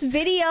saw this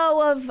video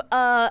of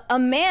a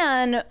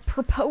man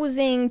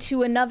proposing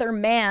to another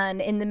man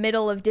in the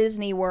middle of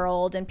Disney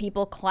World and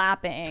people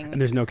clapping.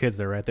 And there's no kids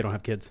there, right? They don't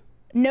have kids.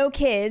 No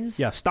kids.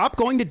 Yeah, stop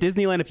going to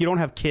Disneyland if you don't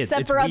have kids.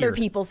 Except it's for weird. other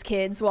people's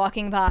kids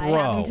walking by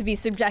having to be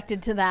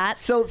subjected to that.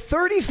 So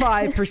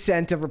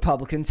 35% of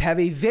Republicans have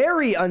a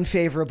very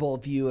unfavorable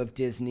view of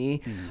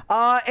Disney.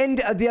 And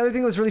the other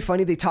thing was really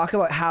funny. They talk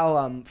about how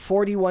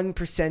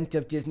 41%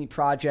 of Disney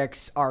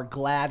projects are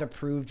GLAAD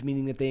approved,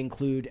 meaning that they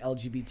include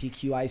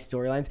LGBTQI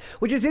storylines,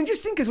 which is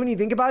interesting because when you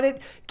think about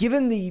it,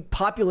 given the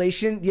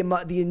population,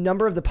 the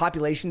number of the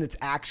population that's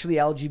actually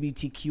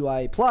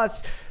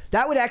LGBTQI+,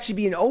 that would actually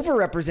be an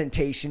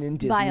overrepresentation in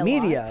Disney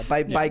media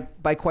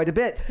by quite a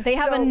bit. They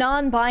have a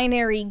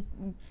non-binary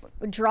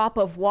drop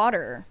of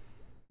water.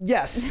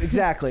 Yes,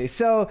 exactly.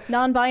 So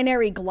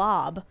non-binary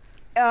glob.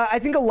 I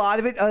think a lot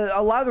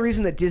of the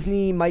reason that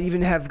Disney might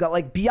even have got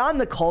like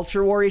beyond the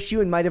culture war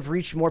issue and might have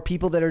reached more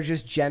people that are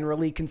just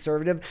generally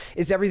conservative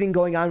is everything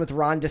going on with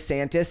Ron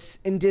DeSantis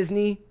in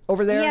Disney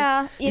over there.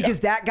 Yeah.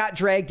 Because that got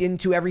dragged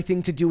into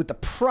everything to do with the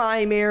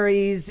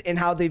primaries and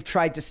how they've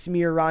tried to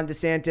smear Ron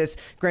DeSantis.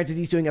 Granted,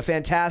 he's doing a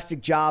fantastic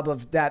job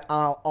of that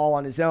all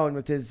on his own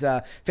with his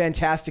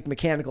fantastic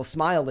mechanical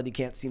smile that he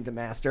can't seem to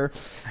master.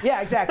 Yeah,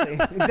 exactly.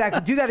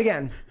 Exactly. Do that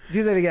again.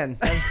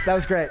 That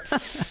was great.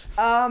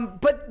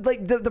 But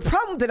like the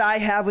problem that I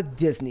have with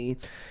Disney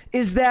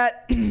is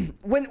that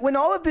when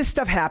all of this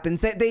stuff happens,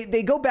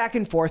 they go back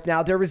and forth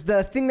now. There was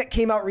the thing that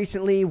came out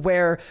recently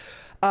where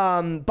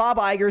Bob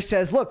Iger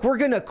says, look, we're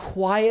going to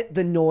quiet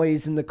the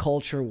noise in the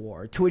culture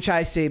war, to which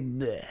I say,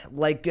 bleh.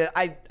 Like,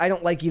 I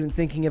don't like even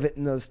thinking of it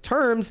in those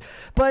terms,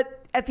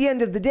 but at the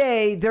end of the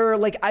day, they're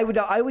like, I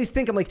always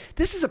think, I'm like,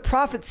 this is a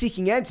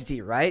profit-seeking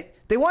entity, right?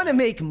 They want to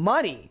make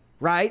money.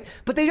 Right?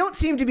 But they don't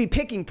seem to be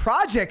picking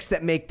projects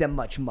that make them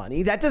much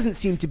money. That doesn't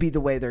seem to be the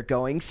way they're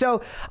going.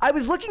 So I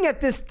was looking at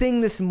this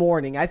thing this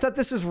morning. I thought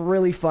this was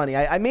really funny.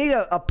 I made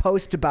a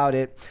post about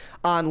it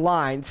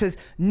online. It says,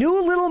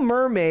 New Little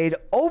Mermaid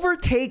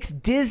overtakes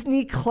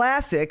Disney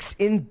classics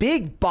in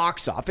big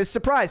box office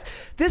surprise.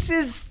 This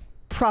is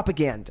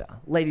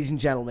propaganda, ladies and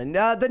gentlemen.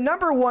 The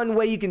number one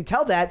way you can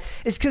tell that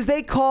is because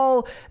they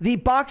call the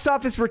box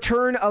office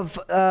return of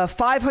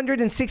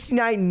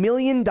 $569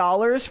 million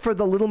for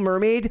The Little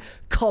Mermaid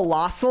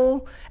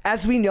colossal.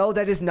 As we know,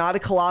 that is not a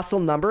colossal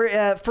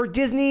number. For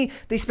Disney,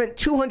 they spent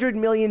 $200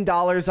 million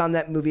on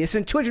that movie. They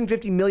spent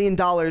 $250 million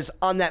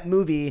on that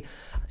movie.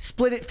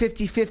 Split it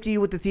 50-50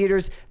 with the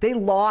theaters. They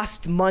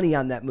lost money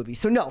on that movie.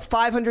 So no,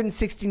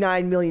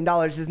 $569 million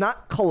is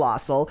not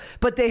colossal,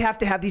 but they have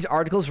to have these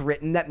articles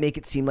written that make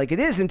it seem like it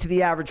is. And to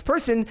the average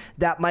person,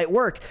 that might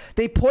work.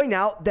 They point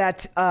out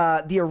that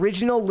the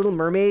original Little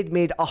Mermaid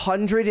made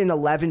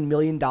 $111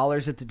 million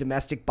at the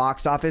domestic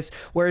box office,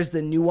 whereas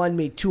the new one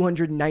made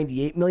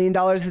 $298 million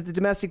at the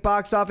domestic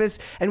box office.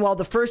 And while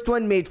the first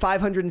one made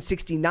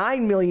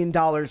 $569 million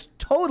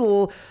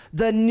total,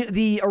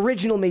 the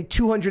original made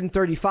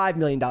 $235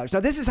 million.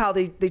 Now, this is how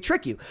they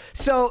trick you.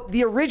 So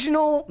the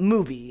original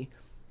movie,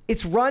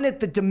 it's run at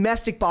the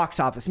domestic box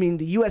office, meaning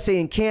the USA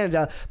and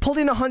Canada, pulled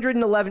in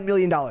 $111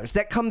 million.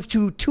 That comes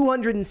to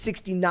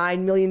 $269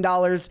 million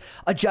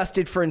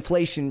adjusted for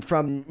inflation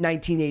from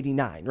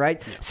 1989,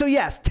 right? Yeah. So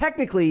yes,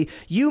 technically,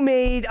 you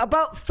made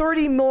about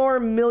 $30 more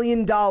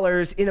million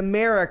in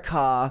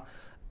America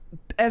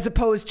as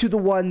opposed to the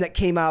one that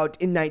came out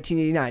in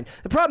 1989.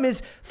 The problem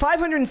is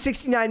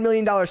 $569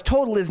 million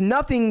total is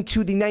nothing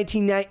to the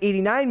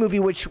 1989 movie,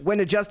 which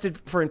when adjusted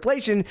for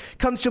inflation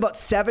comes to about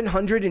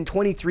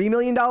 $723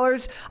 million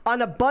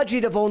on a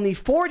budget of only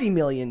 $40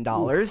 million,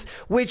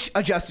 which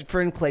adjusted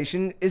for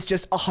inflation is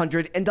just it's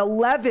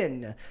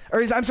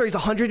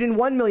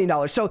 $101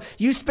 million. So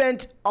you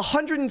spent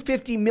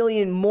 $150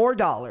 million more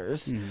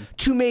dollars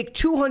to make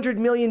 $200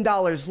 million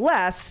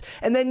less,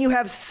 and then you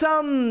have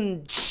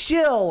some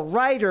chill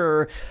writer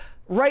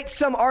write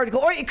some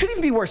article, or it could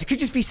even be worse. It could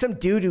just be some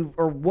dude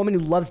or woman who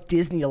loves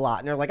Disney a lot,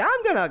 and they're like,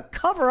 I'm gonna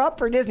cover up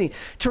for Disney,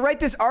 to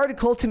write this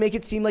article to make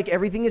it seem like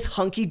everything is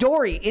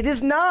hunky-dory. It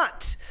is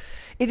not.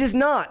 It is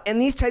not. And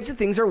these types of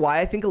things are why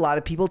I think a lot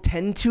of people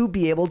tend to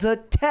be able to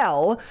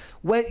tell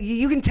when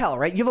you can tell,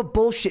 right? You have a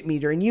bullshit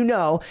meter and you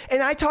know,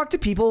 and I talk to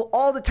people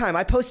all the time.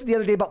 I posted the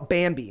other day about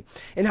Bambi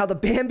and how the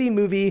Bambi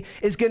movie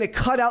is going to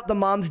cut out the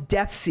mom's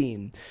death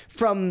scene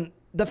from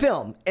the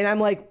film. And I'm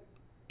like,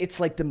 it's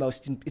one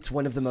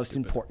of the most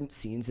important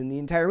scenes in the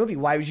entire movie.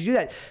 Why would you do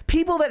that?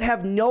 People that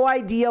have no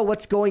idea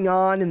what's going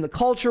on in the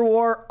culture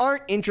war,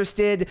 aren't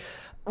interested,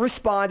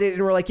 responded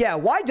and were like, yeah,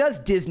 why does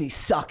Disney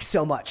suck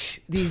so much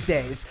these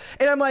days?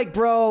 And I'm like,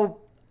 bro,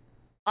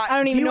 I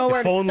don't even know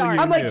where to start.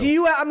 I'm like,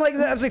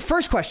 I was like,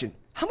 first question,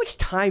 how much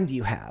time do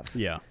you have?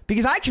 Yeah.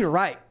 Because I can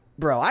write.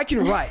 Bro, I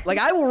can write. Like,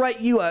 I will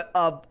write you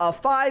a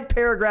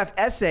 5-paragraph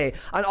essay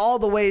on all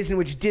the ways in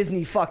which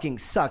Disney fucking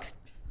sucks.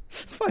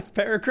 5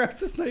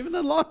 paragraphs, that's not even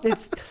that long.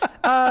 It's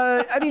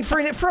I mean, for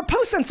a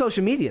post on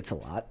social media, it's a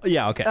lot.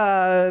 Yeah, okay.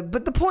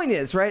 But the point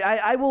is, right,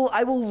 I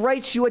will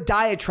write you a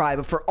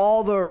diatribe for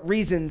all the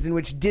reasons in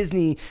which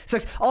Disney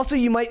sucks. Also,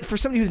 you might, for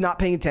somebody who's not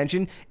paying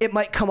attention, it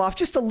might come off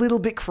just a little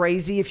bit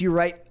crazy if you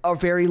write a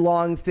very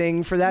long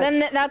thing for that.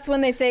 Then that's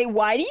when they say,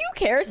 why do you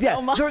care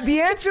so much?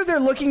 The answer they're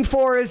looking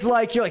for is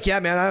like, you're like,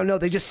 yeah, man, I don't know,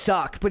 they just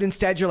suck. But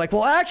instead you're like,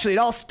 well, actually, it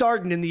all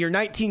started in the year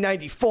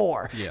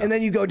 1994. Yeah. And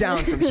then you go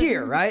down from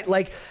here, right?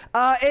 Like,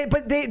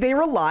 but they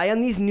rely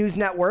on these news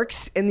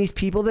networks and these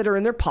people that are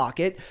in their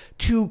pocket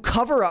to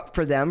cover up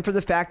for them for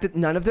the fact that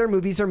none of their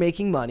movies are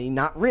making money.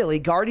 Not really.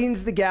 Guardians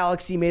of the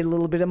Galaxy made a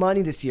little bit of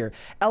money this year.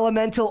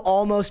 Elemental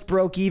almost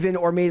broke even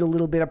or made a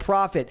little bit of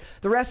profit.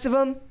 The rest of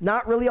them,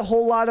 not really a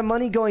whole lot of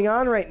money going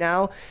on right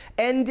now.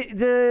 And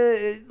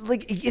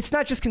it's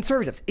not just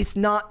conservatives. It's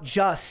not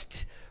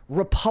just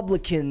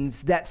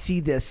Republicans that see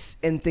this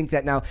and think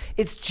that now.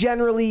 It's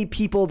generally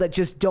people that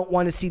just don't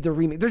want to see the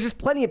remake. There's just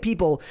plenty of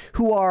people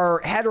who are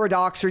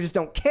heterodox or just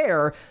don't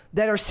care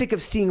that are sick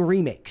of seeing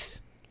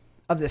remakes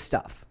of this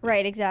stuff.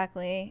 Right,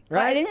 exactly. Right?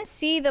 But I didn't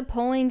see the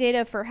polling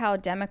data for how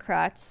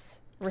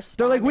Democrats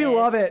responded. They're like, we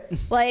love it.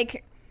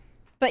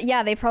 But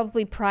yeah, they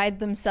probably pride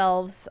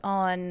themselves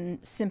on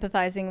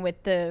sympathizing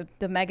with the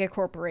mega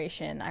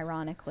corporation,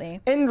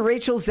 ironically. And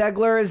Rachel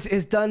Zegler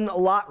has done a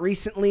lot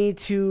recently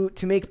to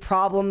make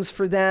problems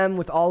for them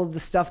with all of the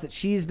stuff that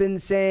she's been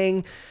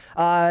saying.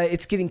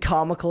 It's getting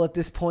comical at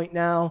this point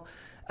now.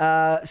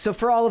 So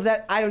for all of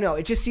that, I don't know.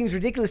 It just seems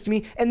ridiculous to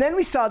me. And then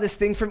we saw this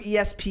thing from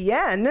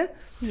ESPN,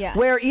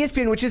 where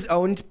ESPN, which is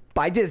owned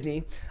by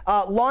Disney,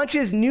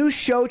 launches new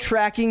show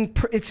tracking.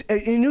 It's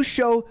a new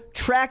show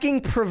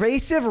tracking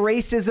pervasive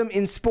racism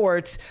in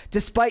sports,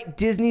 despite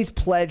Disney's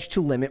pledge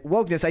to limit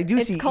wokeness.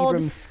 It's called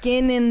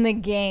Skin in the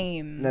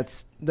Game.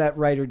 That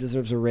writer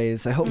deserves a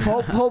raise. I hope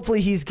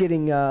hopefully he's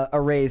getting a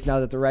raise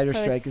now that the writer's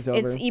strike is over.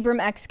 It's Ibram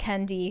X.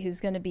 Kendi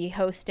who's going to be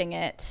hosting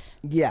it.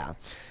 Yeah.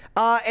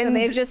 And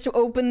they've just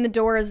opened the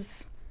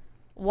doors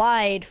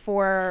wide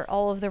for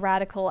all of the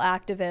radical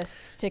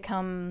activists to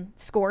come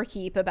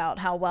scorekeep about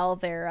how well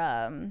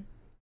they're,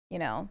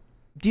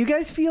 Do you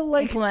guys feel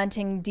like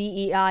implementing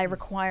DEI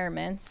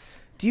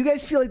requirements? Do you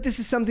guys feel like this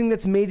is something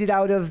that's made it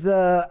out of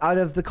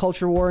the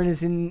culture war and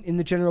is in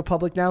the general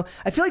public now?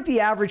 I feel like the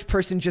average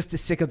person just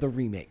is sick of the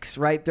remakes,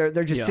 right?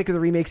 They're just sick of the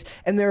remakes,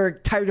 and they're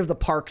tired of the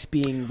parks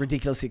being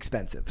ridiculously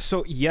expensive.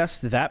 So yes,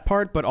 that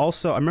part, but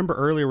also I remember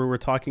earlier we were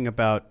talking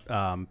about,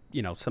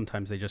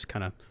 sometimes they just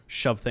kind of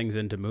shove things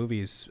into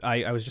movies.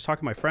 I was just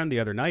talking to my friend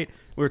the other night.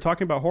 We were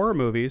talking about horror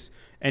movies,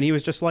 and he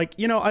was just like,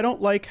 I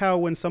don't like how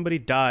when somebody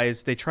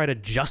dies, they try to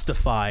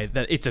justify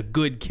that it's a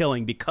good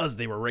killing because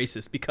they were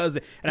racist.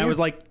 I was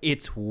like,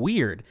 it's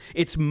weird.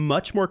 It's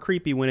much more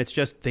creepy when it's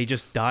just they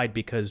just died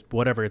because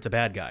whatever, it's a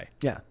bad guy.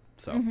 Yeah.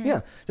 So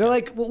yeah, they're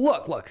like, well,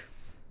 look.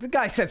 The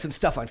guy said some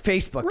stuff on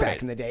Facebook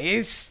back in the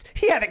day.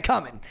 He had it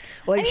coming.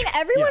 Like,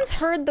 everyone's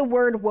heard the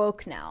word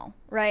woke now,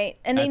 right?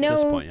 And they know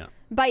this point,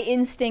 by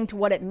instinct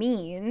what it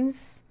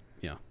means.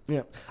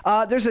 Yeah.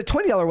 There's a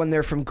 $20 one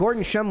there from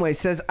Gordon Shumway.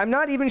 Says, I'm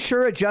not even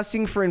sure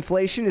adjusting for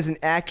inflation is an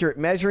accurate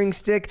measuring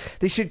stick.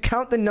 They should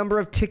count the number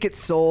of tickets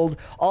sold.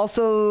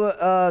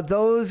 Also,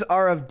 those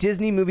are of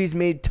Disney movies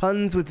made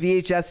tons with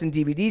VHS and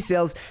DVD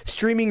sales.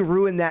 Streaming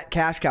ruined that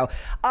cash cow.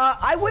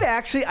 I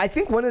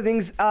think one of the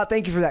things,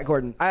 thank you for that,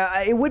 Gordon.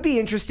 It would be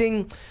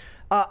interesting.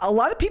 A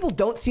lot of people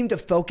don't seem to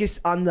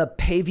focus on the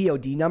pay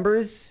VOD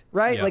numbers,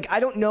 right? Yeah. Like, I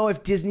don't know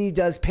if Disney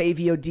does pay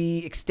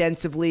VOD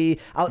extensively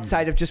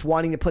outside of just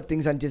wanting to put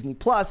things on Disney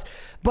Plus,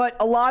 but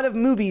a lot of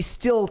movies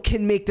still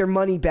can make their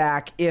money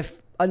back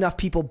if enough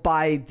people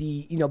buy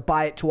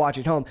it to watch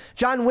at home.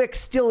 John Wick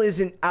still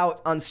isn't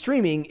out on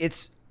streaming.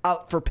 It's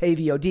out for pay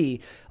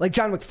VOD. Like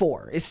John Wick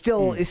 4 is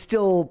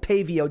still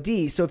pay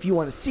VOD. So if you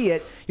want to see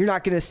it, you're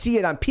not going to see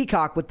it on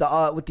Peacock with the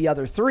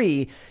other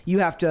three. You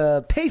have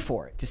to pay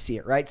for it to see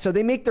it, right? So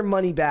they make their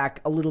money back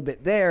a little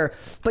bit there.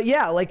 But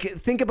yeah, like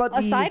think about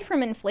aside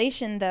from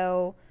inflation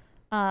though,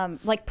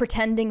 like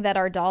pretending that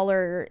our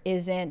dollar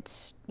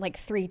isn't like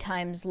 3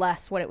 times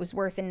less what it was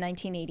worth in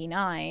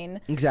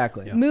 1989.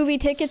 Exactly. Yeah. Movie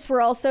tickets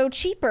were also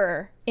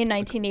cheaper in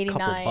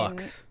 1989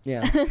 $2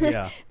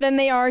 Yeah. than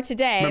they are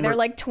today. Remember, they're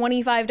like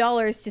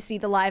 $25 to see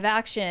the live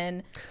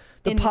action.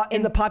 And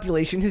the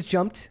population has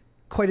jumped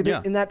quite a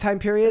bit in that time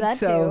period. That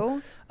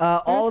so too.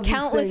 all of There's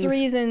these countless things,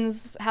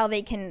 reasons how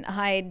they can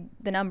hide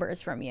the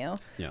numbers from you.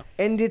 Yeah.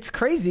 And it's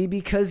crazy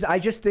because I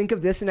just think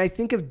of this and I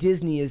think of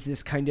Disney as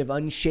this kind of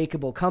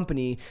unshakable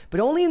company, but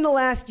only in the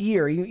last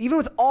year, even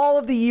with all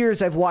of the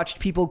years I've watched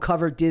people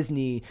cover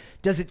Disney,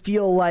 does it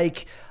feel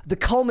like the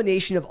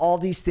culmination of all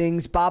these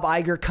things, Bob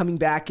Iger coming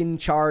back in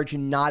charge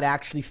and not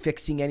actually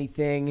fixing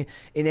anything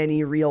in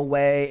any real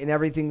way and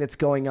everything that's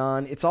going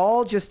on. It's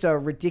all just a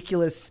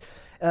ridiculous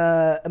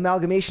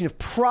amalgamation of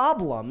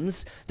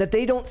problems that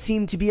they don't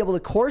seem to be able to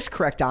course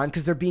correct on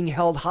because they're being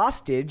held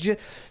hostage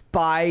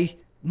by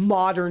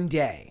modern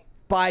day,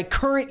 by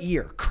current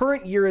year.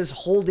 Current year is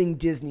holding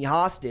Disney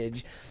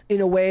hostage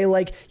in a way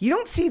like you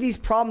don't see these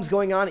problems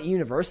going on at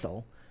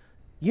Universal.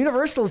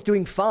 Universal is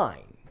doing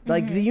fine.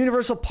 Like the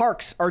Universal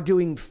parks are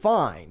doing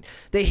fine.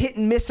 They hit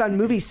and miss on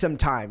movies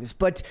sometimes,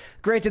 but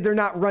granted, they're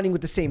not running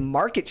with the same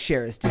market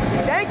share as Disney.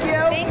 Thank you.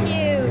 Thank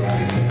you.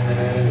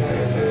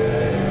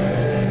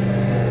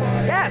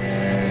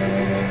 Yes.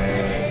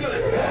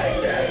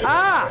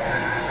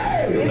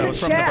 That was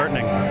from the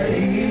burdening.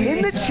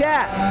 In the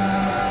chat,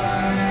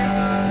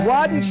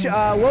 Woden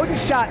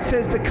Shot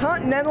says the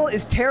Continental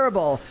is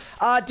terrible.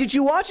 Did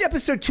you watch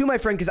episode 2, my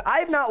friend? Because I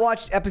have not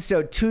watched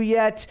episode 2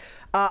 yet.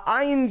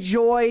 I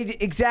enjoyed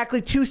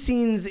exactly 2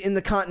 scenes in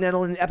the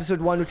Continental in episode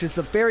 1, which is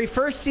the very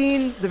first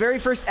scene, the very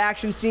first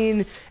action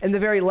scene, and the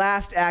very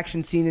last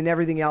action scene, and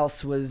everything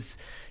else was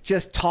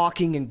just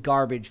talking and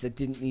garbage that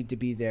didn't need to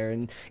be there.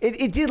 And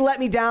it did let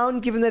me down,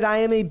 given that I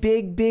am a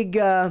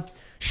big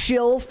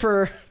shill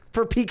for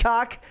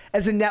Peacock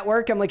as a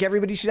network. I'm like,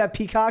 everybody should have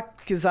Peacock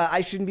because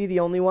I shouldn't be the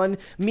only one.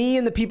 Me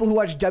and the people who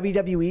watch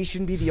WWE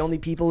shouldn't be the only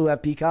people who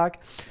have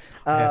Peacock.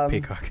 I have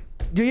Peacock.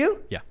 Do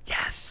you? Yeah.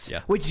 Yes.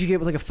 Yeah. What, did you get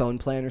with like a phone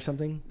plan or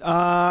something?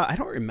 I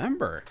don't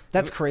remember.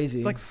 That's crazy.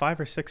 It's like $5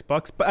 or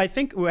 $6. But I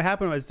think what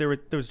happened was there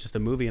was just a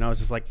movie, and I was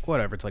just like,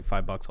 whatever. It's like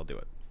 $5. I'll do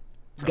it.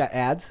 You got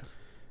ads?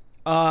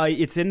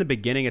 It's in the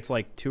beginning. It's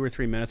like 2 or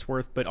 3 minutes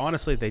worth. But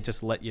honestly, they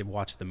just let you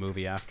watch the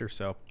movie after.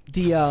 So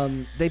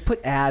they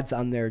put ads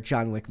on their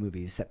John Wick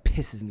movies. That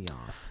pisses me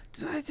off.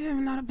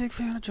 I'm not a big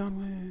fan of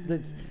John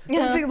Wick.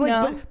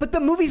 But the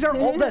movies are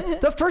old.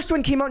 The first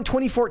one came out in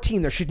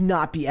 2014. There should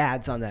not be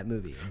ads on that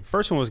movie.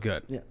 First one was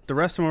good. Yeah. The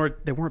rest of them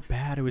they weren't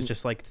bad. It was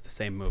just like it's the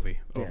same movie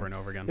over and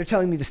over again. They're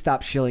telling me to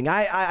stop shilling.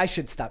 I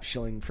should stop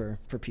shilling for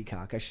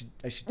Peacock. I should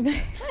do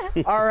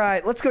that. All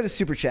right, let's go to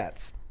Super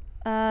Chats.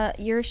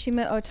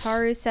 Hiroshima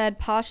Otaru said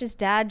Posh's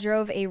dad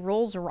drove a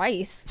Rolls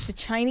Royce, the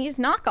Chinese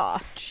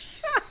knockoff.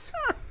 Jesus.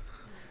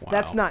 Wow.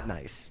 That's not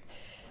nice.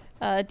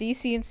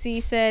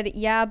 DCNC said,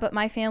 yeah, but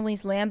my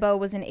family's Lambo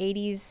was an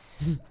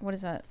 80s. What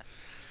is that?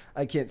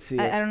 I can't see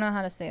it. I don't know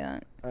how to say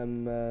that.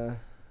 I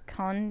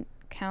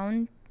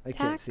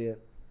can't see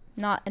it.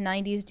 Not a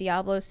 90s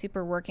Diablo,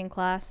 super working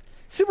class.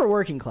 Super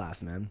working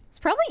class, man. It's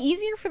probably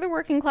easier for the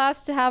working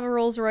class to have a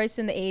Rolls Royce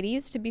in the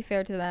 80s, to be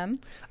fair to them.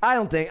 I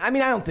don't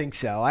think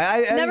so.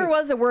 I Never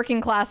was a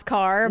working class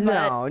car,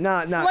 but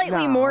not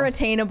slightly more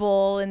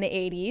attainable in the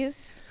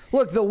 80s.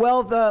 Look, the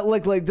wealth,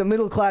 like the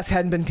middle class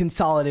hadn't been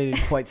consolidated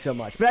quite so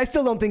much. But I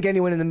still don't think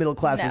anyone in the middle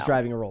class is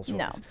driving a Rolls Royce.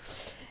 No.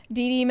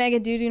 DD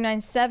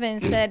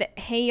Megadoodoo97 said,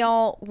 hey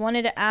y'all,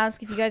 wanted to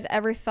ask if you guys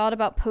ever thought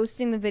about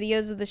posting the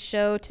videos of the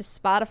show to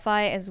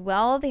Spotify as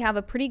well. They have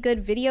a pretty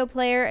good video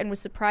player and was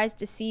surprised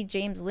to see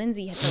James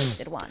Lindsay had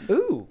posted one.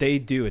 Ooh. They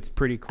do. It's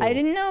pretty cool. I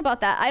didn't know about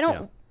that. I don't.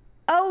 Yeah.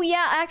 Oh,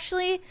 yeah,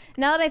 actually,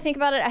 now that I think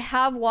about it, I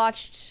have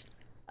watched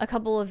a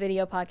couple of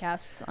video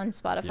podcasts on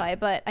Spotify,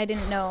 but I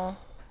didn't know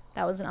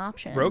that was an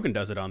option. Rogan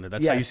does it on there.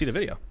 That's how you see the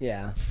video.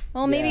 Yeah.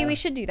 Well, maybe we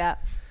should do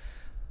that.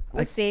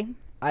 We'll see.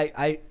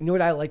 I you know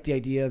what I like the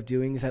idea of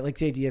doing is I like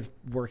the idea of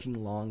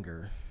working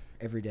longer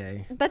every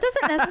day. That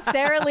doesn't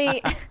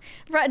necessarily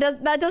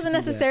that doesn't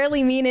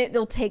necessarily mean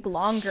it'll take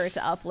longer to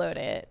upload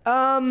it.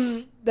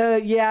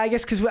 I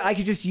guess because I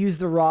could just use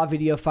the raw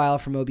video file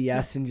from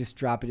OBS and just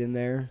drop it in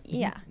there.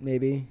 Yeah.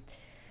 Maybe.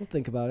 We'll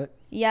think about it.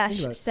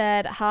 Yash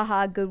said,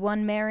 haha, good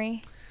one,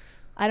 Mary.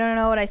 I don't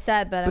know what I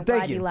said, but I'm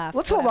glad you laughed.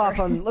 Let's hold off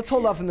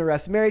on the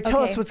rest. Mary,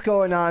 tell us what's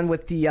going on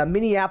with the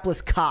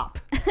Minneapolis cop.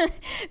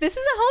 This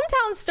is a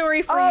hometown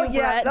story for you,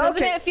 Brett.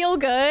 Doesn't it feel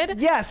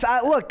good? Yes.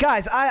 Look,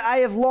 guys, I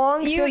have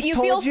long since told you.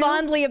 You feel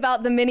fondly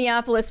about the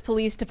Minneapolis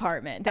Police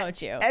Department, don't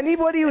you?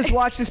 Anybody who's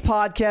watched this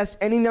podcast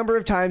any number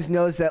of times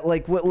knows that,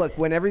 like, look,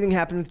 when everything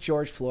happened with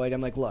George Floyd,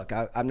 I'm like, look,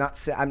 I'm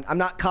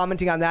not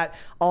commenting on that.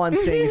 All I'm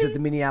saying is that the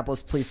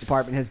Minneapolis Police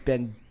Department has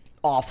been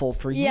awful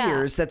for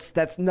years.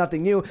 That's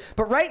nothing new.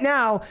 But right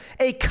now,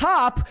 a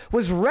cop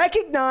was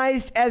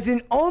recognized as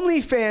an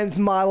OnlyFans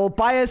model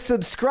by a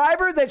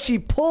subscriber that she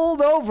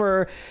pulled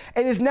over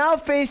and is now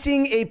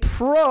facing a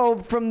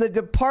probe from the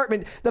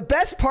department. The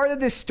best part of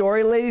this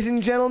story, ladies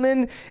and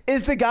gentlemen,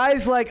 is the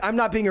guy's like, I'm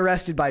not being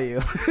arrested by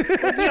you. You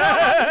don't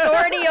have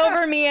authority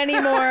over me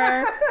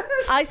anymore.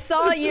 I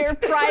saw your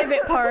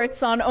private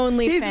parts on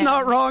OnlyFans. He's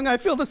not wrong. I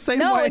feel the same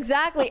way. No,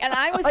 exactly. And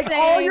I was like,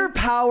 saying, all your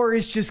power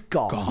is just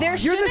gone.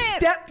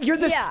 You're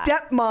the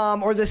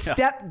stepmom or the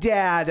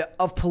stepdad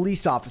of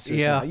police officers.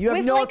 Now. You have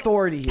with, no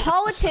authority here.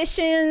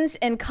 Politicians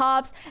and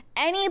cops,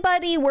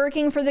 anybody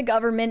working for the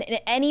government in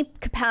any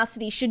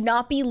capacity should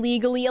not be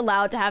legally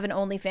allowed to have an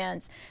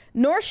OnlyFans.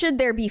 Nor should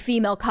there be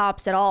female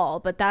cops at all,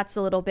 but that's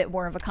a little bit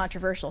more of a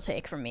controversial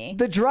take from me.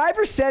 The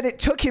driver said it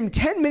took him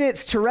 10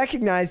 minutes to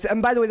recognize,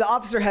 and by the way, the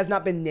officer has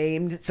not been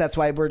named, so that's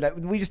why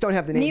we just don't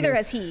have the name. Neither here.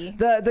 has he.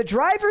 The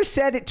driver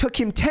said it took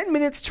him 10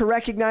 minutes to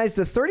recognize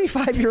the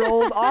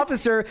 35-year-old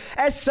officer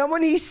as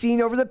someone he's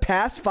seen over the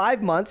past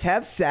 5 months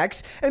have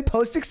sex and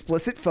post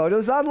explicit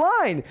photos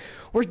online.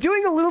 We're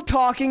doing a little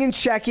talking and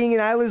checking,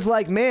 and I was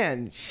like,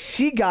 man,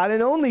 she got an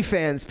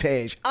OnlyFans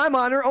page. I'm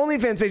on her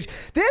OnlyFans page.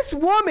 This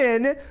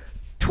woman,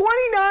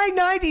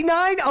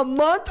 $29.99 a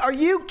month? Are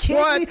you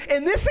kidding me?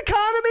 In this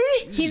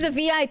economy? He's a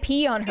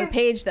VIP on her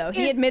page, though.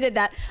 He admitted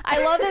that.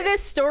 I love that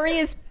this story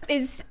is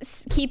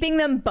keeping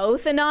them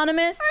both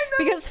anonymous,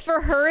 because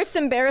for her it's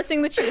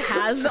embarrassing that she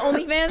has the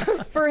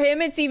OnlyFans. For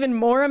him it's even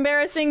more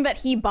embarrassing that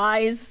he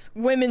buys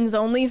women's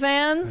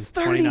OnlyFans.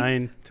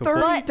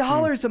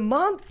 $30 a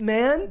month,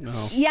 man.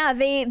 No. Yeah,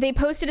 they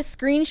posted a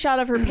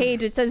screenshot of her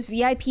page. It says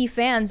VIP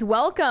fans,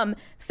 welcome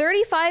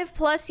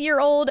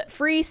 35-plus-year-old,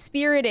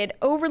 free-spirited,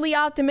 overly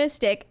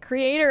optimistic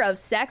creator of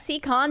sexy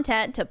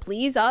content to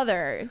please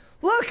others.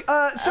 Look,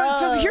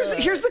 so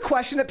here's the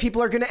question that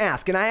people are going to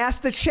ask, and I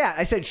asked the chat.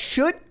 I said,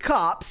 should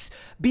cops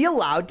be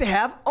allowed to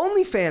have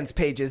OnlyFans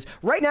pages?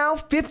 Right now,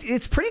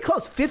 it's pretty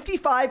close.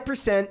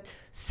 55%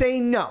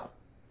 say no.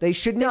 They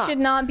should not. They should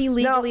not be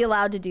legally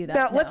allowed to do that.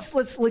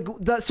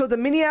 Now, so the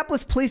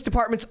Minneapolis Police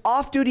Department's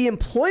off-duty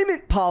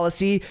employment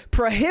policy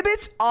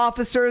prohibits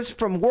officers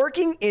from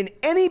working in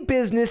any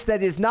business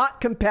that is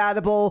not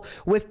compatible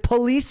with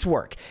police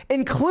work,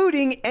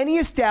 including any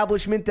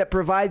establishment that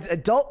provides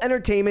adult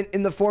entertainment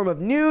in the form of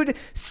nude,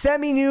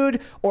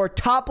 semi-nude, or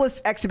topless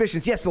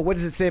exhibitions. Yes, but what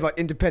does it say about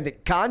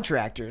independent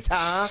contractors?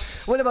 Huh?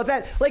 What about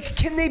that? Like,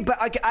 can they?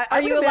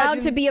 Are you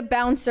allowed to be a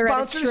bouncer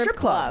at a strip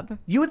club?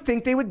 You would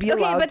think they would be allowed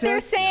to. Okay, but they're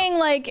saying,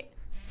 like,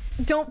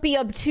 don't be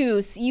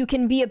obtuse. You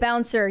can be a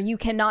bouncer. You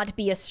cannot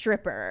be a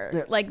stripper.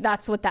 Yeah. Like,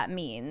 that's what that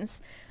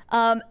means.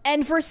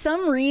 And for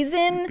some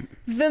reason,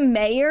 the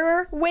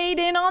mayor weighed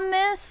in on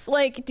this.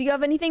 Like, do you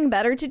have anything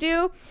better to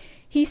do?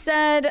 He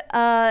said,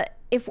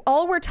 if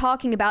all we're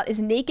talking about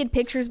is naked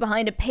pictures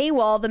behind a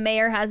paywall, the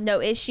mayor has no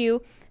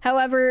issue.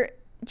 However,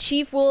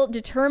 chief will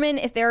determine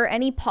if there are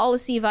any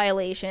policy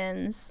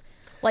violations.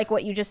 Like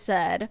what you just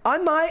said. On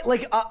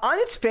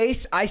its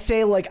face, I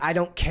say, like, I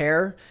don't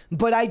care,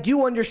 but I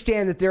do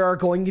understand that there are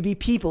going to be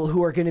people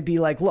who are going to be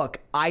like, look,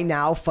 I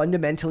now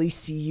fundamentally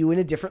see you in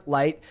a different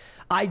light.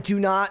 I do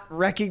not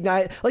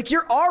recognize, like,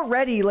 you're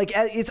already, like,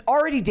 it's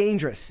already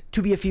dangerous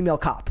to be a female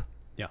cop.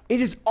 Yeah. It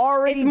is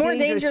already It's more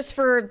dangerous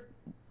for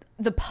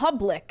the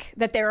public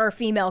that there are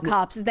female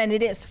cops than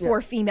it is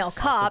for female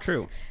cops.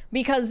 True.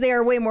 because they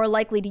are way more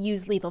likely to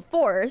use lethal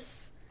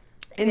force.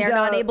 And, they're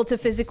not able to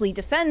physically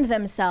defend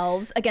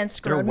themselves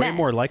against They're grown way men.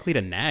 more likely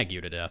to nag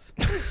you to death.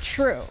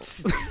 True.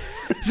 This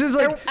is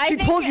like, she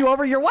pulls you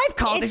over, your wife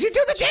called, did you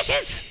do the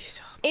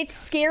dishes? It's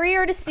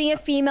scarier to see a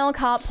female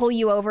cop pull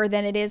you over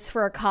than it is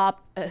for a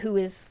cop who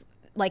is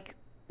like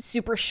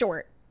super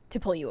short to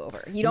pull you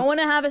over. You don't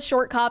want to have a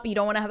short cop. You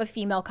don't want to have a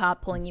female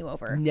cop pulling you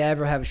over.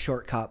 Never have a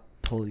short cop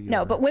pull you over.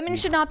 No, but women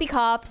should not be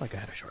cops. Like I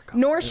had a short cop.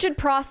 Nor should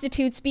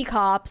prostitutes be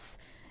cops.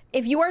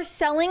 If you are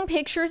selling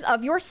pictures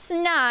of your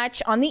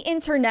snatch on the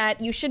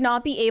internet, you should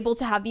not be able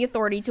to have the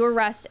authority to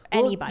arrest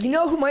anybody. You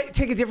know who might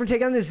take a different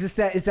take on this?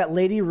 Is that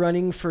lady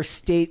running for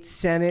state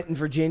senate in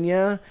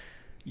Virginia?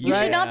 You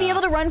should not be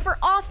able to run for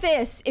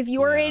office if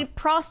you are a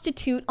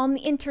prostitute on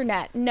the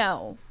internet.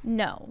 No.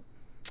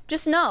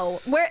 Just no.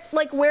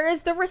 Where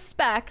is the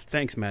respect?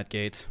 Thanks, Matt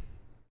Gaetz.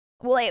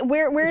 Like,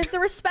 where is the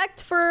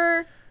respect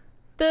for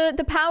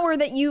the power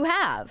that you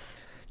have?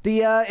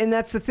 And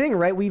that's the thing,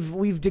 right?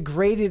 We've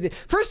degraded.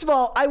 First of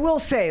all, I will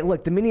say,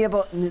 look, the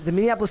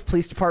Minneapolis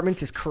Police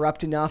Department is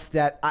corrupt enough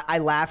that I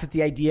laugh at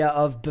the idea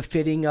of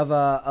befitting of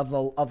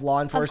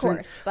law enforcement.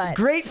 Of course, but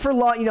great for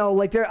law.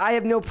 I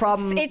have no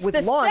problem it's with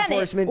the law Senate.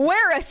 enforcement.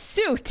 Wear a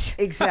suit.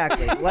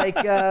 Exactly.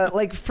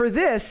 like for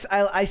this,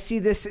 I see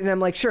this and I'm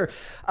like, sure.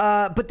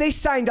 But they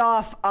signed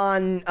off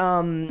on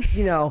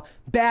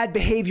bad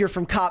behavior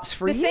from cops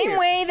for years. The same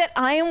way that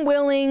I am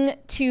willing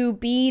to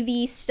be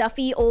the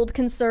stuffy old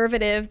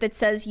conservative that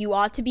says you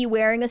ought to be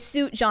wearing a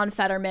suit, John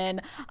Fetterman,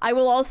 I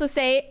will also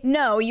say,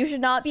 no, you should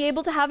not be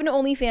able to have an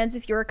OnlyFans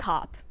if you're a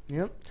cop.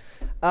 Yep.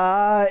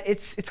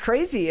 It's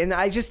crazy. And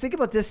I just think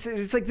about this.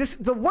 It's like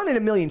the 1 in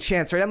a million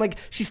chance, right? I'm like,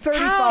 she's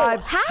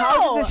 35.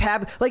 How did this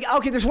happen? Like,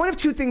 okay, there's one of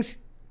two things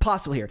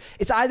possible here.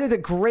 It's either the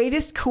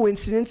greatest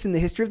coincidence in the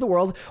history of the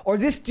world, or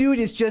this dude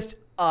is just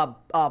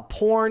a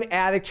porn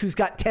addict who's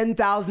got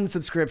 10,000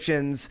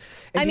 subscriptions.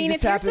 And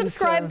if you're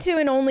subscribed to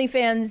an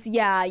OnlyFans,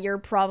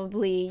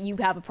 you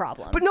have a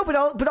problem.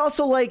 But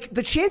also like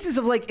the chances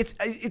of like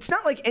it's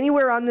not like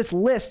anywhere on this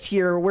list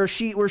here where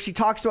she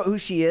talks about who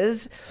she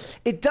is.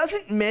 It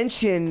doesn't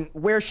mention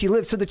where she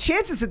lives. So the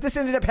chances that this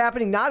ended up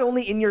happening not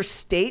only in your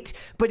state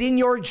but in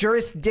your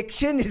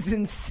jurisdiction is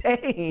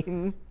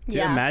insane.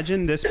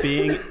 Imagine this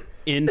being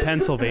in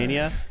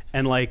Pennsylvania.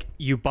 And like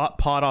you bought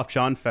pot off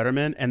John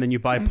Fetterman, and then you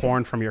buy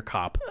porn from your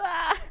cop.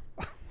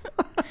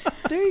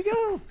 There you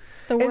go.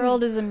 The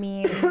world is a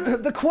meme.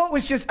 The quote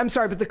was just, I'm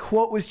sorry, but the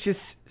quote was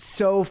just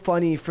so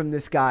funny from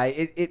this guy.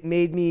 It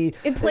made me...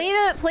 Play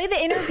the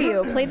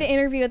interview. Play the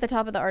interview at the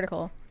top of the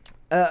article.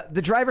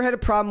 The driver had a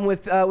problem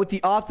with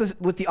the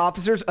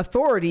officer's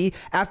authority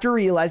after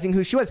realizing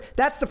who she was.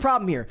 That's the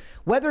problem here.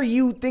 Whether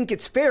you think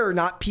it's fair or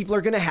not, people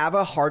are going to have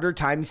a harder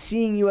time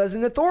seeing you as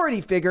an authority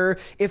figure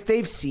if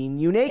they've seen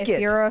you naked. If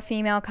you're a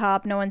female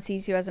cop, no one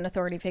sees you as an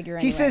authority figure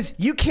anyway. He says,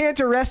 "You can't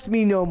arrest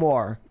me no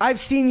more. I've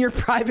seen your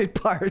private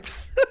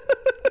parts."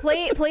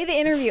 Play the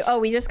interview. Oh,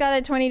 we just got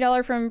a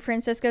 $20 from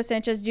Francisco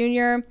Sanchez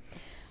Jr.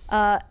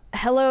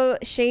 Hello,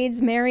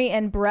 Shades, Mary,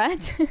 and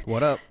Brett.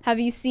 What up? Have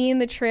you seen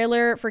the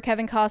trailer for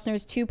Kevin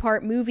Costner's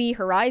 2-part movie,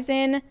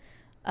 Horizon?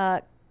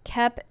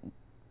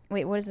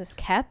 Wait, what is this?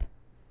 Kep?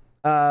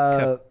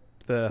 What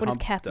does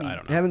Kep mean? I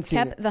don't know. I haven't seen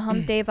Kep, it. the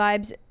hump day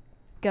vibes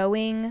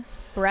going.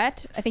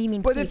 Brett? I think you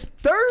mean But keep. it's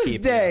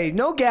Thursday.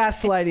 No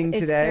gaslighting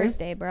It's today.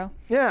 Thursday, bro.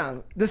 Yeah.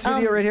 This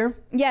video right here?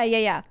 Yeah.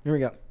 Here we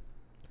go.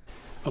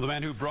 Well, the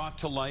man who brought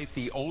to light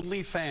the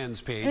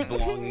OnlyFans page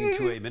belonging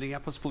to a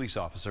Minneapolis police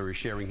officer is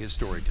sharing his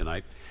story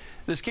tonight.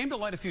 This came to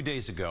light a few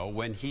days ago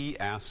when he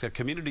asked a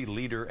community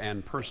leader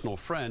and personal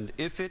friend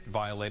if it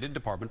violated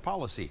department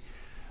policy.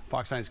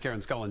 Fox 9's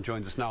Karen Scullin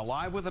joins us now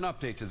live with an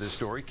update to this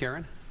story.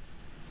 Karen?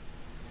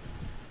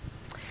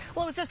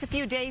 Well, it was just a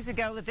few days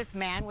ago that this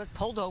man was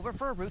pulled over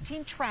for a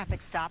routine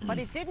traffic stop, but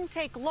it didn't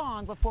take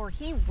long before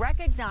he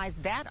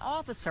recognized that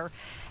officer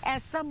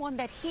as someone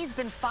that he's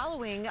been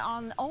following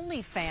on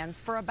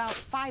OnlyFans for about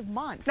 5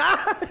 months.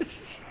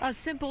 A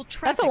simple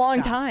traffic That's a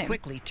long stop time.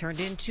 quickly turned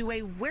into a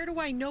 "where do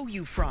I know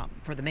you from"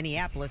 for the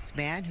Minneapolis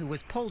man who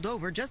was pulled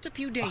over just a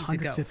few days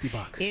ago.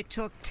 $150. It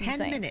took 10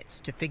 insane. minutes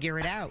to figure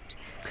it out.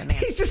 The man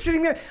He's just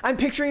sitting there. I'm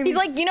picturing him. He's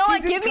like, you know what?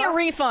 he's in Give me a cuffs,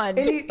 refund.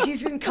 And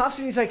he's in cuffs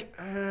and he's like,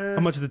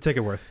 How much is the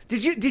ticket worth?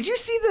 Did you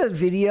see the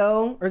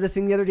video or the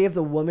thing the other day of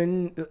the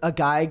woman? A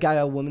guy got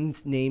a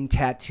woman's name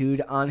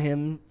tattooed on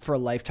him for a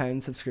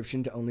lifetime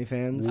subscription to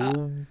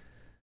OnlyFans.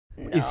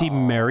 Is he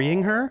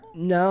marrying her?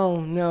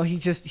 No, he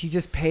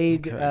just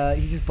paid. He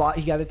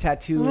got a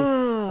tattoo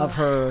of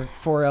her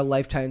for a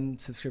lifetime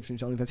subscription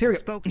to OnlyFans. Here we go.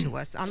 spoke to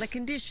us on the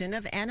condition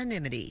of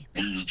anonymity.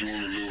 We was doing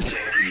a little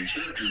talking and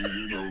checking,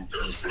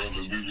 as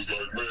brothers, we was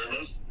like,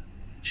 man,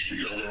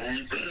 she got her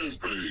OnlyFans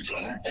page.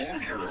 I'm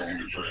on her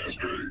OnlyFans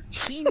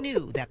page. He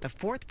knew that the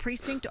 4th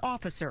Precinct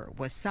officer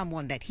was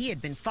someone that he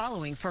had been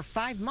following for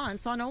 5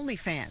 months on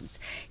OnlyFans.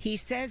 He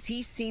says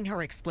he's seen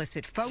her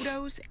explicit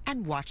photos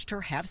and watched her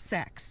have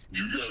sex.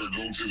 You gotta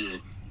go to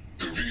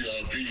the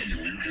VIP and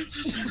you get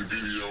to see the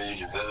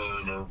videos of her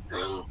and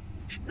her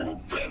I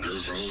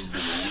guess husband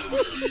or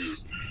whoever that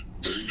is.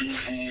 They do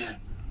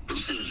full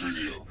sex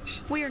video.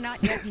 We are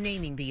not yet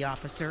naming the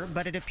officer,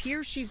 but it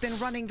appears she's been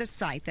running the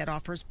site that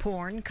offers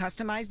porn,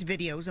 customized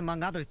videos,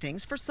 among other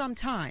things, for some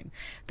time.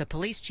 The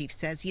police chief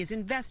says he is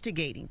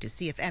investigating to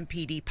see if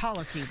MPD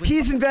policy would...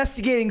 He's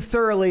investigating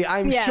thoroughly,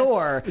 I'm Yes.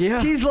 sure.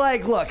 Yeah. He's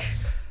like, look,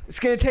 it's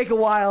going to take a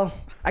while.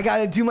 I got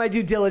to do my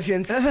due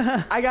diligence.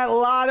 I got a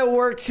lot of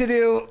work to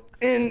do.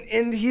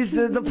 And he's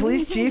the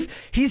police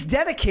chief. He's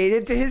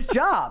dedicated to his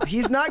job.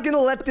 He's not going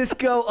to let this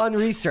go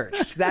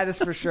unresearched. That is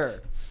for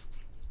sure.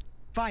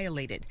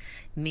 violated.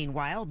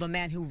 Meanwhile, the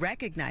man who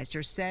recognized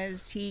her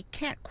says he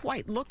can't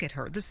quite look at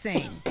her the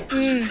same.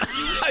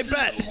 I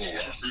bet.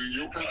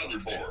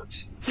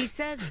 He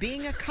says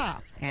being a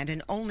cop and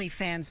an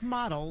OnlyFans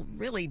model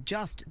really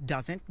just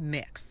doesn't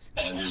mix.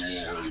 I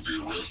really want her to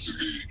be arrested,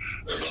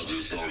 and I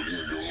just saw you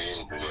and your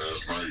husband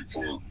last night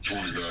for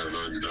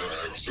 $29.99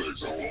 having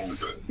sex on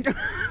OnlyFans.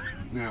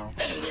 Yeah.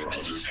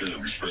 I just can't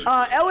respect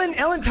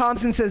Ellen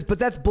Thompson says, but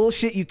that's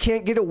bullshit. You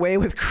can't get away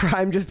with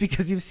crime just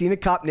because you've seen a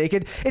cop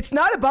naked. It's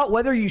not about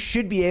whether you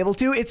should be able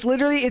to. It's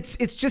literally,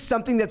 it's just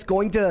something that's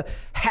going to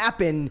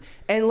happen.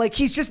 And like,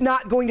 he's just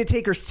not going to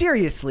take her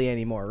seriously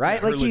anymore, right?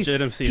 Yeah, her like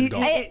legitimacy is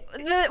gone.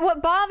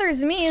 What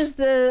bothers me is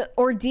the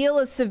ordeal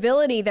of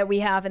civility that we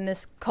have in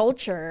this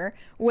culture,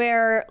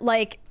 where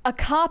like a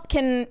cop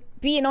can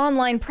be an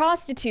online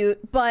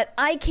prostitute, but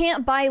I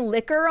can't buy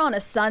liquor on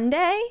a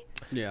Sunday.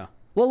 Yeah.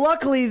 Well,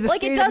 luckily, the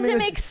Like, it doesn't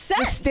make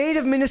sense. The state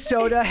of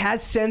Minnesota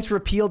has since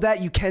repealed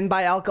that. You can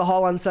buy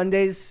alcohol on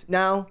Sundays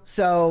now,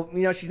 so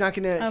you know she's not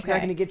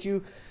gonna get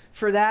you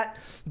for that.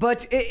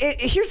 But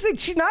here's the thing: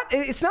 she's not.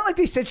 It's not like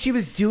they said she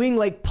was doing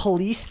like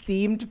police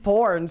themed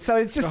porn. So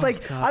it's just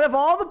out of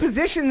all the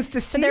positions to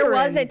see There her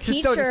was in, a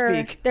teacher. so to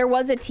speak. There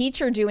was a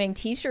teacher doing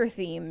teacher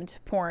themed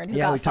porn who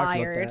got we talked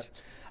fired. about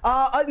that.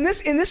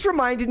 And this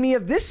reminded me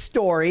of this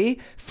story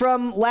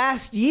from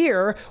last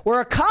year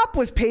where a cop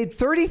was paid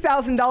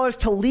 $30,000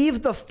 to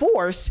leave the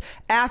force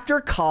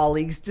after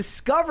colleagues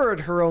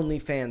discovered her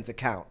OnlyFans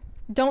account.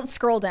 Don't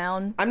scroll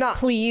down. I'm not.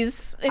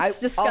 Please. It's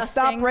disgusting. I'll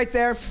stop right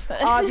there.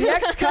 The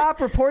ex-cop,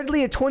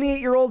 reportedly a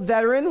 28-year-old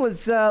veteran,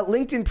 was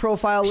LinkedIn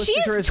profile listed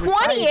She's her as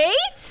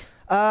 28?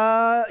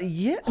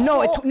 Yeah.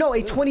 No, a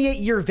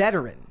 28-year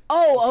veteran.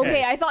 Oh,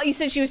 okay. I thought you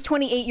said she was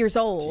 28 years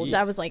old. Jeez.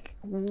 I was like,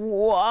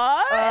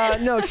 what?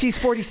 No, she's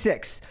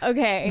 46.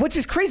 Okay. Which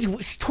is crazy.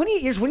 She's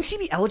 28 years. Wouldn't she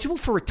be eligible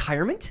for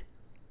retirement?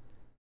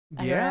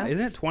 Yeah.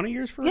 Isn't it 20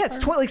 years for Yeah, it's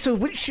 20. Like, so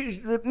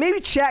maybe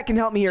chat can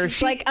help me here.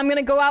 She's like, I'm going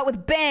to go out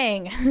with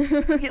bang.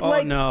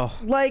 Like, no.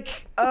 Like,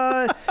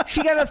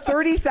 she got a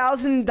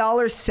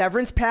 $30,000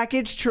 severance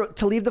package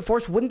to leave the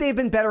force. Wouldn't they have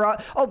been better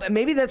off? Oh,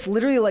 maybe that's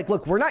literally like,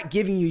 look, we're not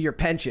giving you your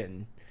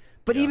pension.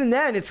 But even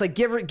then, it's like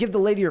give the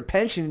lady her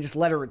pension and just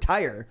let her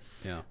retire.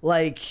 Yeah.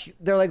 Like,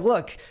 they're like,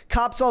 look,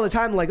 cops all the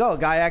time like, oh, a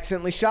guy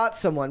accidentally shot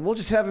someone. We'll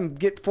just have him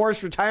get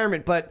forced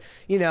retirement. But,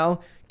 you know,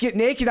 get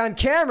naked on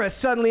camera.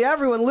 Suddenly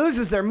everyone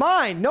loses their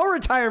mind. No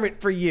retirement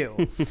for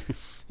you.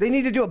 They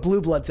need to do a Blue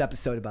Bloods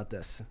episode about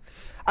this.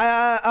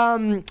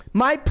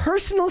 My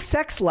personal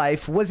sex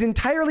life was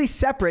entirely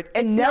separate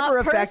and It's never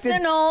not affected.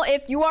 personal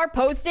if you are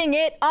posting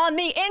it on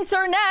the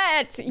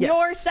internet. Yes.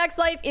 Your sex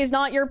life is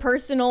not your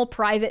personal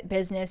private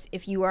business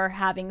if you are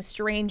having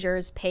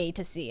strangers pay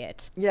to see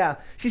it. Yeah.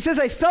 She says,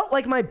 I felt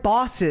like my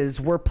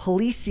bosses were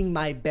policing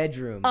my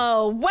bedroom.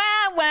 Oh,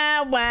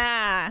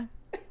 wah.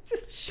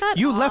 Shut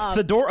You up. left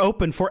the door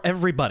open for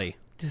everybody.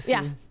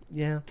 Yeah.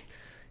 Yeah.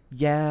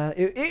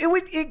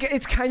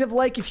 It's kind of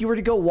like if you were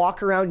to go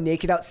walk around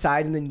naked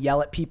outside and then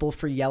yell at people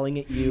for yelling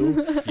at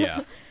you.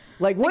 Yeah.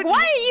 Like, what? Why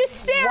are you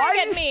staring Why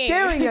at are you me?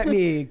 staring at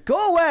me?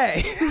 Go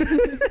away.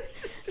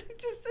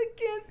 I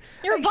can't.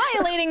 You're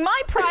violating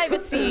my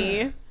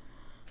privacy.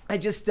 I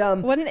just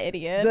What an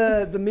idiot.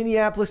 The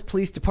Minneapolis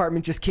Police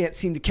Department just can't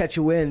seem to catch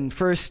a win.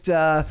 First,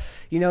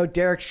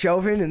 Derek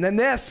Chauvin, and then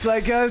this.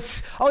 Like,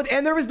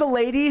 and there was the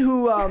lady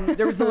who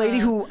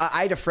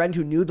I had a friend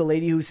who knew the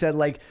lady who said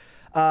like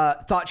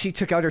thought she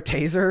took out her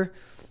taser,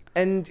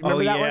 and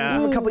remember that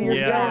one from a couple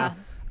years ago.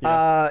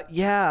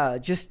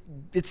 Just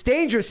it's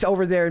dangerous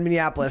over there in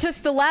Minneapolis. It's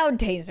just the loud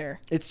taser.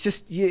 It's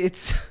just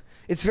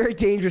it's very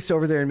dangerous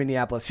over there in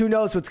Minneapolis. Who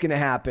knows what's gonna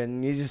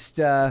happen? You just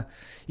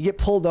you get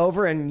pulled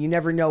over and you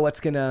never know what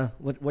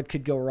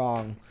could go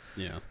wrong.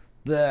 Yeah.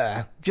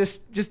 Bleh.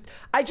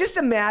 I just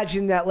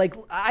imagine that, like,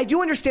 I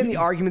do understand the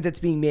argument that's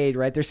being made,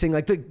 right? They're saying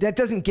like that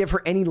doesn't give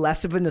her any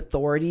less of an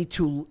authority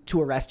to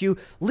arrest you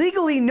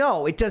legally.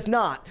 No, it does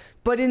not.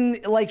 But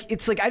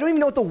it's like I don't even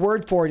know what the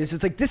word for it is.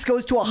 It's like this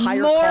goes to a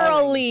higher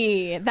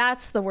Morally, calling.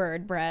 that's the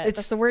word, Brett.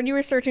 That's the word you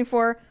were searching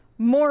for.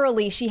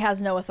 Morally, she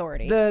has no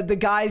authority. The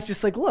guy's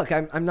just like, look,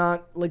 I'm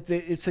not like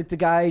it's like the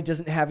guy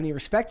doesn't have any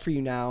respect for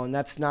you now, and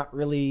that's not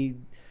really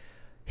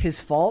his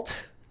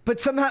fault. But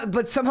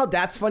somehow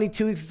that's funny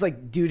too. It's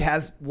like dude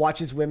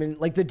watches women,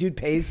 like the dude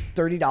pays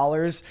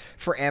 $30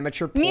 for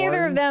amateur porn.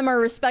 Neither of them are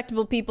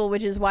respectable people,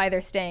 which is why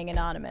they're staying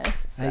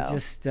anonymous. So. I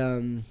just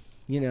man,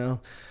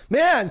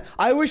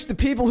 I wish the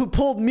people who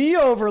pulled me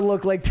over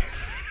looked like.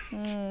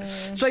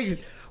 It's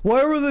like,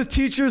 Why were the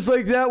teachers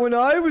like that when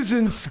I was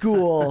in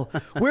school?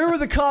 Where were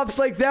the cops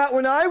like that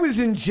when I was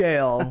in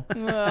jail?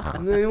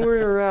 They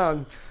weren't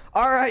around.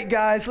 All right,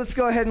 guys, let's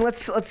go ahead and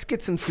let's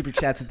get some super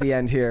chats at the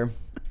end here.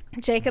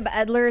 Jacob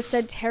Edler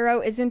said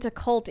tarot isn't a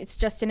cult, it's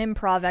just an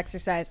improv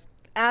exercise.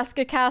 Ask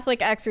a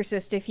Catholic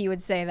exorcist if he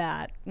would say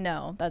that.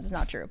 No, that's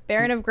not true.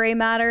 Baron of Grey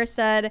Matter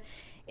said,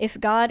 if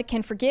God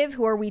can forgive,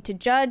 who are we to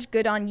judge?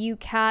 Good on you,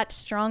 Kat.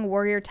 Strong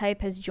warrior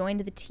type has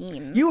joined the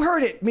team. You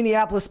heard it,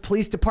 Minneapolis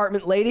Police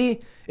Department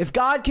lady. If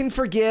God can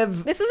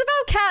forgive... This is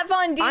about Kat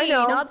Von D,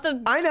 not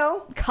the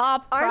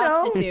cop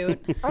prostitute.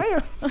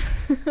 I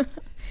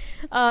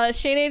know.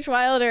 Shane H.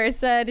 Wilder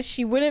said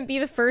she wouldn't be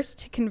the first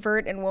to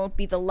convert and won't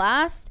be the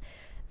last.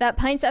 That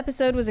Pints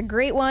episode was a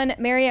great one.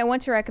 Mary, I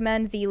want to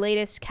recommend the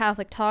latest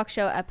Catholic talk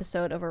show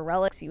episode over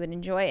Relics. You would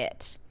enjoy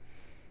it.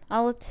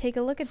 I'll take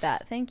a look at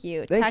that. Thank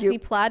you. Thank you.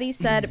 Tacti Plati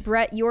said,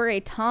 Brett, you're a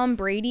Tom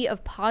Brady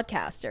of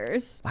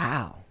podcasters.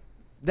 Wow.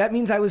 That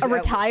means I was...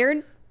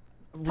 retired?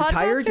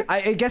 Retired?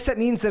 I guess that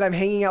means that I'm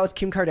hanging out with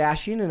Kim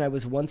Kardashian and I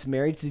was once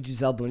married to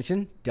Giselle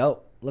Bundchen.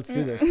 Dope. Let's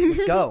do this.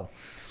 Let's go.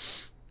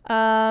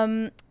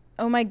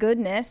 Oh my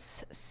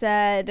goodness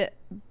said...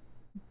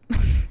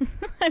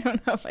 I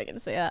don't know if I can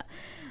say that.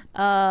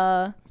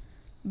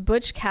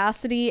 Butch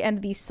Cassidy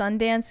and the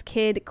Sundance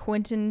Kid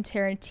Quentin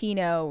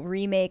Tarantino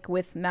remake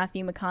with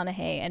Matthew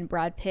McConaughey and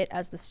Brad Pitt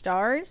as the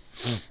stars.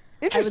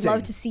 Interesting. I would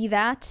love to see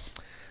that.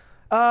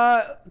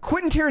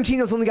 Quentin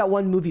Tarantino's only got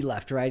one movie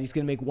left, right? He's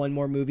going to make one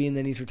more movie and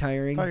then he's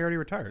retiring. I thought he already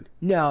retired.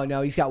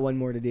 No, he's got one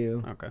more to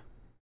do. Okay.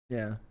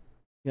 Yeah.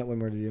 He got one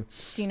more to do.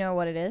 Do you know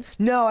what it is?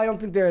 No, I don't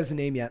think there is a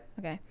name yet.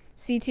 Okay.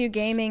 C2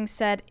 Gaming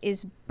said,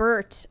 is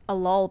Bert a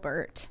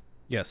lolbert?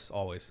 Yes,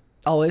 always.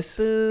 Always?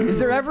 Boo. Is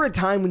there ever a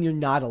time when you're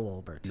not a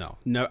lolbert?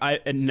 No.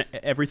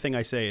 Everything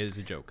I say is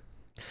a joke.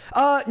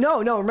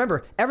 No.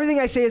 Remember, everything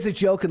I say is a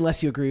joke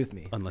unless you agree with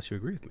me. Unless you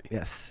agree with me.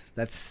 Yes,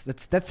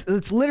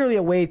 that's literally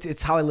a way.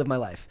 It's how I live my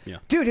life. Yeah,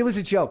 dude, it was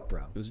a joke,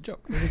 bro. It was a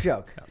joke. It was a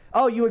joke. Yeah.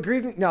 Oh, you agree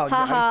with me? No.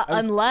 Haha.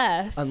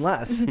 Unless.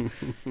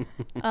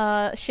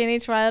 Shane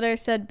H. Wilder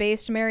said,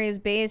 "Based Mary is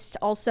based."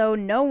 Also,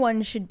 no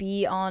one should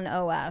be on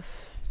OF.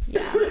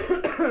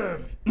 Yeah.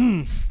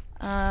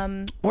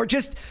 Or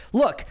just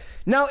look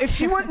now. If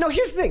she wants, no.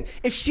 Here's the thing.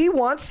 If she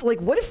wants, like,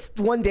 what if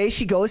one day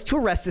she goes to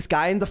arrest this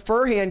guy and the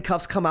fur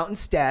handcuffs come out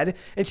instead,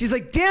 and she's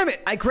like, "Damn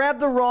it, I grabbed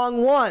the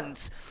wrong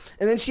ones,"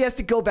 and then she has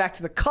to go back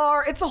to the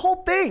car. It's a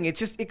whole thing.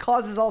 It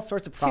causes all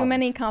sorts of problems. Too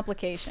many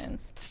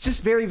complications. It's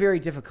just very, very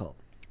difficult.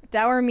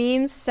 Dour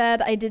Memes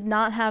said, I did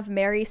not have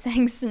Mary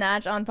saying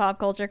Snatch on Pop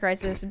Culture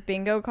Crisis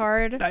bingo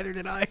card. Neither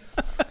did I.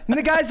 And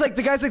the guy's like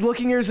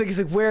looking here. He's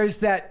like, where is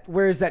that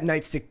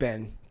nightstick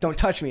bin? Don't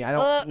touch me. I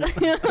don't.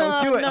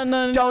 Don't do it.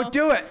 No. Don't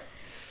do it.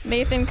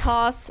 Nathan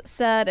Koss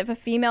said, if a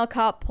female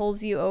cop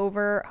pulls you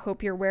over,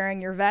 hope you're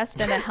wearing your vest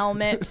and a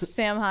helmet.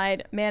 Sam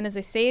Hyde, man is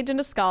a sage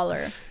and a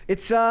scholar.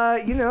 It's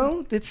what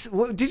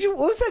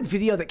was that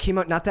video that came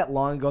out not that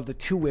long ago of the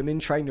two women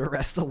trying to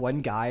arrest the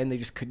one guy and they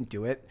just couldn't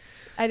do it?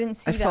 I didn't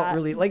see that. I felt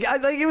really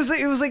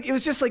it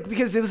was just like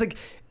because it was like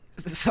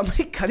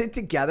somebody cut it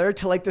together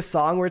to like the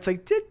song where it's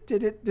like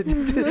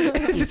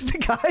it's just the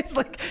guy's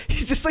like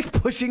he's just like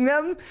pushing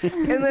them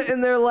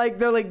and they're like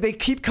they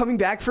keep coming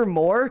back for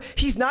more.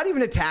 He's not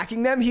even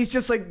attacking them. He's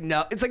just like,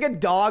 no. It's like a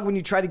dog when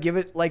you try to give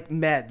it like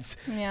meds.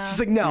 Yeah. It's just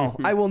like, no,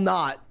 I will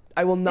not.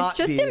 It's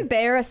just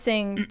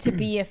embarrassing to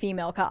be a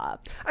female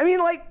cop. I mean,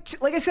 like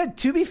I said,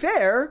 to be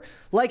fair,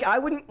 like I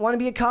wouldn't want to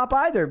be a cop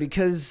either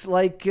because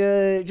like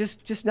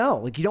just no,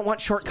 like you don't want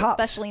short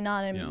cops, especially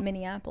not in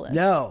Minneapolis.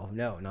 No,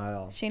 not at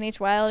all. Shane H.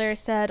 Wilder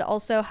said,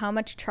 also, how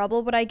much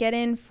trouble would I get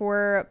in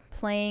for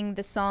playing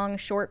the song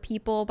 "Short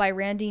People" by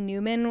Randy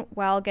Newman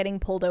while getting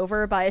pulled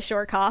over by a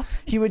short cop?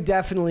 He would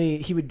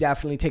definitely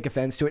take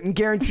offense to it and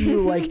guarantee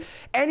you like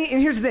and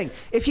here's the thing: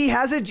 if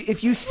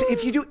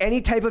you do any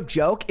type of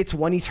joke, it's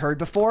one he's heard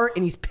before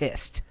and he's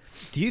pissed.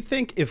 Do you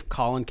think if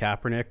Colin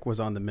Kaepernick was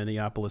on the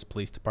Minneapolis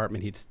Police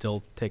Department, he'd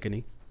still take a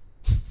knee?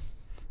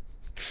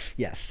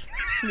 Yes.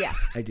 Yeah.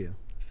 I do.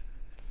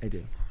 I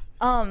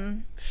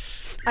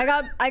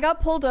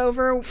got pulled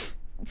over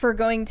for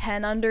going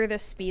 10 under the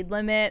speed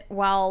limit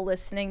while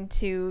listening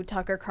to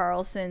Tucker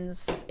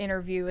Carlson's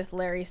interview with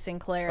Larry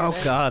Sinclair. Oh,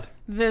 God.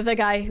 The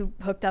guy who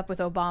hooked up with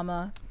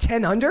Obama.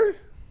 10 under?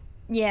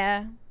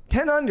 Yeah.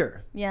 10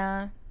 under?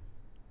 Yeah.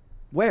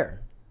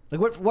 Where? Like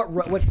what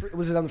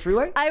was it on the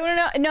freeway? I don't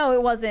know. No,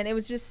 it wasn't. It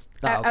was just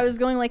okay. I was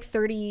going like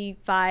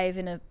 35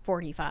 in a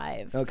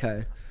 45.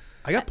 Okay.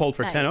 I got pulled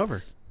for 10 over.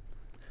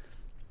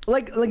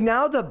 Like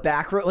now the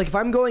back road, like if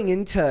I'm going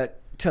into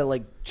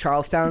like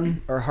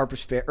Charlestown or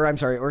Harper's Ferry,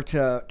 or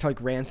to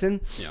like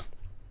Ranson. Yeah.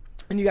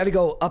 And you got to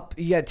go up,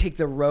 you got to take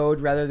the road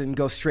rather than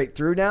go straight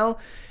through now.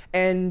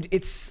 and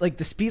it's like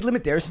the speed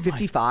limit there is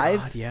 55.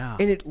 God, yeah.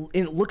 And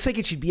it looks like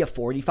it should be a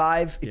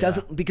 45. It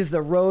doesn't, because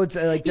the roads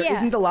are like there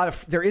isn't a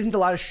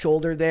lot of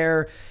shoulder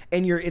there,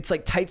 and it's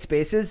like tight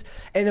spaces,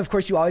 and of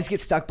course you always get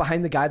stuck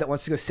behind the guy that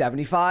wants to go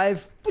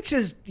 75, which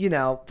is,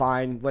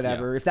 fine,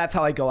 whatever. If that's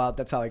how I go out,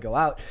 that's how I go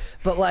out.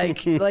 But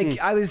like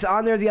I was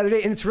on there the other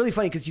day, and it's really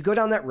funny because you go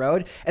down that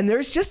road and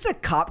there's just a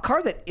cop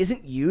car that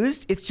isn't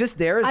used. It's just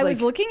there as I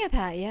was looking at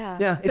that, yeah.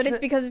 But it's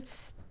because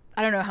it's,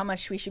 I don't know how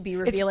much we should be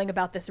revealing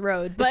about this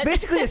road, but it's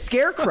basically a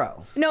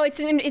scarecrow. No, it's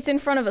in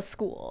front of a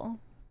school.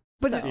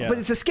 But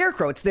it's a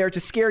scarecrow. It's there to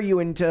scare you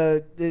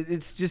into.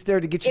 It's just there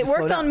to get you. It to slow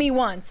worked down. on me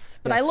once,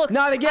 but I looked.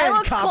 Not again. I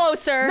looked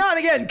closer. Not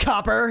again,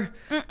 copper.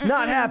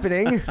 Not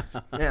happening.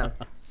 Yeah.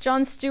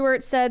 John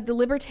Stewart said, "The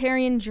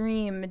libertarian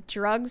dream: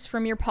 drugs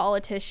from your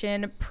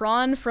politician,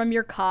 prawn from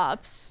your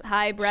cops."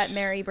 Hi, Brett,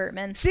 Mary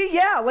Bertman. See,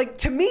 yeah, like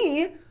to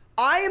me,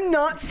 I am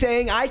not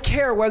saying I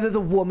care whether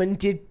the woman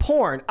did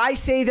porn. I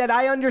say that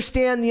I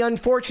understand the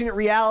unfortunate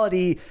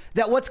reality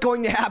that what's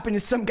going to happen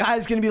is some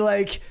guy's going to be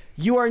like,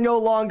 you are no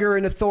longer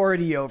an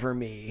authority over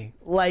me.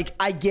 Like,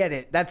 I get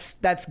it.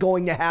 That's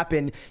going to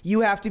happen.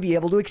 You have to be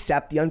able to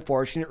accept the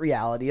unfortunate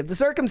reality of the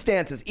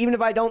circumstances, even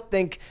if I don't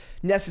think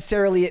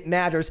necessarily it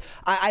matters.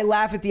 I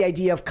laugh at the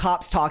idea of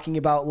cops talking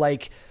about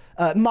like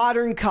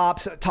modern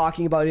cops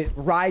talking about it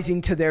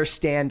rising to their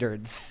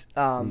standards.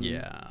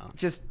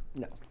 Just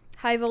no.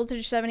 High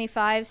Voltage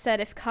 75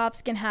 said, if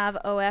cops can have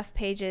OF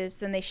pages,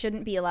 then they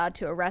shouldn't be allowed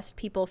to arrest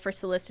people for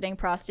soliciting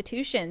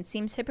prostitution.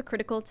 Seems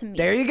hypocritical to me.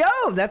 There you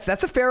go. That's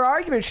a fair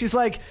argument. She's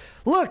like,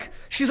 look,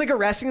 she's like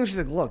arresting him. She's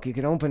like, look, you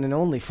can open an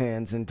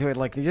OnlyFans and do it.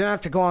 Like, you don't have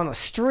to go on the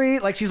street.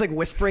 Like, she's like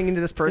whispering into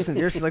this person's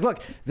ear. She's like,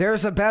 look,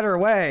 there's a better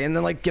way. And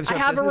then like gives her I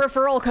have a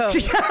referral code.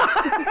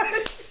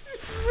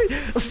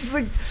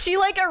 She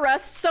like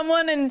arrests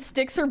someone and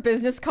sticks her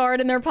business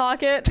card in their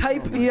pocket.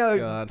 Type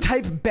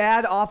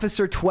bad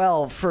officer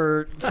 12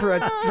 for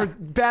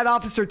bad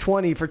officer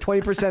 20 for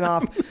 20%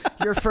 off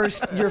your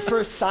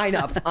first sign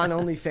up on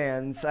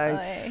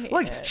OnlyFans.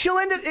 Look, she'll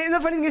end up. And the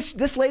funny thing is,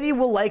 this lady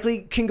will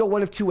likely can go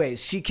one of two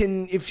ways. She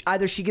can, if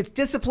either she gets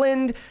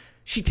disciplined,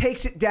 she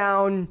takes it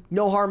down,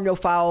 no harm, no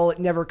foul, it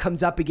never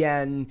comes up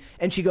again,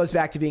 and she goes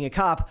back to being a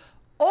cop,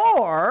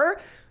 or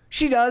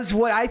she does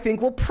what I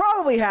think will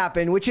probably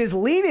happen, which is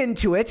lean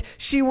into it.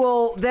 She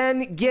will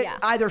then get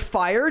either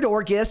fired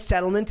or get a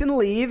settlement and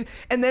leave,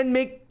 and then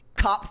make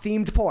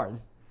cop-themed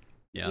porn.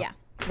 Yeah.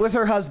 With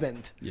her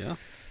husband. Yeah.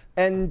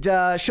 And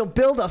she'll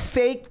build a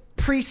fake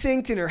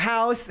precinct in her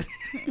house.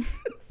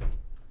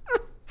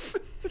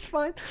 It's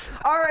fine.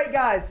 All right,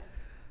 guys.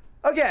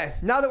 Okay,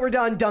 now that we're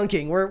done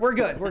dunking, we're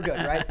good. We're good,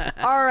 right?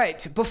 All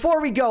right,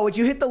 before we go, would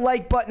you hit the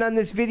like button on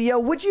this video?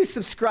 Would you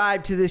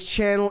subscribe to this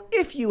channel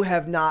if you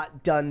have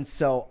not done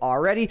so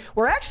already?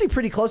 We're actually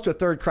pretty close to a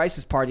third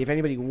crisis party. If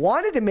anybody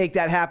wanted to make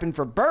that happen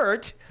for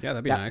Bert. Yeah,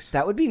 that'd be nice.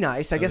 That would be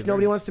nice. I guess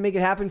nobody wants to make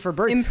it happen for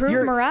Bert. Improve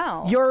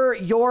morale.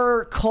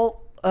 Your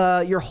cult,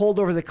 your hold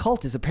over the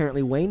cult is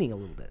apparently waning a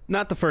little bit.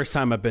 Not the first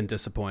time I've been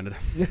disappointed.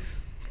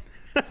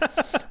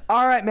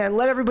 All right, man.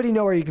 Let everybody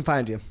know where you can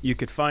find you. You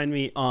could find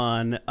me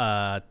on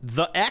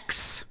the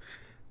X,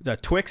 the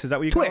Twix. Is that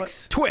what you call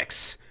it?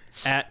 Twix.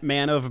 At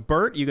Man of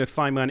Bert. You could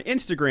find me on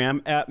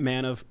Instagram at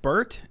Man of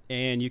Bert,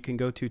 and you can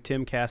go to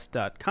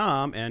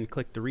timcast.com and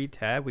click the read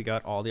tab. We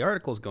got all the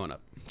articles going up.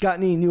 Got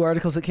any new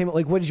articles that came out?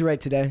 Like, what did you write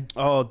today?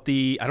 Oh,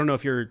 I don't know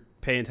if you're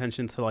paying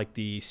attention to like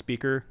the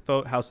Speaker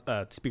of the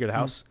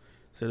House.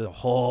 So there's a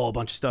whole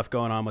bunch of stuff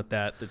going on with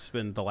that. That's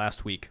been the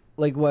last week.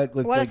 Like what?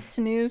 What a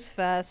snooze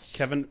fest.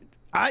 Kevin,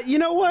 you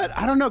know what?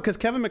 I don't know, because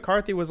Kevin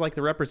McCarthy was like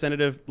the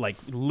representative, like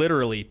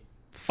literally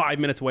 5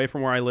 minutes away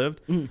from where I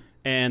lived.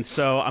 And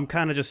so I'm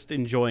kind of just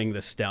enjoying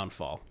this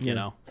downfall, you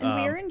know? And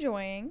we're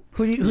enjoying.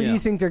 Who do you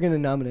think they're going to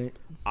nominate?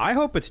 I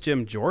hope it's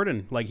Jim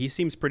Jordan. Like, he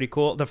seems pretty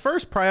cool. The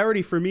first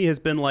priority for me has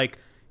been like,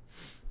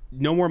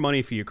 no more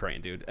money for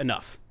Ukraine, dude.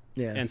 Enough.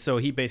 Yeah. And so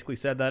he basically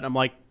said that. I'm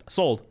like,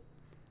 sold.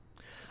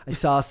 I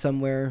saw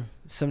somewhere,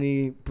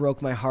 somebody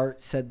broke my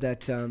heart, said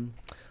that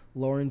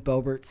Lauren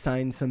Boebert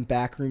signed some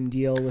backroom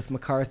deal with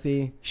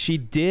McCarthy. She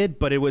did,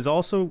 but it was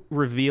also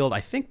revealed, I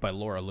think by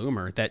Laura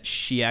Loomer, that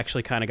she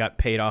actually kind of got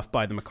paid off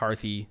by the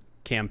McCarthy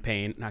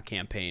campaign, not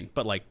campaign,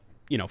 but like,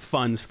 you know,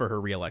 funds for her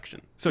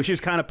reelection. So she was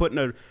kind of putting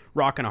a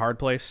rock in a hard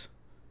place.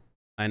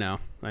 I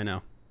know.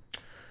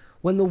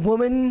 When the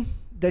woman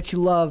that you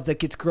love that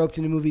gets groped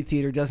in a movie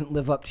theater doesn't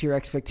live up to your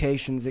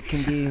expectations, it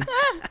can be...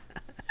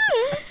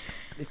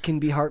 It can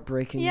be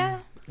heartbreaking. Yeah.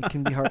 It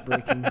can be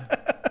heartbreaking.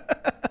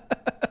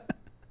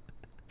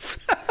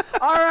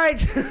 All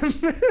right.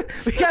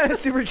 We got a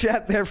super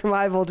chat there from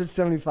High Voltage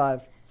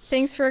 75.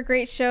 Thanks for a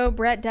great show,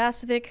 Brett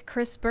Dasovic,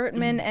 Chris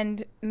Bertman,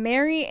 and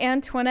Mary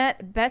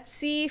Antoinette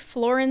Betsy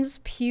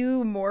Florence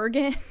Pugh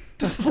Morgan.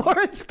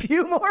 Florence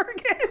Pugh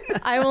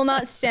Morgan? I will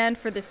not stand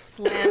for this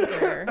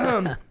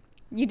slander.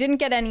 You didn't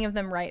get any of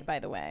them right, by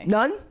the way.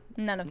 None?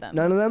 None of them.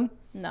 None of them?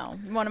 No.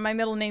 One of my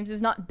middle names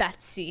is not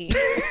Betsy.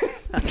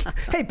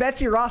 Hey,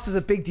 Betsy Ross was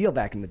a big deal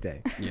back in the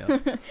day. Yeah.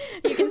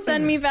 You can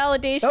send me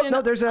validation. Oh,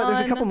 no, there's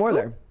a couple more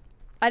there.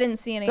 I didn't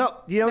see any. No,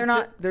 you don't. They're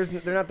not.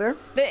 They're not there.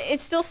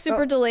 It's still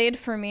super delayed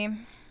for me.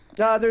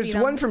 There's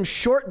one from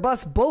Short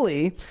Bus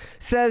Bully.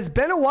 Says,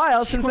 been a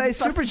while since I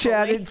super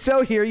chatted,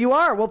 so here you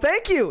are. Well,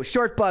 thank you,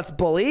 Short Bus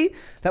Bully.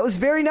 That was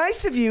very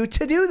nice of you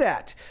to do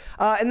that.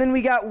 And then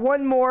we got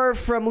one more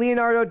from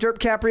Leonardo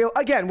DiCaprio.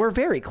 Again, we're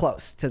very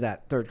close to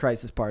that third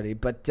crisis party,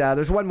 but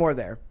there's one more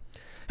there.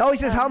 Oh, he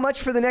says, how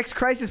much for the next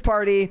crisis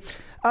party?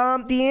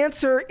 The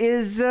answer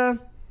is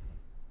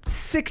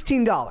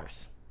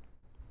 $16.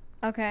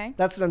 Okay.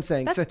 That's what I'm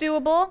saying. That's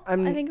doable. I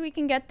think we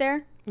can get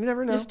there. You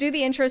never know. Just do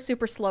the intro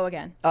super slow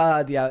again.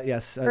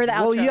 Yes. Or the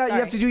outro, well, yeah, sorry. you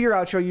have to do your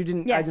outro. You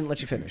didn't. Yes. I didn't let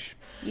you finish.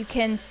 You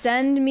can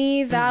send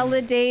me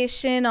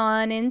validation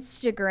on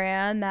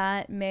Instagram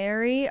at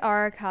Mary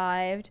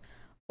Archived,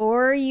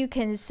 or you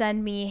can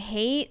send me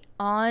hate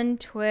on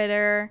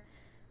Twitter.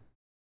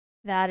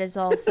 That is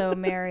also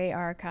Mary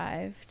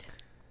Archived.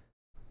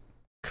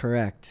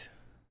 Correct.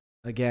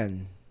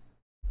 Again.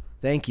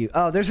 Thank you.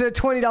 Oh, there's a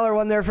 $20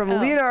 one there from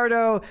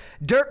Leonardo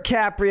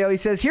DiCaprio. He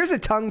says, here's a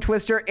tongue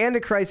twister and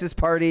a crisis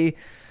party.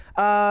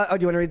 Do you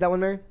want to read that one,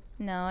 Mary?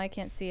 No, I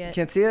can't see it.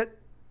 Can't see it?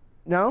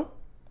 No?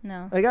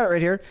 No. I got it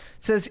right here. It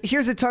says,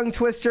 here's a tongue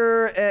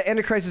twister and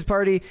a crisis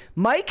party.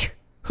 Mike,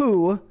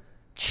 who,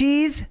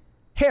 Cheese,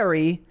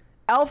 Harry,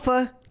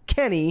 Alpha,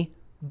 Kenny,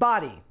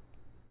 Body.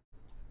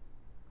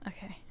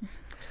 Okay.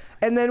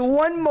 And then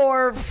one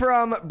more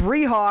from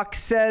Breehawk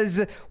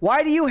says,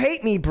 why do you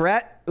hate me,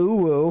 Brett?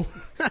 Ooh.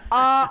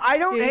 I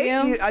don't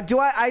hate you. I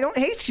don't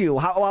hate you.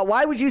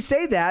 Why would you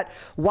say that?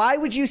 Why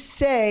would you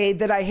say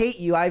that I hate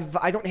you? I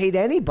don't hate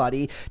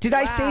anybody. Did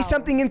I say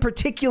something in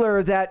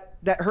particular that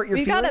hurt your feelings?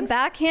 We got a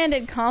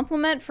backhanded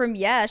compliment from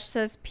Yesh.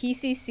 Says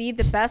PCC,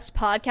 the best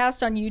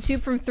podcast on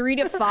YouTube from 3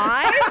 to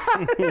 5.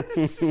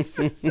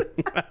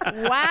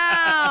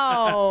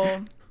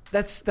 Wow.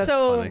 That's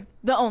so funny.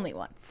 The only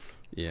one.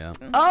 Yeah.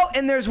 Oh,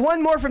 and there's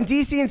one more from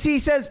DCNC.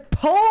 Says,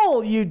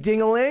 poll, you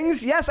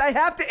dinglings. Yes, I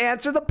have to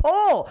answer the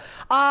poll.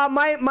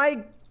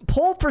 My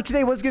poll for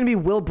today was going to be,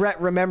 will Brett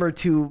remember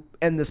to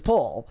end this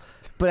poll?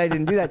 But I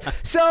didn't do that.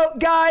 So,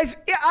 guys,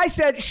 I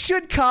said,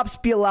 should cops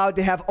be allowed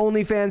to have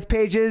OnlyFans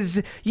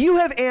pages? You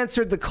have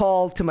answered the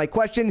call to my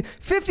question.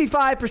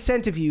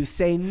 55% of you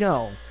say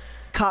no.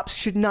 Cops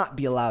should not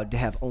be allowed to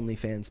have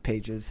OnlyFans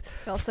pages.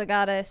 We also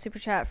got a super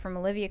chat from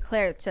Olivia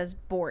Claire that says,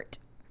 Bort.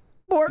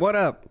 What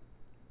up?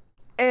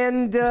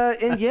 And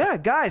yeah,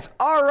 guys,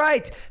 all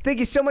right. Thank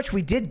you so much.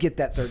 We did get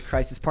that third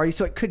crisis party,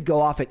 so it could go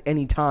off at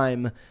any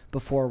time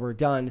before we're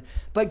done.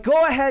 But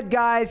go ahead,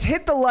 guys,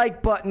 hit the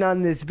like button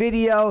on this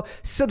video.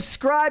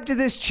 Subscribe to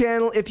this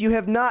channel if you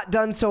have not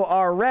done so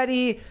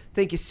already.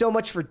 Thank you so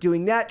much for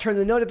doing that. Turn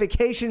the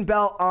notification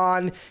bell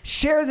on.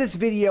 Share this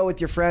video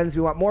with your friends.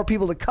 We want more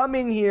people to come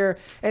in here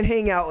and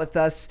hang out with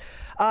us.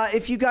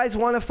 If you guys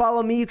want to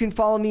follow me, you can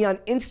follow me on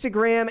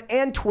Instagram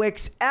and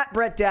Twix at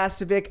Brett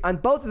Dasovic on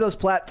both of those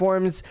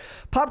platforms.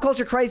 Pop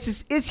Culture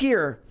Crisis is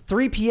here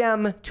 3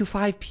 p.m. to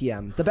 5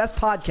 p.m. The best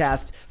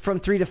podcast from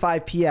 3 to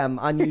 5 p.m.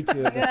 on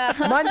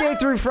YouTube. Monday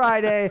through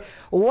Friday.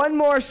 One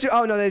more.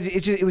 Oh, no,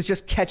 it was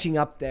just catching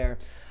up there.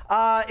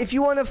 If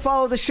you want to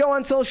follow the show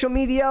on social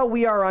media,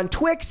 we are on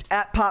Twix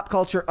at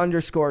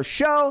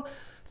popculture_show.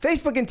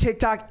 Facebook and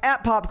TikTok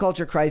at Pop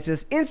Culture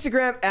Crisis,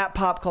 Instagram at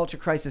Pop Culture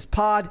Crisis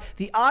Pod.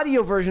 The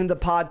audio version of the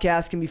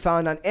podcast can be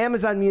found on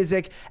Amazon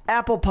Music,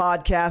 Apple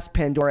Podcasts,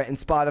 Pandora, and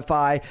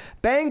Spotify.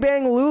 Bang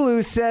Bang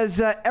Lulu says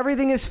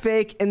everything is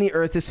fake and the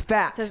Earth is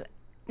fat. Says,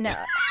 no.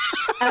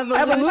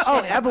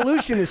 Evolution.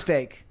 Evolution is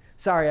fake.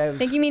 Sorry. I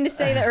think you mean to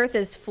say the Earth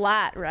is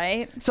flat,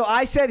 right? So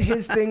I said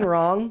his thing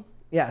wrong.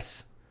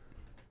 Yes.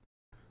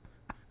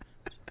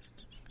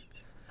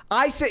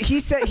 He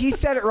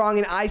said it wrong,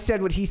 and I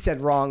said what he said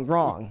wrong.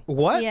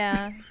 What?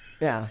 Yeah.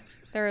 Yeah.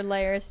 There are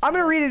layers. I'm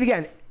going to read it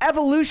again.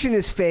 Evolution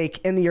is fake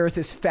and the Earth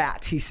is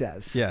fat, he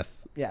says.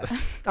 Yes.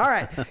 All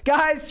right.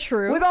 Guys,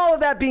 True. With all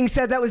of that being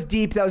said, that was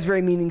deep. That was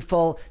very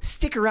meaningful.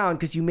 Stick around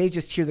because you may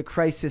just hear the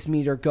crisis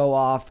meter go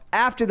off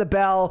after the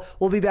bell.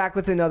 We'll be back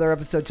with another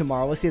episode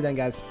tomorrow. We'll see you then,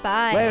 guys.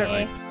 Bye.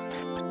 Later.